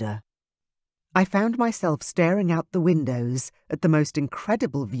wonder. I found myself staring out the windows at the most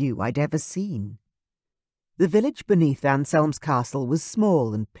incredible view I'd ever seen. The village beneath Anselm's castle was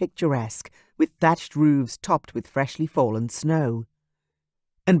small and picturesque, with thatched roofs topped with freshly fallen snow.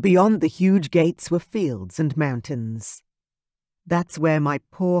 And beyond the huge gates were fields and mountains. That's where my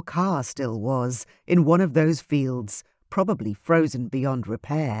poor car still was, in one of those fields, probably frozen beyond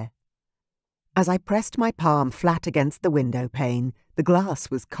repair. As I pressed my palm flat against the window pane, the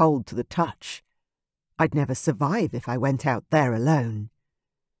glass was cold to the touch. I'd never survive if I went out there alone.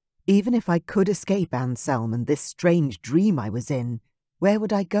 Even if I could escape Anselm and this strange dream I was in, Where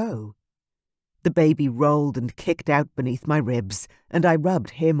would I go? The baby rolled and kicked out beneath my ribs, and I rubbed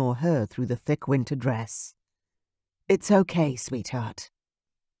him or her through the thick winter dress. It's okay, sweetheart.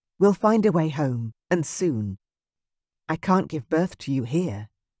 We'll find a way home, and soon. I can't give birth to you here.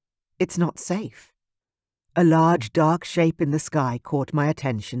 It's not safe. A large, dark shape in the sky caught my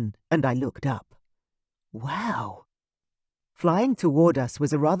attention, and I looked up. Wow! Flying toward us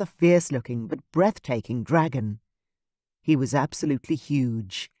was a rather fierce-looking but breathtaking dragon. He was absolutely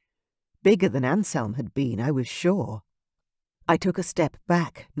huge. Bigger than Anselm had been, I was sure. I took a step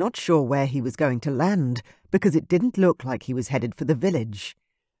back, not sure where he was going to land, because it didn't look like he was headed for the village.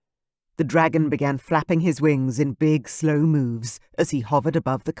 The dragon began flapping his wings in big, slow moves as he hovered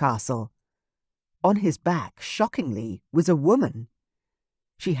above the castle. On his back, shockingly, was a woman.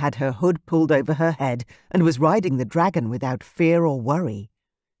 She had her hood pulled over her head and was riding the dragon without fear or worry.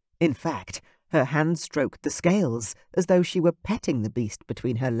 In fact, her hand stroked the scales as though she were petting the beast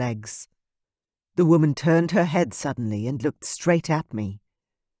between her legs. The woman turned her head suddenly and looked straight at me.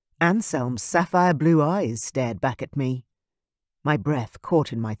 Anselm's sapphire blue eyes stared back at me. My breath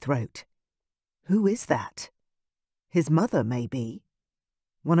caught in my throat. Who is that? His mother, maybe.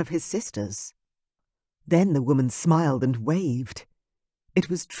 One of his sisters. Then the woman smiled and waved. It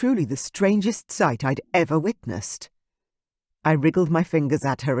was truly the strangest sight I'd ever witnessed. I wriggled my fingers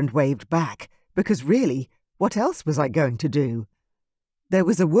at her and waved back, because really, what else was I going to do? There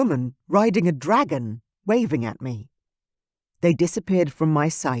was a woman riding a dragon, waving at me. They disappeared from my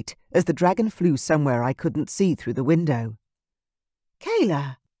sight as the dragon flew somewhere I couldn't see through the window.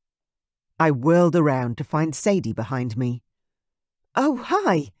 Kayla! I whirled around to find Sadie behind me. Oh,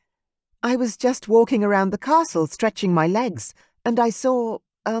 hi! I was just walking around the castle stretching my legs, and I saw,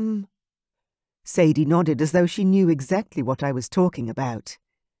 Sadie nodded as though she knew exactly what I was talking about.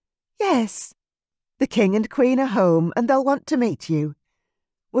 Yes. The King and Queen are home, and they'll want to meet you.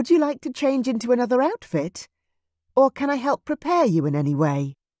 Would you like to change into another outfit? Or can I help prepare you in any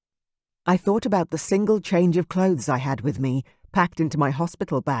way? I thought about the single change of clothes I had with me, packed into my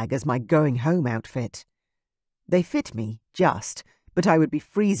hospital bag as my going-home outfit. They fit me, just, but I would be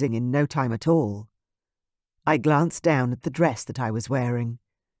freezing in no time at all. I glanced down at the dress that I was wearing.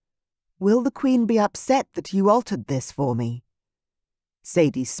 Will the Queen be upset that you altered this for me?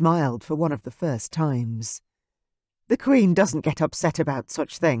 Sadie smiled for one of the first times. The Queen doesn't get upset about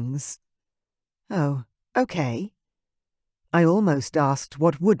such things. Oh, okay. I almost asked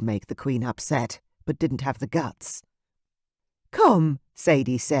what would make the Queen upset, but didn't have the guts. Come,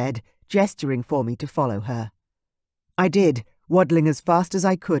 Sadie said, gesturing for me to follow her. I did, waddling as fast as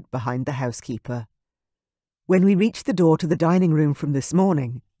I could behind the housekeeper. When we reached the door to the dining room from this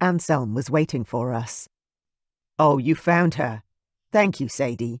morning, Anselm was waiting for us. Oh, you found her. Thank you,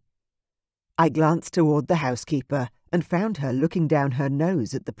 Sadie. I glanced toward the housekeeper and found her looking down her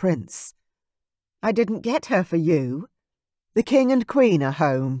nose at the prince. I didn't get her for you. The King and Queen are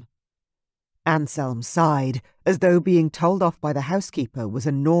home. Anselm sighed, as though being told off by the housekeeper was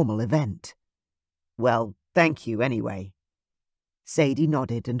a normal event. Well, thank you anyway. Sadie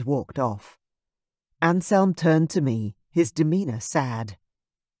nodded and walked off. Anselm turned to me, his demeanour sad.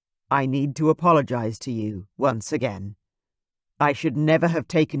 I need to apologize to you once again. I should never have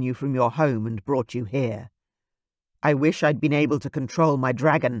taken you from your home and brought you here. I wish I'd been able to control my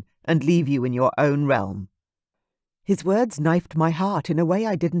dragon and leave you in your own realm. His words knifed my heart in a way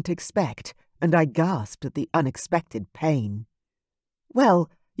I didn't expect, and I gasped at the unexpected pain. Well,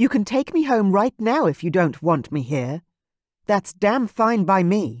 you can take me home right now if you don't want me here. That's damn fine by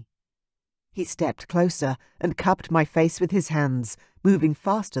me. He stepped closer and cupped my face with his hands, moving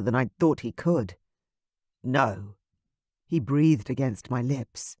faster than I'd thought he could. No. He breathed against my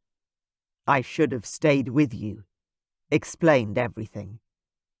lips. I should have stayed with you, explained everything,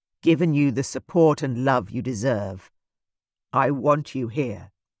 given you the support and love you deserve. I want you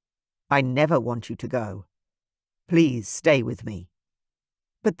here. I never want you to go. Please stay with me.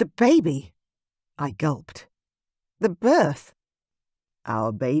 But the baby, I gulped. The birth.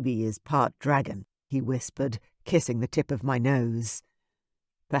 Our baby is part dragon, he whispered, kissing the tip of my nose.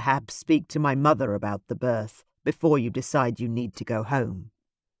 Perhaps speak to my mother about the birth before you decide you need to go home.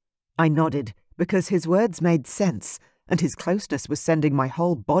 I nodded, because his words made sense, and his closeness was sending my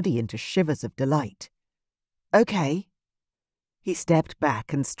whole body into shivers of delight. Okay. He stepped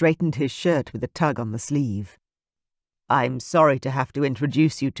back and straightened his shirt with a tug on the sleeve. I'm sorry to have to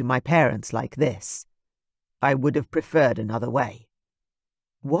introduce you to my parents like this. I would have preferred another way.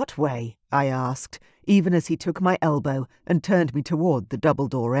 What way? I asked, even as he took my elbow and turned me toward the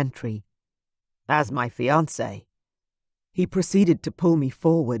double-door entry. As my fiancé. He proceeded to pull me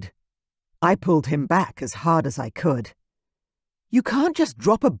forward. I pulled him back as hard as I could. You can't just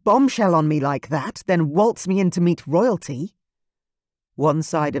drop a bombshell on me like that, then waltz me in to meet royalty. One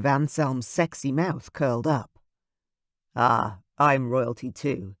side of Anselm's sexy mouth curled up. Ah, I'm royalty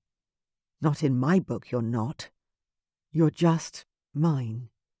too. Not in my book, you're not. You're just mine.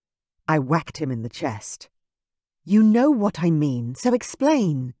 I whacked him in the chest. You know what I mean, so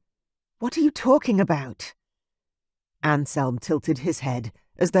explain. What are you talking about? Anselm tilted his head,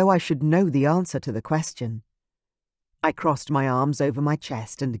 as though I should know the answer to the question. I crossed my arms over my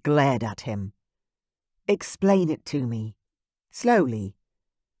chest and glared at him. Explain it to me. Slowly.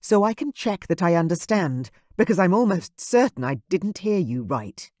 So I can check that I understand, because I'm almost certain I didn't hear you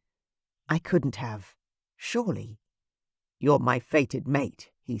right. I couldn't have. Surely. You're my fated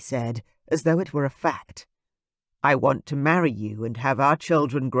mate, he said, as though it were a fact. I want to marry you and have our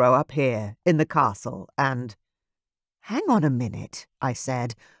children grow up here, in the castle, and— Hang on a minute, I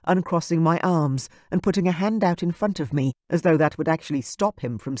said, uncrossing my arms and putting a hand out in front of me, as though that would actually stop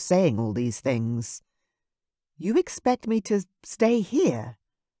him from saying all these things. You expect me to stay here?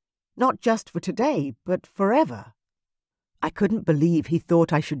 Not just for today, but forever. I couldn't believe he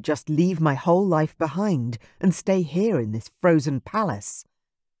thought I should just leave my whole life behind and stay here in this frozen palace.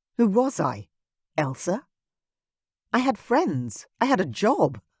 Who was I? Elsa? I had friends. I had a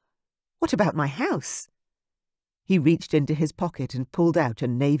job. What about my house? He reached into his pocket and pulled out a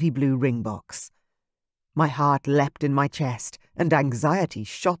navy blue ring box. My heart leapt in my chest and anxiety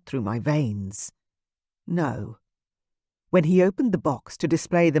shot through my veins. No. When he opened the box to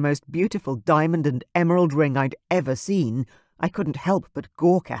display the most beautiful diamond and emerald ring I'd ever seen, I couldn't help but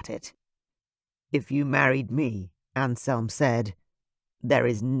gawk at it. If you married me, Anselm said, there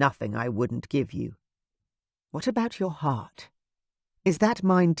is nothing I wouldn't give you. What about your heart? Is that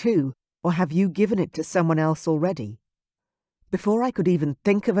mine too, or have you given it to someone else already? Before I could even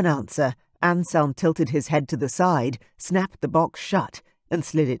think of an answer, Anselm tilted his head to the side, snapped the box shut, and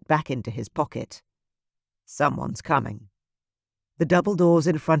slid it back into his pocket. Someone's coming. The double doors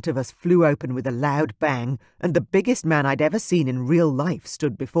in front of us flew open with a loud bang, and the biggest man I'd ever seen in real life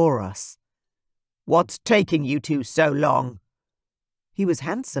stood before us. What's taking you two so long? He was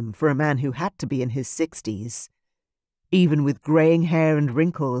handsome for a man who had to be in his 60s. Even with greying hair and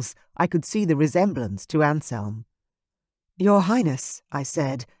wrinkles, I could see the resemblance to Anselm. Your Highness, I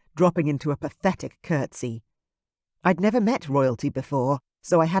said, dropping into a pathetic curtsy. I'd never met royalty before,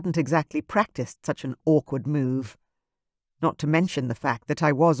 so I hadn't exactly practiced such an awkward move. Not to mention the fact that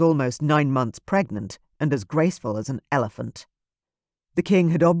I was almost 9 months pregnant and as graceful as an elephant. The king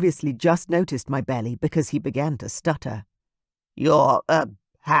had obviously just noticed my belly because he began to stutter. You're,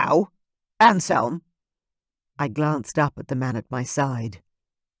 how? Anselm? I glanced up at the man at my side.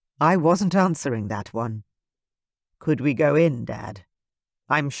 I wasn't answering that one. Could we go in, Dad?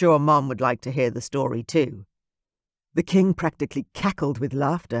 I'm sure Mom would like to hear the story too. The king practically cackled with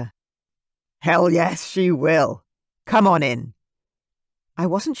laughter. Hell yes, she will. Come on in. I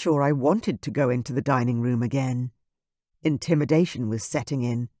wasn't sure I wanted to go into the dining room again. Intimidation was setting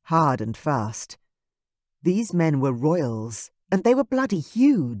in, hard and fast. These men were royals, and they were bloody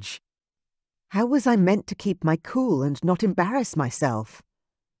huge. How was I meant to keep my cool and not embarrass myself?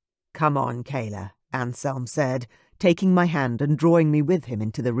 Come on, Kayla, Anselm said, taking my hand and drawing me with him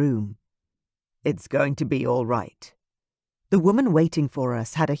into the room. It's going to be all right. The woman waiting for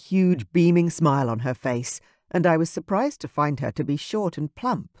us had a huge beaming smile on her face, and I was surprised to find her to be short and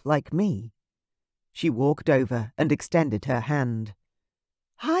plump like me. She walked over and extended her hand.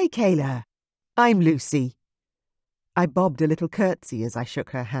 Hi, Kayla. I'm Lucy. I bobbed a little curtsy as I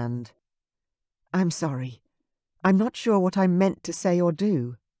shook her hand. I'm sorry. I'm not sure what I meant to say or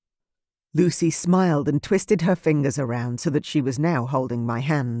do. Lucy smiled and twisted her fingers around so that she was now holding my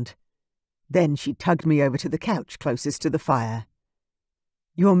hand. Then she tugged me over to the couch closest to the fire.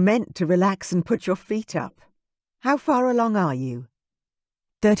 You're meant to relax and put your feet up. How far along are you?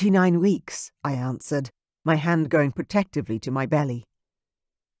 39 weeks, I answered, my hand going protectively to my belly.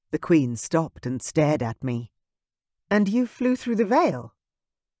 The Queen stopped and stared at me. And you flew through the veil?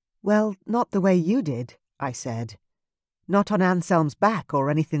 Well, not the way you did, I said. Not on Anselm's back or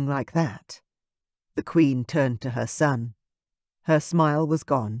anything like that. The Queen turned to her son. Her smile was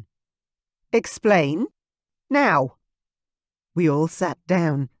gone. Explain. Now. We all sat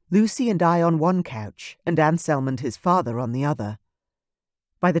down, Lucy and I on one couch, and Anselm and his father on the other.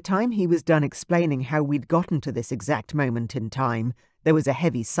 By the time he was done explaining how we'd gotten to this exact moment in time, there was a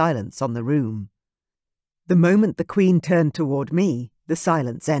heavy silence on the room. The moment the Queen turned toward me, the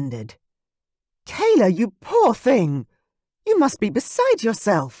silence ended. Kayla, you poor thing! You must be beside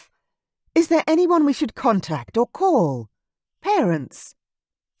yourself. Is there anyone we should contact or call? Parents?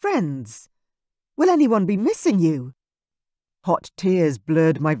 Friends? Will anyone be missing you? Hot tears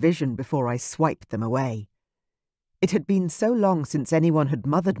blurred my vision before I swiped them away. It had been so long since anyone had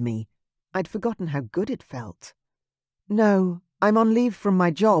mothered me, I'd forgotten how good it felt. No, I'm on leave from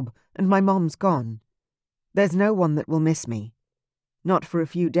my job, and my mom's gone. There's no one that will miss me. Not for a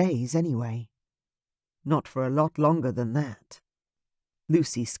few days, anyway. Not for a lot longer than that.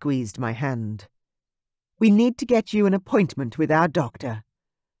 Lucy squeezed my hand. We need to get you an appointment with our doctor.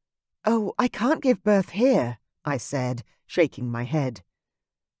 Oh, I can't give birth here, I said, shaking my head.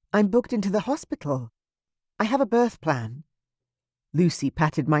 I'm booked into the hospital. I have a birth plan. Lucy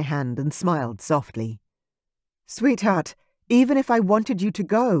patted my hand and smiled softly. Sweetheart, even if I wanted you to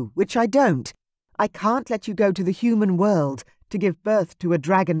go, which I don't, I can't let you go to the human world to give birth to a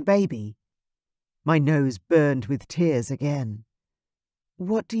dragon baby. My nose burned with tears again.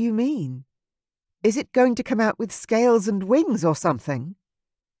 What do you mean? Is it going to come out with scales and wings or something?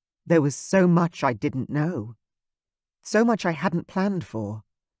 There was so much I didn't know. So much I hadn't planned for.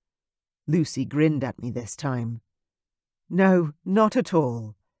 Lucy grinned at me this time. No, not at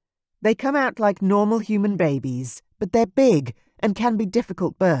all. They come out like normal human babies, but they're big and can be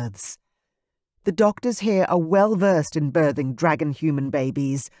difficult births. The doctors here are well versed in birthing dragon human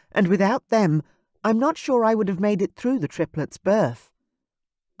babies, and without them, I'm not sure I would have made it through the triplets' birth.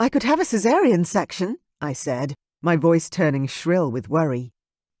 I could have a cesarean section, I said, my voice turning shrill with worry.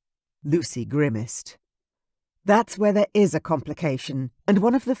 Lucy grimaced. That's where there is a complication, and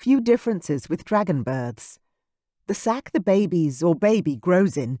one of the few differences with dragon births. The sac the baby's or baby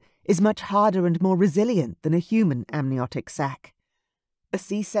grows in is much harder and more resilient than a human amniotic sac. A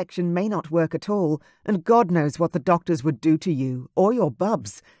C-section may not work at all, and God knows what the doctors would do to you, or your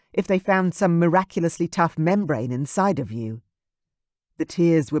bubs, if they found some miraculously tough membrane inside of you. The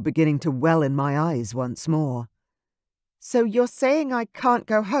tears were beginning to well in my eyes once more. So you're saying I can't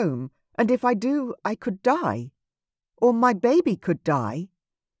go home, and if I do, I could die? Or my baby could die?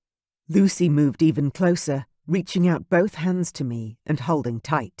 Lucy moved even closer, reaching out both hands to me and holding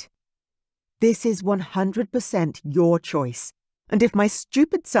tight. This is 100% your choice, and if my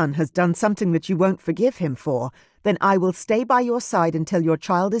stupid son has done something that you won't forgive him for, then I will stay by your side until your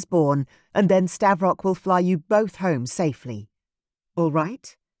child is born, and then Stavrok will fly you both home safely. All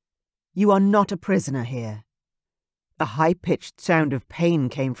right? You are not a prisoner here. A high-pitched sound of pain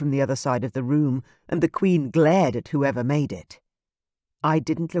came from the other side of the room, and the Queen glared at whoever made it. I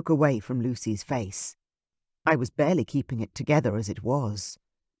didn't look away from Lucy's face. I was barely keeping it together as it was.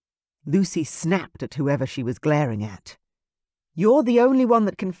 Lucy snapped at whoever she was glaring at. You're the only one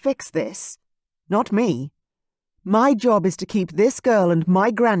that can fix this, not me. My job is to keep this girl and my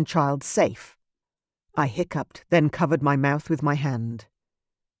grandchild safe. I hiccuped, then covered my mouth with my hand.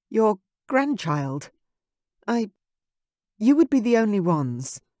 Your grandchild? You would be the only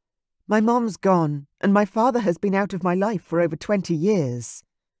ones. My mom's gone, and my father has been out of my life for over 20 years.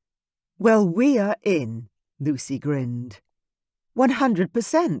 Well, we are in, Lucy grinned.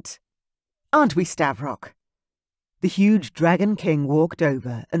 100%. Aren't we, Stavrok? The huge Dragon King walked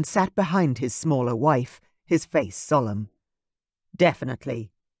over and sat behind his smaller wife, his face solemn.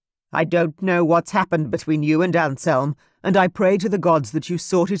 Definitely. I don't know what's happened between you and Anselm, and I pray to the gods that you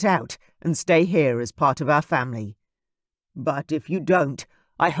sort it out and stay here as part of our family. But if you don't,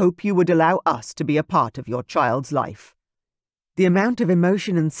 I hope you would allow us to be a part of your child's life. The amount of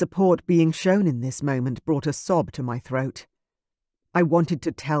emotion and support being shown in this moment brought a sob to my throat. I wanted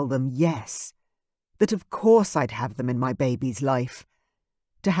to tell them yes, that of course I'd have them in my baby's life.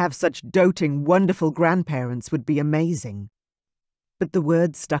 To have such doting, wonderful grandparents would be amazing. But the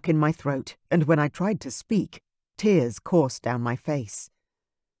words stuck in my throat, and when I tried to speak, tears coursed down my face.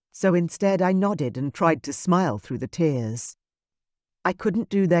 So instead I nodded and tried to smile through the tears. I couldn't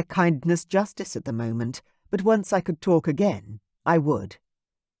do their kindness justice at the moment, but once I could talk again, I would.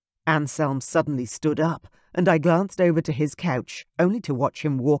 Anselm suddenly stood up, and I glanced over to his couch, only to watch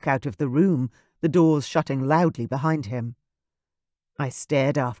him walk out of the room, the doors shutting loudly behind him. I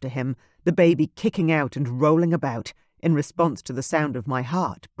stared after him, the baby kicking out and rolling about, in response to the sound of my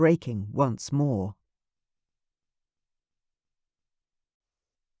heart breaking once more.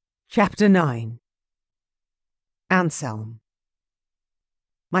 Chapter 9. Anselm.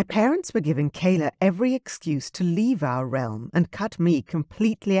 My parents were giving Kayla every excuse to leave our realm and cut me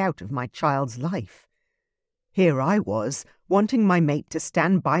completely out of my child's life. Here I was, wanting my mate to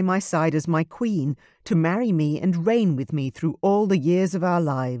stand by my side as my queen, to marry me and reign with me through all the years of our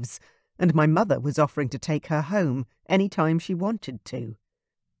lives, and my mother was offering to take her home any time she wanted to.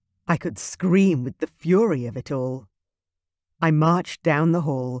 I could scream with the fury of it all. I marched down the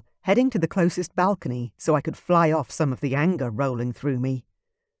hall, heading to the closest balcony so I could fly off some of the anger rolling through me.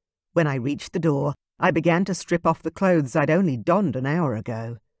 When I reached the door, I began to strip off the clothes I'd only donned an hour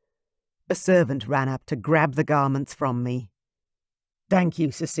ago. A servant ran up to grab the garments from me. "Thank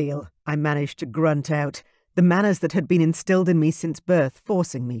you, Cecile," I managed to grunt out, the manners that had been instilled in me since birth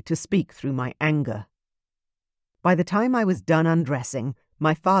forcing me to speak through my anger. By the time I was done undressing,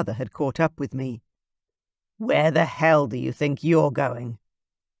 my father had caught up with me. "Where the hell do you think you're going?"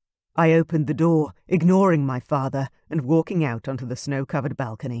 I opened the door, ignoring my father, and walking out onto the snow-covered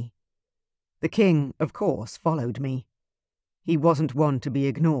balcony. The king, of course, followed me. He wasn't one to be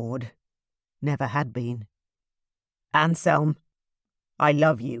ignored. Never had been. "Anselm, I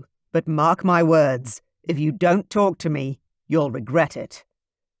love you, but mark my words, if you don't talk to me, you'll regret it."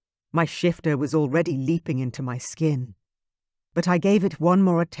 My shifter was already leaping into my skin. But I gave it one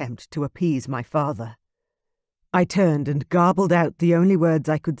more attempt to appease my father. I turned and garbled out the only words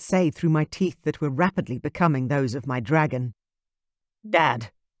I could say through my teeth that were rapidly becoming those of my dragon.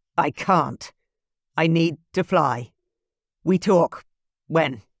 "Dad, I can't. I need to fly. We talk.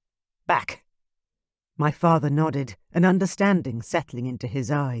 When? Back." My father nodded, an understanding settling into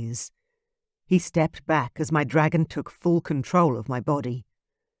his eyes. He stepped back as my dragon took full control of my body.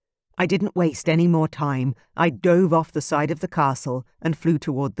 I didn't waste any more time. I dove off the side of the castle and flew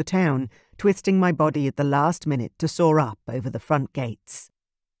toward the town, twisting my body at the last minute to soar up over the front gates.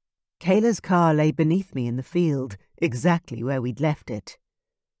 Kayla's car lay beneath me in the field, exactly where we'd left it.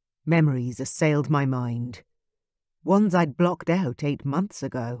 Memories assailed my mind. Ones I'd blocked out 8 months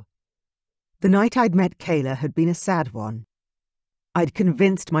ago. The night I'd met Kayla had been a sad one. I'd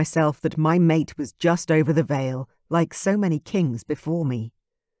convinced myself that my mate was just over the veil, like so many kings before me.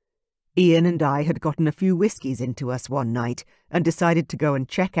 Ian and I had gotten a few whiskies into us one night and decided to go and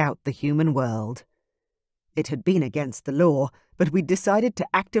check out the human world. It had been against the law, but we'd decided to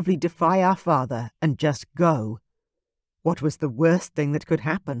actively defy our father and just go. What was the worst thing that could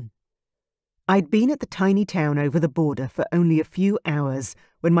happen? I'd been at the tiny town over the border for only a few hours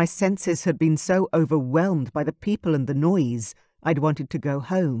when my senses had been so overwhelmed by the people and the noise I'd wanted to go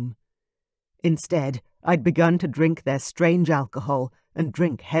home. Instead, I'd begun to drink their strange alcohol and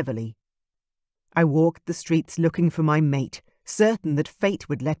drink heavily. I walked the streets looking for my mate, certain that fate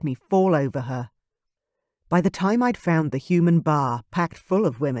would let me fall over her. By the time I'd found the human bar packed full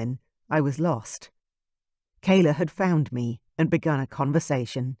of women, I was lost. Kayla had found me and begun a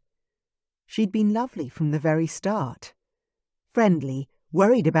conversation. She'd been lovely from the very start. Friendly,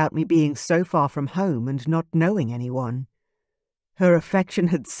 worried about me being so far from home and not knowing anyone. Her affection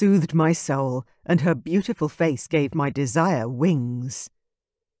had soothed my soul, and her beautiful face gave my desire wings.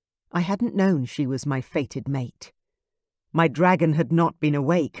 I hadn't known she was my fated mate. My dragon had not been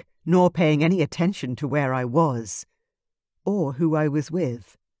awake, nor paying any attention to where I was, or who I was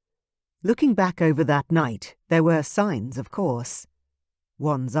with. Looking back over that night, there were signs, of course.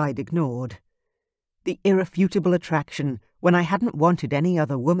 Ones I'd ignored. The irrefutable attraction when I hadn't wanted any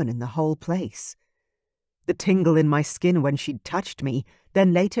other woman in the whole place. The tingle in my skin when she'd touched me,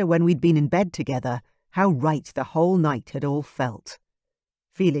 then later when we'd been in bed together, how right the whole night had all felt.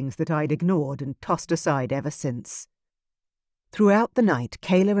 Feelings that I'd ignored and tossed aside ever since. Throughout the night,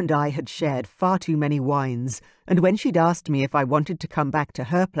 Kayla and I had shared far too many wines, and when she'd asked me if I wanted to come back to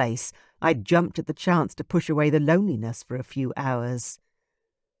her place, I'd jumped at the chance to push away the loneliness for a few hours.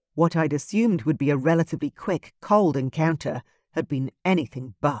 What I'd assumed would be a relatively quick, cold encounter had been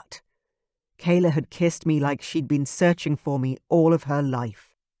anything but. Kayla had kissed me like she'd been searching for me all of her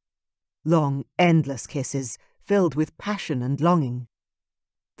life. Long, endless kisses, filled with passion and longing.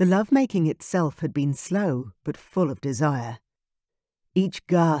 The lovemaking itself had been slow, but full of desire. Each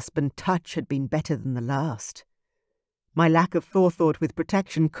gasp and touch had been better than the last. My lack of forethought with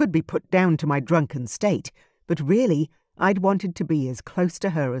protection could be put down to my drunken state, but really, I'd wanted to be as close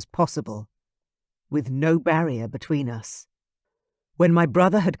to her as possible, with no barrier between us. When my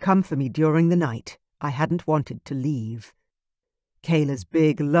brother had come for me during the night, I hadn't wanted to leave. Kayla's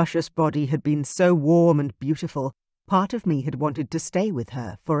big, luscious body had been so warm and beautiful, part of me had wanted to stay with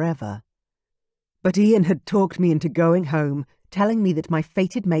her forever. But Ian had talked me into going home, telling me that my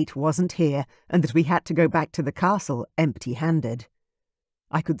fated mate wasn't here and that we had to go back to the castle empty-handed.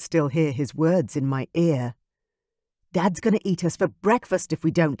 I could still hear his words in my ear. "Dad's going to eat us for breakfast if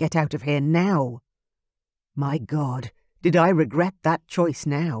we don't get out of here now." My God, did I regret that choice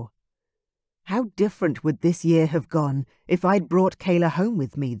now? How different would this year have gone if I'd brought Kayla home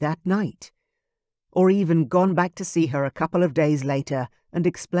with me that night? Or even gone back to see her a couple of days later and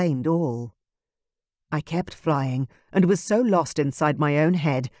explained all. I kept flying and was so lost inside my own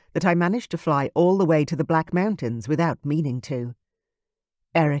head that I managed to fly all the way to the Black Mountains without meaning to.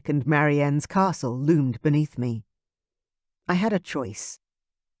 Eric and Marianne's castle loomed beneath me. I had a choice.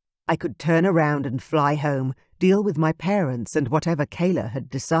 I could turn around and fly home, deal with my parents and whatever Kayla had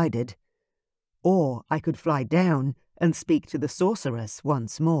decided. Or I could fly down and speak to the sorceress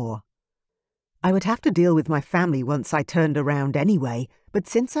once more. I would have to deal with my family once I turned around anyway, but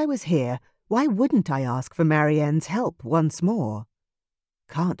since I was here, why wouldn't I ask for Marianne's help once more?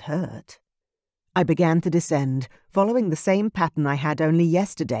 Can't hurt. I began to descend, following the same pattern I had only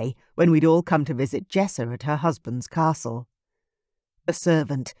yesterday when we'd all come to visit Jessa at her husband's castle. A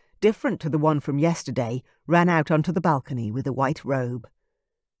servant, different to the one from yesterday, ran out onto the balcony with a white robe.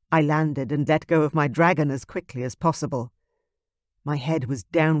 I landed and let go of my dragon as quickly as possible. My head was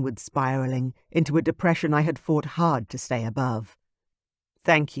downward spiraling into a depression I had fought hard to stay above.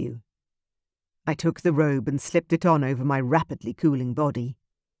 "Thank you." I took the robe and slipped it on over my rapidly cooling body.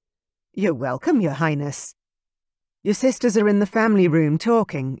 "You're welcome, Your Highness. Your sisters are in the family room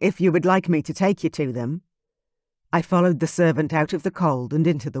talking, if you would like me to take you to them." I followed the servant out of the cold and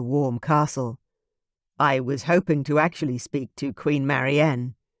into the warm castle. I was hoping to actually speak to Queen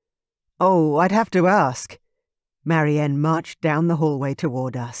Marianne. "Oh, I'd have to ask." Marianne marched down the hallway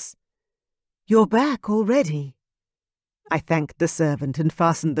toward us. "You're back already." I thanked the servant and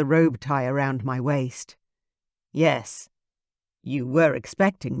fastened the robe tie around my waist. "Yes, you were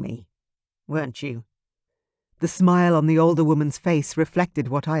expecting me, weren't you?" The smile on the older woman's face reflected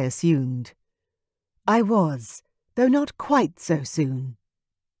what I assumed. "I was, though not quite so soon."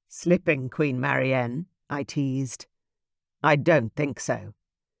 "Slipping, Queen Marianne?" I teased. "I don't think so."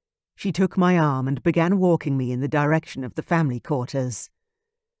 She took my arm and began walking me in the direction of the family quarters.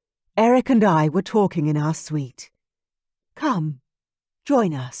 "Eric and I were talking in our suite. Come,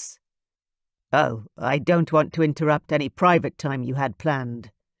 join us." "Oh, I don't want to interrupt any private time you had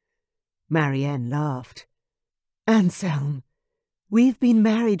planned." Marianne laughed. "Anselm, we've been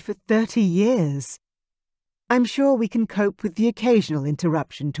married for 30 years. I'm sure we can cope with the occasional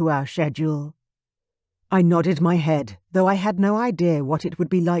interruption to our schedule." I nodded my head, though I had no idea what it would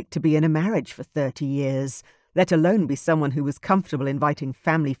be like to be in a marriage for 30 years, let alone be someone who was comfortable inviting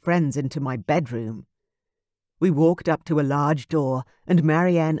family friends into my bedroom. We walked up to a large door, and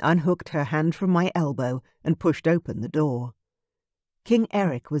Marianne unhooked her hand from my elbow and pushed open the door. King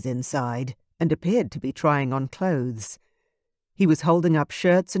Eric was inside, and appeared to be trying on clothes. He was holding up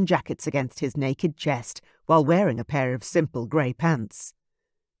shirts and jackets against his naked chest, while wearing a pair of simple grey pants.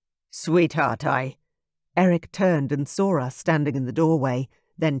 "Sweetheart, Eric turned and saw us standing in the doorway,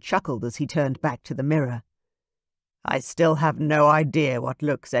 then chuckled as he turned back to the mirror. "I still have no idea what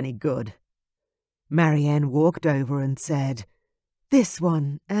looks any good." Marianne walked over and said, "This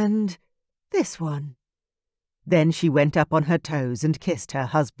one and this one." Then she went up on her toes and kissed her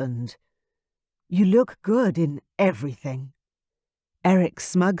husband. "You look good in everything." Eric's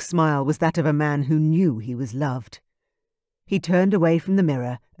smug smile was that of a man who knew he was loved. He turned away from the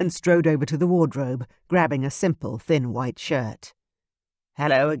mirror and strode over to the wardrobe, grabbing a simple, thin white shirt.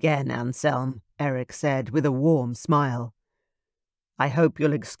 "Hello again, Anselm," Eric said with a warm smile. "I hope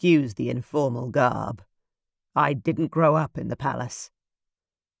you'll excuse the informal garb. I didn't grow up in the palace.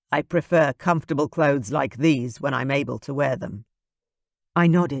 I prefer comfortable clothes like these when I'm able to wear them." I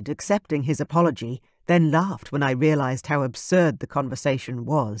nodded, accepting his apology, then laughed when I realized how absurd the conversation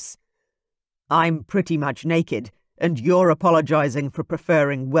was. "I'm pretty much naked, and you're apologizing for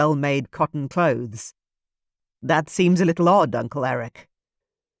preferring well-made cotton clothes. That seems a little odd, Uncle Eric."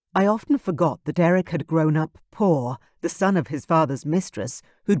 I often forgot that Eric had grown up poor, the son of his father's mistress,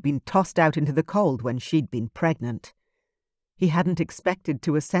 who'd been tossed out into the cold when she'd been pregnant. He hadn't expected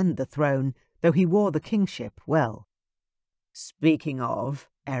to ascend the throne, though he wore the kingship well. "Speaking of,"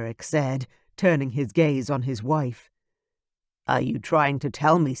 Eric said, turning his gaze on his wife, "are you trying to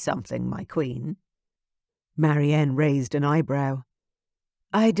tell me something, my queen?" Marianne raised an eyebrow.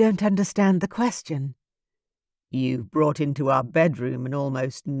 "I don't understand the question." "You've brought into our bedroom an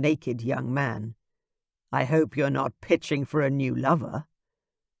almost naked young man. I hope you're not pitching for a new lover.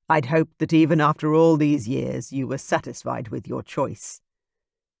 I'd hoped that even after all these years you were satisfied with your choice."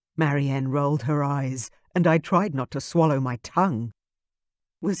 Marianne rolled her eyes, and I tried not to swallow my tongue.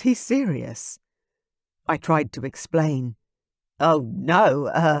 Was he serious? I tried to explain. "Oh,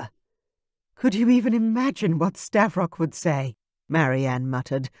 no, Could you even imagine what Stavrok would say?" Marianne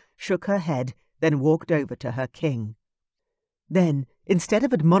muttered, shook her head, then walked over to her king. Then, instead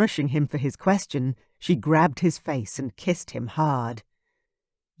of admonishing him for his question, she grabbed his face and kissed him hard.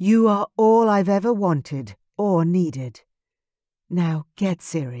 "You are all I've ever wanted or needed. Now get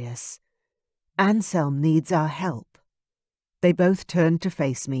serious. Anselm needs our help." They both turned to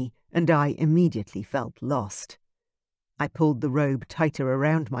face me, and I immediately felt lost. I pulled the robe tighter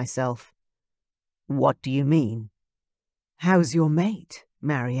around myself. "What do you mean?" "How's your mate?"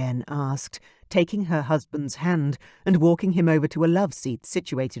 Marianne asked, taking her husband's hand and walking him over to a love seat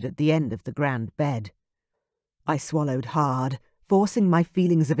situated at the end of the grand bed. I swallowed hard, forcing my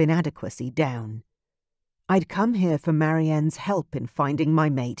feelings of inadequacy down. I'd come here for Marianne's help in finding my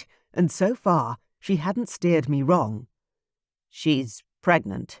mate, and so far she hadn't steered me wrong. She's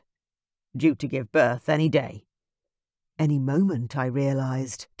pregnant, due to give birth any day. Any moment, I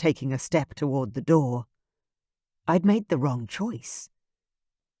realized, taking a step toward the door. I'd made the wrong choice.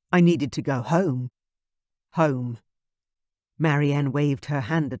 I needed to go home. Home. Marianne waved her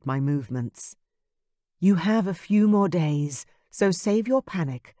hand at my movements. You have a few more days, so save your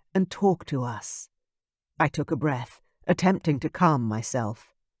panic and talk to us. I took a breath, attempting to calm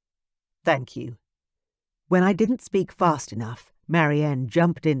myself. Thank you. When I didn't speak fast enough, Marianne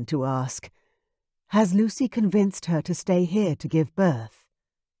jumped in to ask, Has Lucy convinced her to stay here to give birth?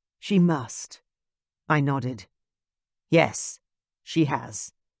 She must. I nodded. Yes, she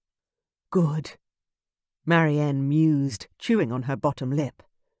has. Good. Marianne mused, chewing on her bottom lip.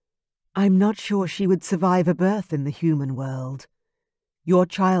 I'm not sure she would survive a birth in the human world. Your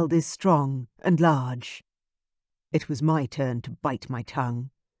child is strong and large. It was my turn to bite my tongue.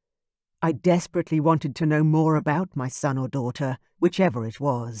 I desperately wanted to know more about my son or daughter, whichever it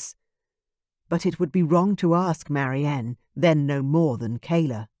was. But it would be wrong to ask Marianne, then no more than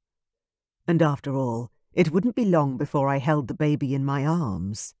Kayla. And after all, it wouldn't be long before I held the baby in my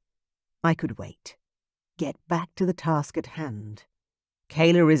arms. I could wait. Get back to the task at hand.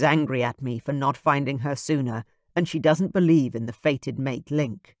 Kayla is angry at me for not finding her sooner, and she doesn't believe in the fated mate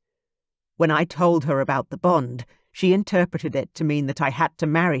link. When I told her about the bond, she interpreted it to mean that I had to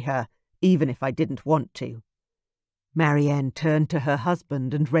marry her, even if I didn't want to. Marianne turned to her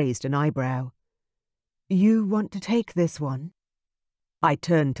husband and raised an eyebrow. You want to take this one? I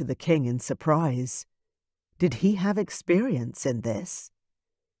turned to the king in surprise. Did he have experience in this?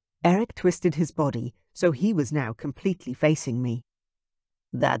 Eric twisted his body, so he was now completely facing me.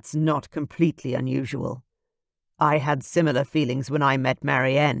 That's not completely unusual. I had similar feelings when I met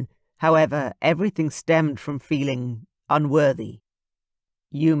Marianne. However, everything stemmed from feeling unworthy.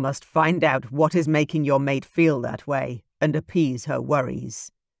 You must find out what is making your mate feel that way and appease her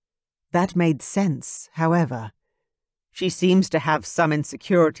worries. That made sense, however. She seems to have some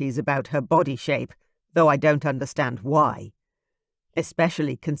insecurities about her body shape, though I don't understand why.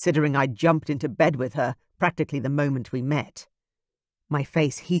 Especially considering I jumped into bed with her practically the moment we met. My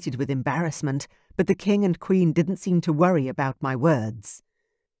face heated with embarrassment, but the king and queen didn't seem to worry about my words.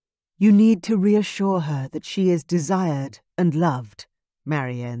 You need to reassure her that she is desired and loved,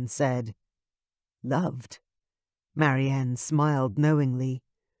 Marianne said. Loved? Marianne smiled knowingly.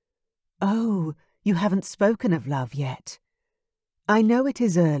 Oh, you haven't spoken of love yet. I know it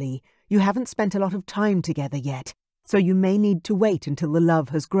is early. You haven't spent a lot of time together yet, so you may need to wait until the love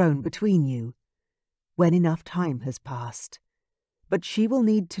has grown between you. When enough time has passed. But she will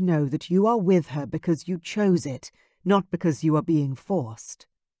need to know that you are with her because you chose it, not because you are being forced.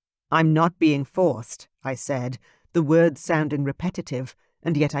 I'm not being forced, I said, the words sounding repetitive,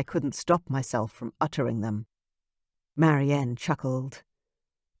 and yet I couldn't stop myself from uttering them. Marianne chuckled.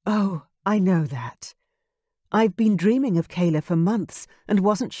 Oh, I know that. I've been dreaming of Kayla for months and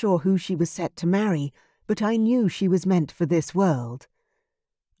wasn't sure who she was set to marry, but I knew she was meant for this world.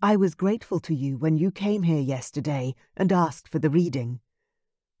 I was grateful to you when you came here yesterday and asked for the reading.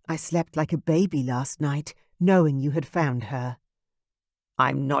 I slept like a baby last night, knowing you had found her.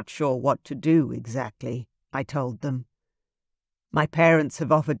 I'm not sure what to do exactly, I told them. My parents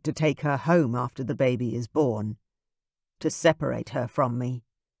have offered to take her home after the baby is born, to separate her from me.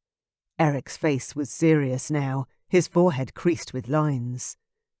 Eric's face was serious now, his forehead creased with lines.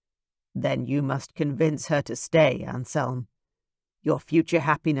 Then you must convince her to stay, Anselm. Your future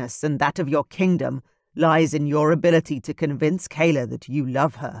happiness and that of your kingdom lies in your ability to convince Kayla that you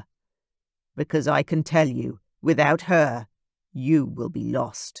love her. Because I can tell you, without her, you will be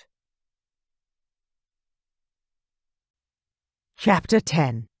lost. Chapter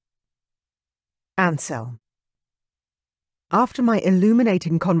 10. Anselm. After my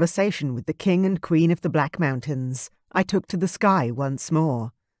illuminating conversation with the King and Queen of the Black Mountains, I took to the sky once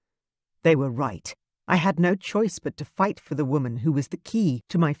more. They were right. I had no choice but to fight for the woman who was the key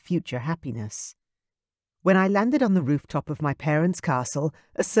to my future happiness. When I landed on the rooftop of my parents' castle,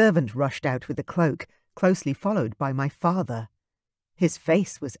 a servant rushed out with a cloak, closely followed by my father. His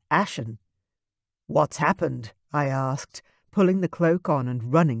face was ashen. What's happened? I asked, pulling the cloak on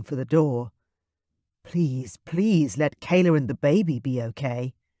and running for the door. Please, please let Kayla and the baby be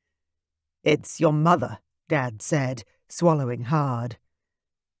okay. It's your mother, Dad said, swallowing hard.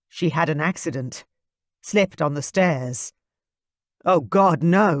 She had an accident. Slipped on the stairs. Oh, God,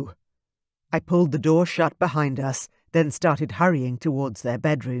 no! I pulled the door shut behind us, then started hurrying towards their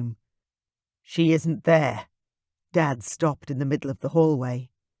bedroom. She isn't there. Dad stopped in the middle of the hallway.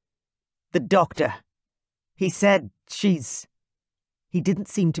 The doctor. He said she's... He didn't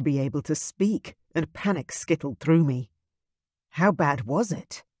seem to be able to speak, and panic skittled through me. How bad was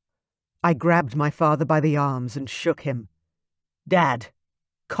it? I grabbed my father by the arms and shook him. Dad,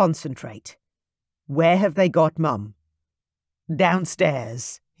 concentrate. Where have they got Mum?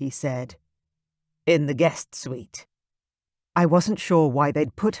 Downstairs, he said. In the guest suite. I wasn't sure why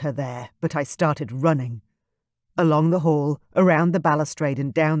they'd put her there, but I started running. Along the hall, around the balustrade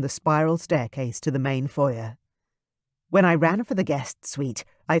and down the spiral staircase to the main foyer. When I ran for the guest suite,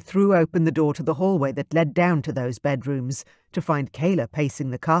 I threw open the door to the hallway that led down to those bedrooms to find Kayla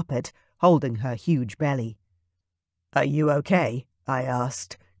pacing the carpet, holding her huge belly. Are you okay? I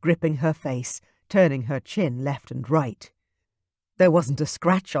asked, gripping her face, turning her chin left and right. There wasn't a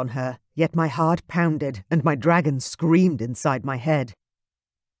scratch on her, yet my heart pounded and my dragon screamed inside my head.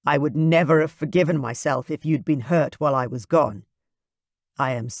 I would never have forgiven myself if you'd been hurt while I was gone.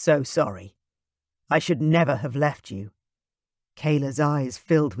 I am so sorry. I should never have left you. Kayla's eyes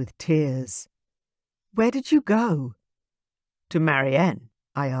filled with tears. Where did you go? To Marianne,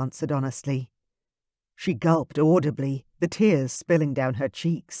 I answered honestly. She gulped audibly, the tears spilling down her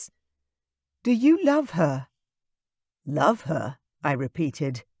cheeks. Do you love her? Love her? I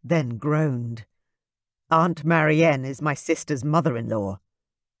repeated, then groaned. Aunt Marianne is my sister's mother-in-law.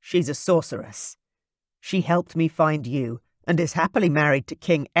 She's a sorceress. She helped me find you, and is happily married to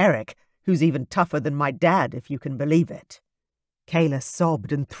King Eric, who's even tougher than my dad, if you can believe it. Kayla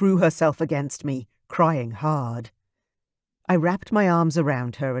sobbed and threw herself against me, crying hard. I wrapped my arms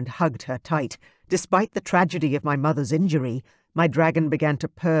around her and hugged her tight. Despite the tragedy of my mother's injury, my dragon began to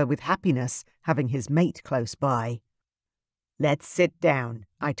purr with happiness, having his mate close by. Let's sit down,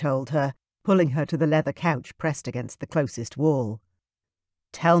 I told her, pulling her to the leather couch pressed against the closest wall.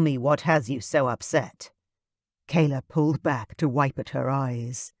 Tell me what has you so upset. Kayla pulled back to wipe at her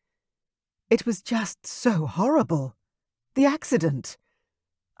eyes. It was just so horrible. The accident.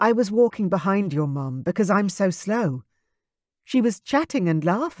 I was walking behind your mum because I'm so slow. She was chatting and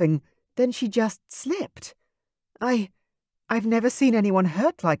laughing, then she just slipped. I've never seen anyone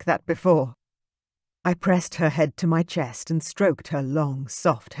hurt like that before. I pressed her head to my chest and stroked her long,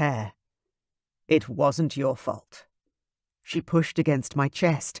 soft hair. It wasn't your fault. She pushed against my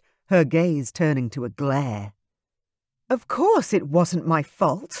chest, her gaze turning to a glare. Of course it wasn't my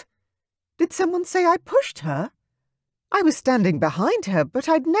fault. Did someone say I pushed her? I was standing behind her, but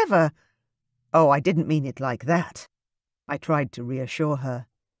I'd never... Oh, I didn't mean it like that. I tried to reassure her.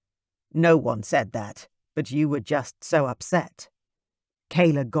 No one said that, but you were just so upset.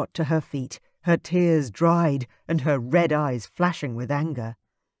 Kayla got to her feet, her tears dried and her red eyes flashing with anger.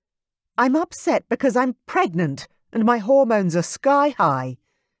 I'm upset because I'm pregnant and my hormones are sky high.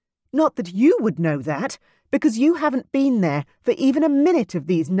 Not that you would know that, because you haven't been there for even a minute of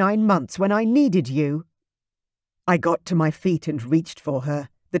these 9 months when I needed you. I got to my feet and reached for her,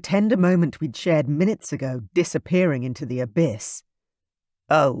 the tender moment we'd shared minutes ago disappearing into the abyss.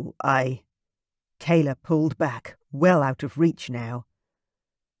 Oh, Kayla pulled back, well out of reach now.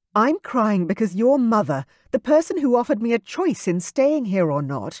 I'm crying because your mother, the person who offered me a choice in staying here or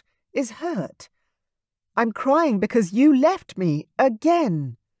not, is hurt. I'm crying because you left me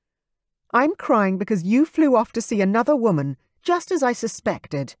again. I'm crying because you flew off to see another woman, just as I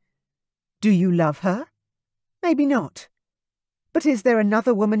suspected. Do you love her? Maybe not. But is there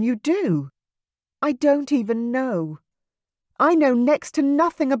another woman you do? I don't even know. I know next to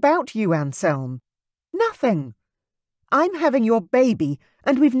nothing about you, Anselm. Nothing. I'm having your baby,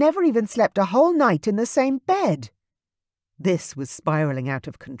 and we've never even slept a whole night in the same bed. This was spiralling out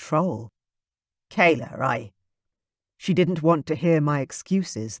of control. Kayla, She didn't want to hear my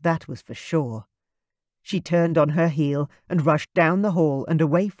excuses, that was for sure. She turned on her heel and rushed down the hall and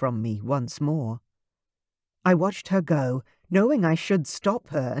away from me once more. I watched her go, knowing I should stop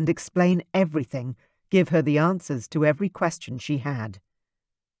her and explain everything, give her the answers to every question she had.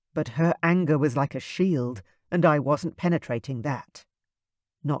 But her anger was like a shield, and I wasn't penetrating that.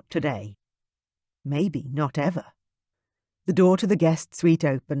 Not today. Maybe not ever. The door to the guest suite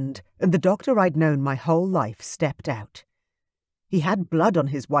opened, and the doctor I'd known my whole life stepped out. He had blood on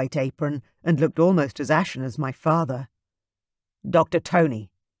his white apron and looked almost as ashen as my father. Dr. Tony,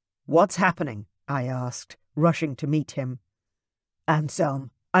 what's happening? I asked, rushing to meet him.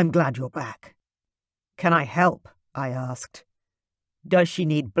 Anselm, I'm glad you're back. Can I help? I asked. Does she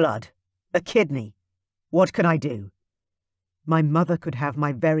need blood? A kidney? What can I do? My mother could have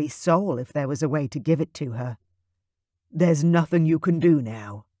my very soul if there was a way to give it to her. There's nothing you can do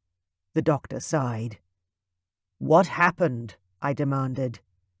now, the doctor sighed. What happened? I demanded.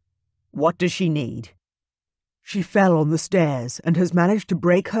 What does she need? She fell on the stairs and has managed to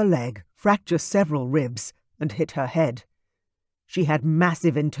break her leg, fracture several ribs, and hit her head. She had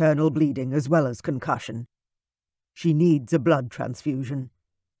massive internal bleeding as well as concussion. She needs a blood transfusion.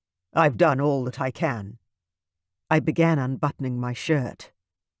 I've done all that I can. I began unbuttoning my shirt.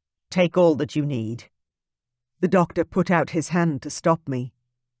 Take all that you need. The doctor put out his hand to stop me.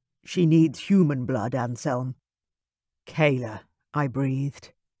 She needs human blood, Anselm. Kayla, I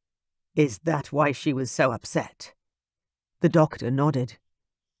breathed. Is that why she was so upset? The doctor nodded.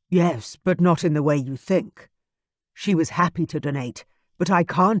 Yes, but not in the way you think. She was happy to donate, but I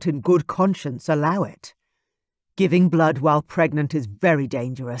can't in good conscience allow it. Giving blood while pregnant is very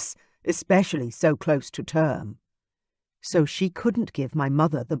dangerous, especially so close to term. So she couldn't give my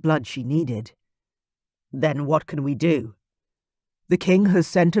mother the blood she needed. Then what can we do? The king has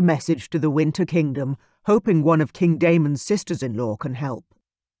sent a message to the Winter Kingdom, hoping one of King Damon's sisters-in-law can help.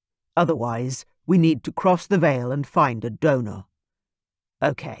 Otherwise, we need to cross the veil and find a donor.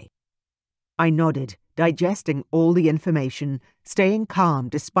 Okay. I nodded, digesting all the information, staying calm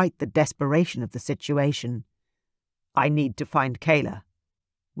despite the desperation of the situation. I need to find Kayla.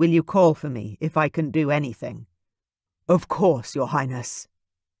 Will you call for me if I can do anything? Of course, Your Highness.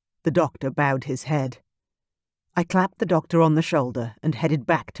 The doctor bowed his head. I clapped the doctor on the shoulder and headed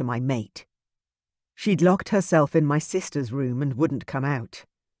back to my mate. She'd locked herself in my sister's room and wouldn't come out.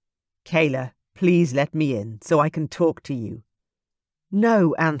 Kayla, please let me in so I can talk to you.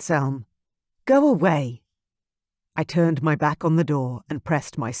 No, Anselm. Go away. I turned my back on the door and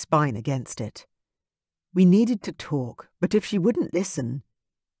pressed my spine against it. We needed to talk, but if she wouldn't listen,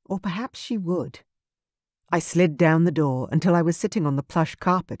 or perhaps she would. I slid down the door until I was sitting on the plush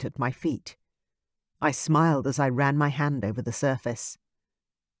carpet at my feet. I smiled as I ran my hand over the surface.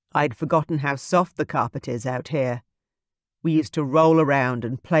 I'd forgotten how soft the carpet is out here. We used to roll around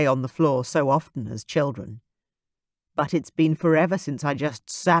and play on the floor so often as children. But it's been forever since I just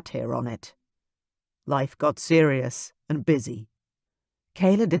sat here on it. Life got serious and busy.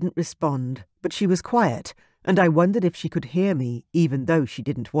 Kayla didn't respond, but she was quiet, and I wondered if she could hear me even though she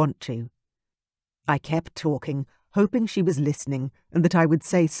didn't want to. I kept talking, hoping she was listening and that I would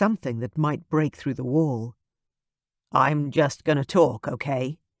say something that might break through the wall. I'm just going to talk,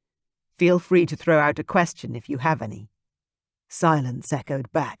 okay? Feel free to throw out a question if you have any. Silence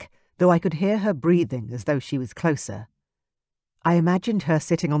echoed back, though I could hear her breathing as though she was closer. I imagined her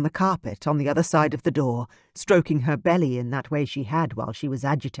sitting on the carpet on the other side of the door, stroking her belly in that way she had while she was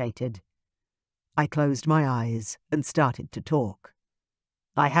agitated. I closed my eyes and started to talk.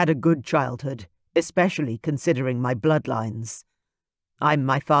 I had a good childhood, especially considering my bloodlines. I'm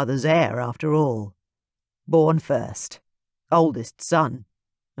my father's heir, after all. Born first, oldest son,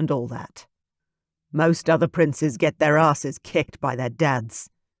 and all that. Most other princes get their asses kicked by their dads.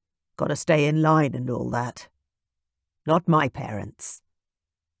 Gotta stay in line and all that. Not my parents.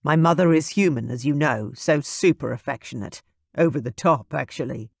 My mother is human, as you know, so super affectionate. Over the top,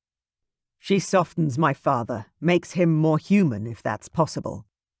 actually. She softens my father, makes him more human if that's possible.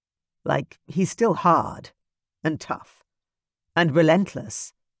 Like, he's still hard, and tough, and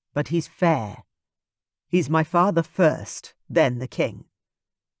relentless, but he's fair. He's my father first, then the king.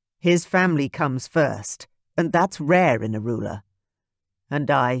 His family comes first, and that's rare in a ruler. And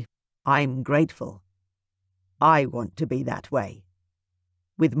I'm grateful. I want to be that way.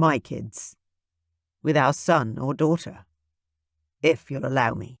 With my kids. With our son or daughter. If you'll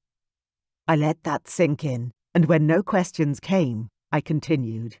allow me. I let that sink in, and when no questions came, I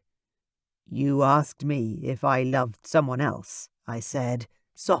continued. You asked me if I loved someone else, I said,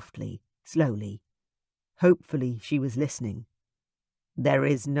 softly, slowly. Hopefully she was listening. There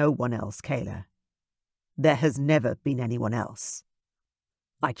is no one else, Kayla. There has never been anyone else.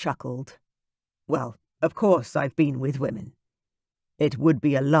 I chuckled. Well, of course I've been with women. It would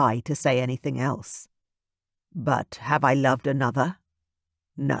be a lie to say anything else. But have I loved another?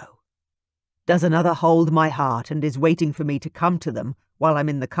 No. Does another hold my heart and is waiting for me to come to them while I'm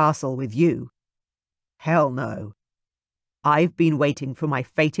in the castle with you? Hell no. I've been waiting for my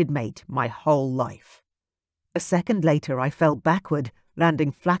fated mate my whole life. A second later I fell backward,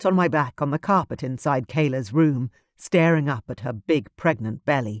 landing flat on my back on the carpet inside Kayla's room, staring up at her big pregnant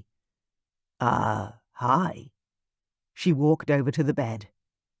belly. Hi. She walked over to the bed.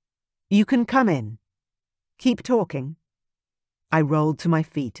 You can come in. Keep talking. I rolled to my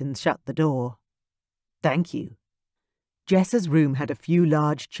feet and shut the door. Thank you. Jessa's room had a few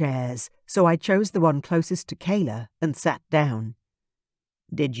large chairs, so I chose the one closest to Kayla and sat down.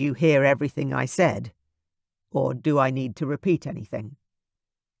 Did you hear everything I said? Or do I need to repeat anything?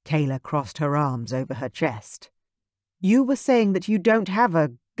 Kayla crossed her arms over her chest. You were saying that you don't have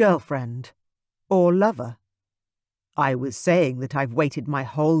a girlfriend or lover. I was saying that I've waited my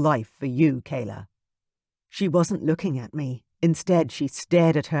whole life for you, Kayla. She wasn't looking at me. Instead, she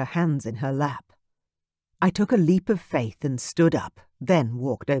stared at her hands in her lap. I took a leap of faith and stood up, then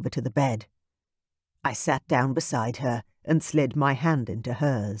walked over to the bed. I sat down beside her and slid my hand into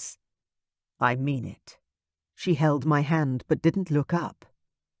hers. I mean it. She held my hand but didn't look up.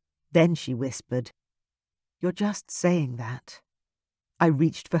 Then she whispered, You're just saying that. I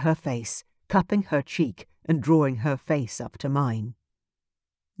reached for her face, cupping her cheek and drawing her face up to mine.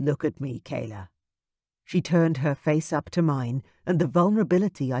 Look at me, Kayla. She turned her face up to mine, and the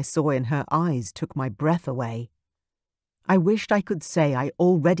vulnerability I saw in her eyes took my breath away. I wished I could say I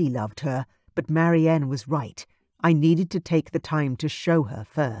already loved her, but Marianne was right. I needed to take the time to show her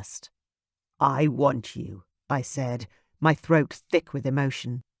first. I want you, I said, my throat thick with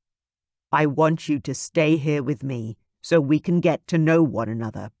emotion. I want you to stay here with me so we can get to know one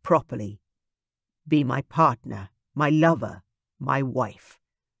another properly. Be my partner, my lover, my wife.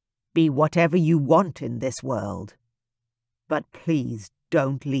 Be whatever you want in this world. But please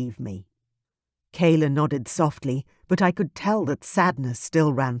don't leave me. Kayla nodded softly, but I could tell that sadness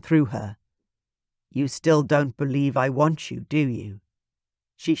still ran through her. You still don't believe I want you, do you?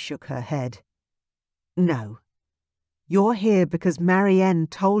 She shook her head. No. You're here because Marianne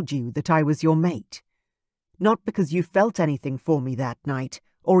told you that I was your mate. Not because you felt anything for me that night,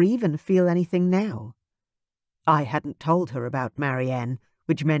 or even feel anything now. I hadn't told her about Marianne,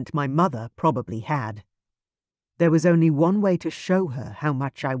 which meant my mother probably had. There was only one way to show her how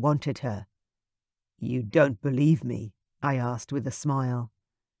much I wanted her. You don't believe me? I asked with a smile.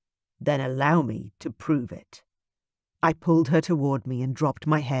 Then allow me to prove it. I pulled her toward me and dropped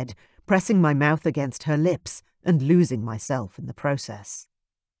my head, pressing my mouth against her lips and losing myself in the process.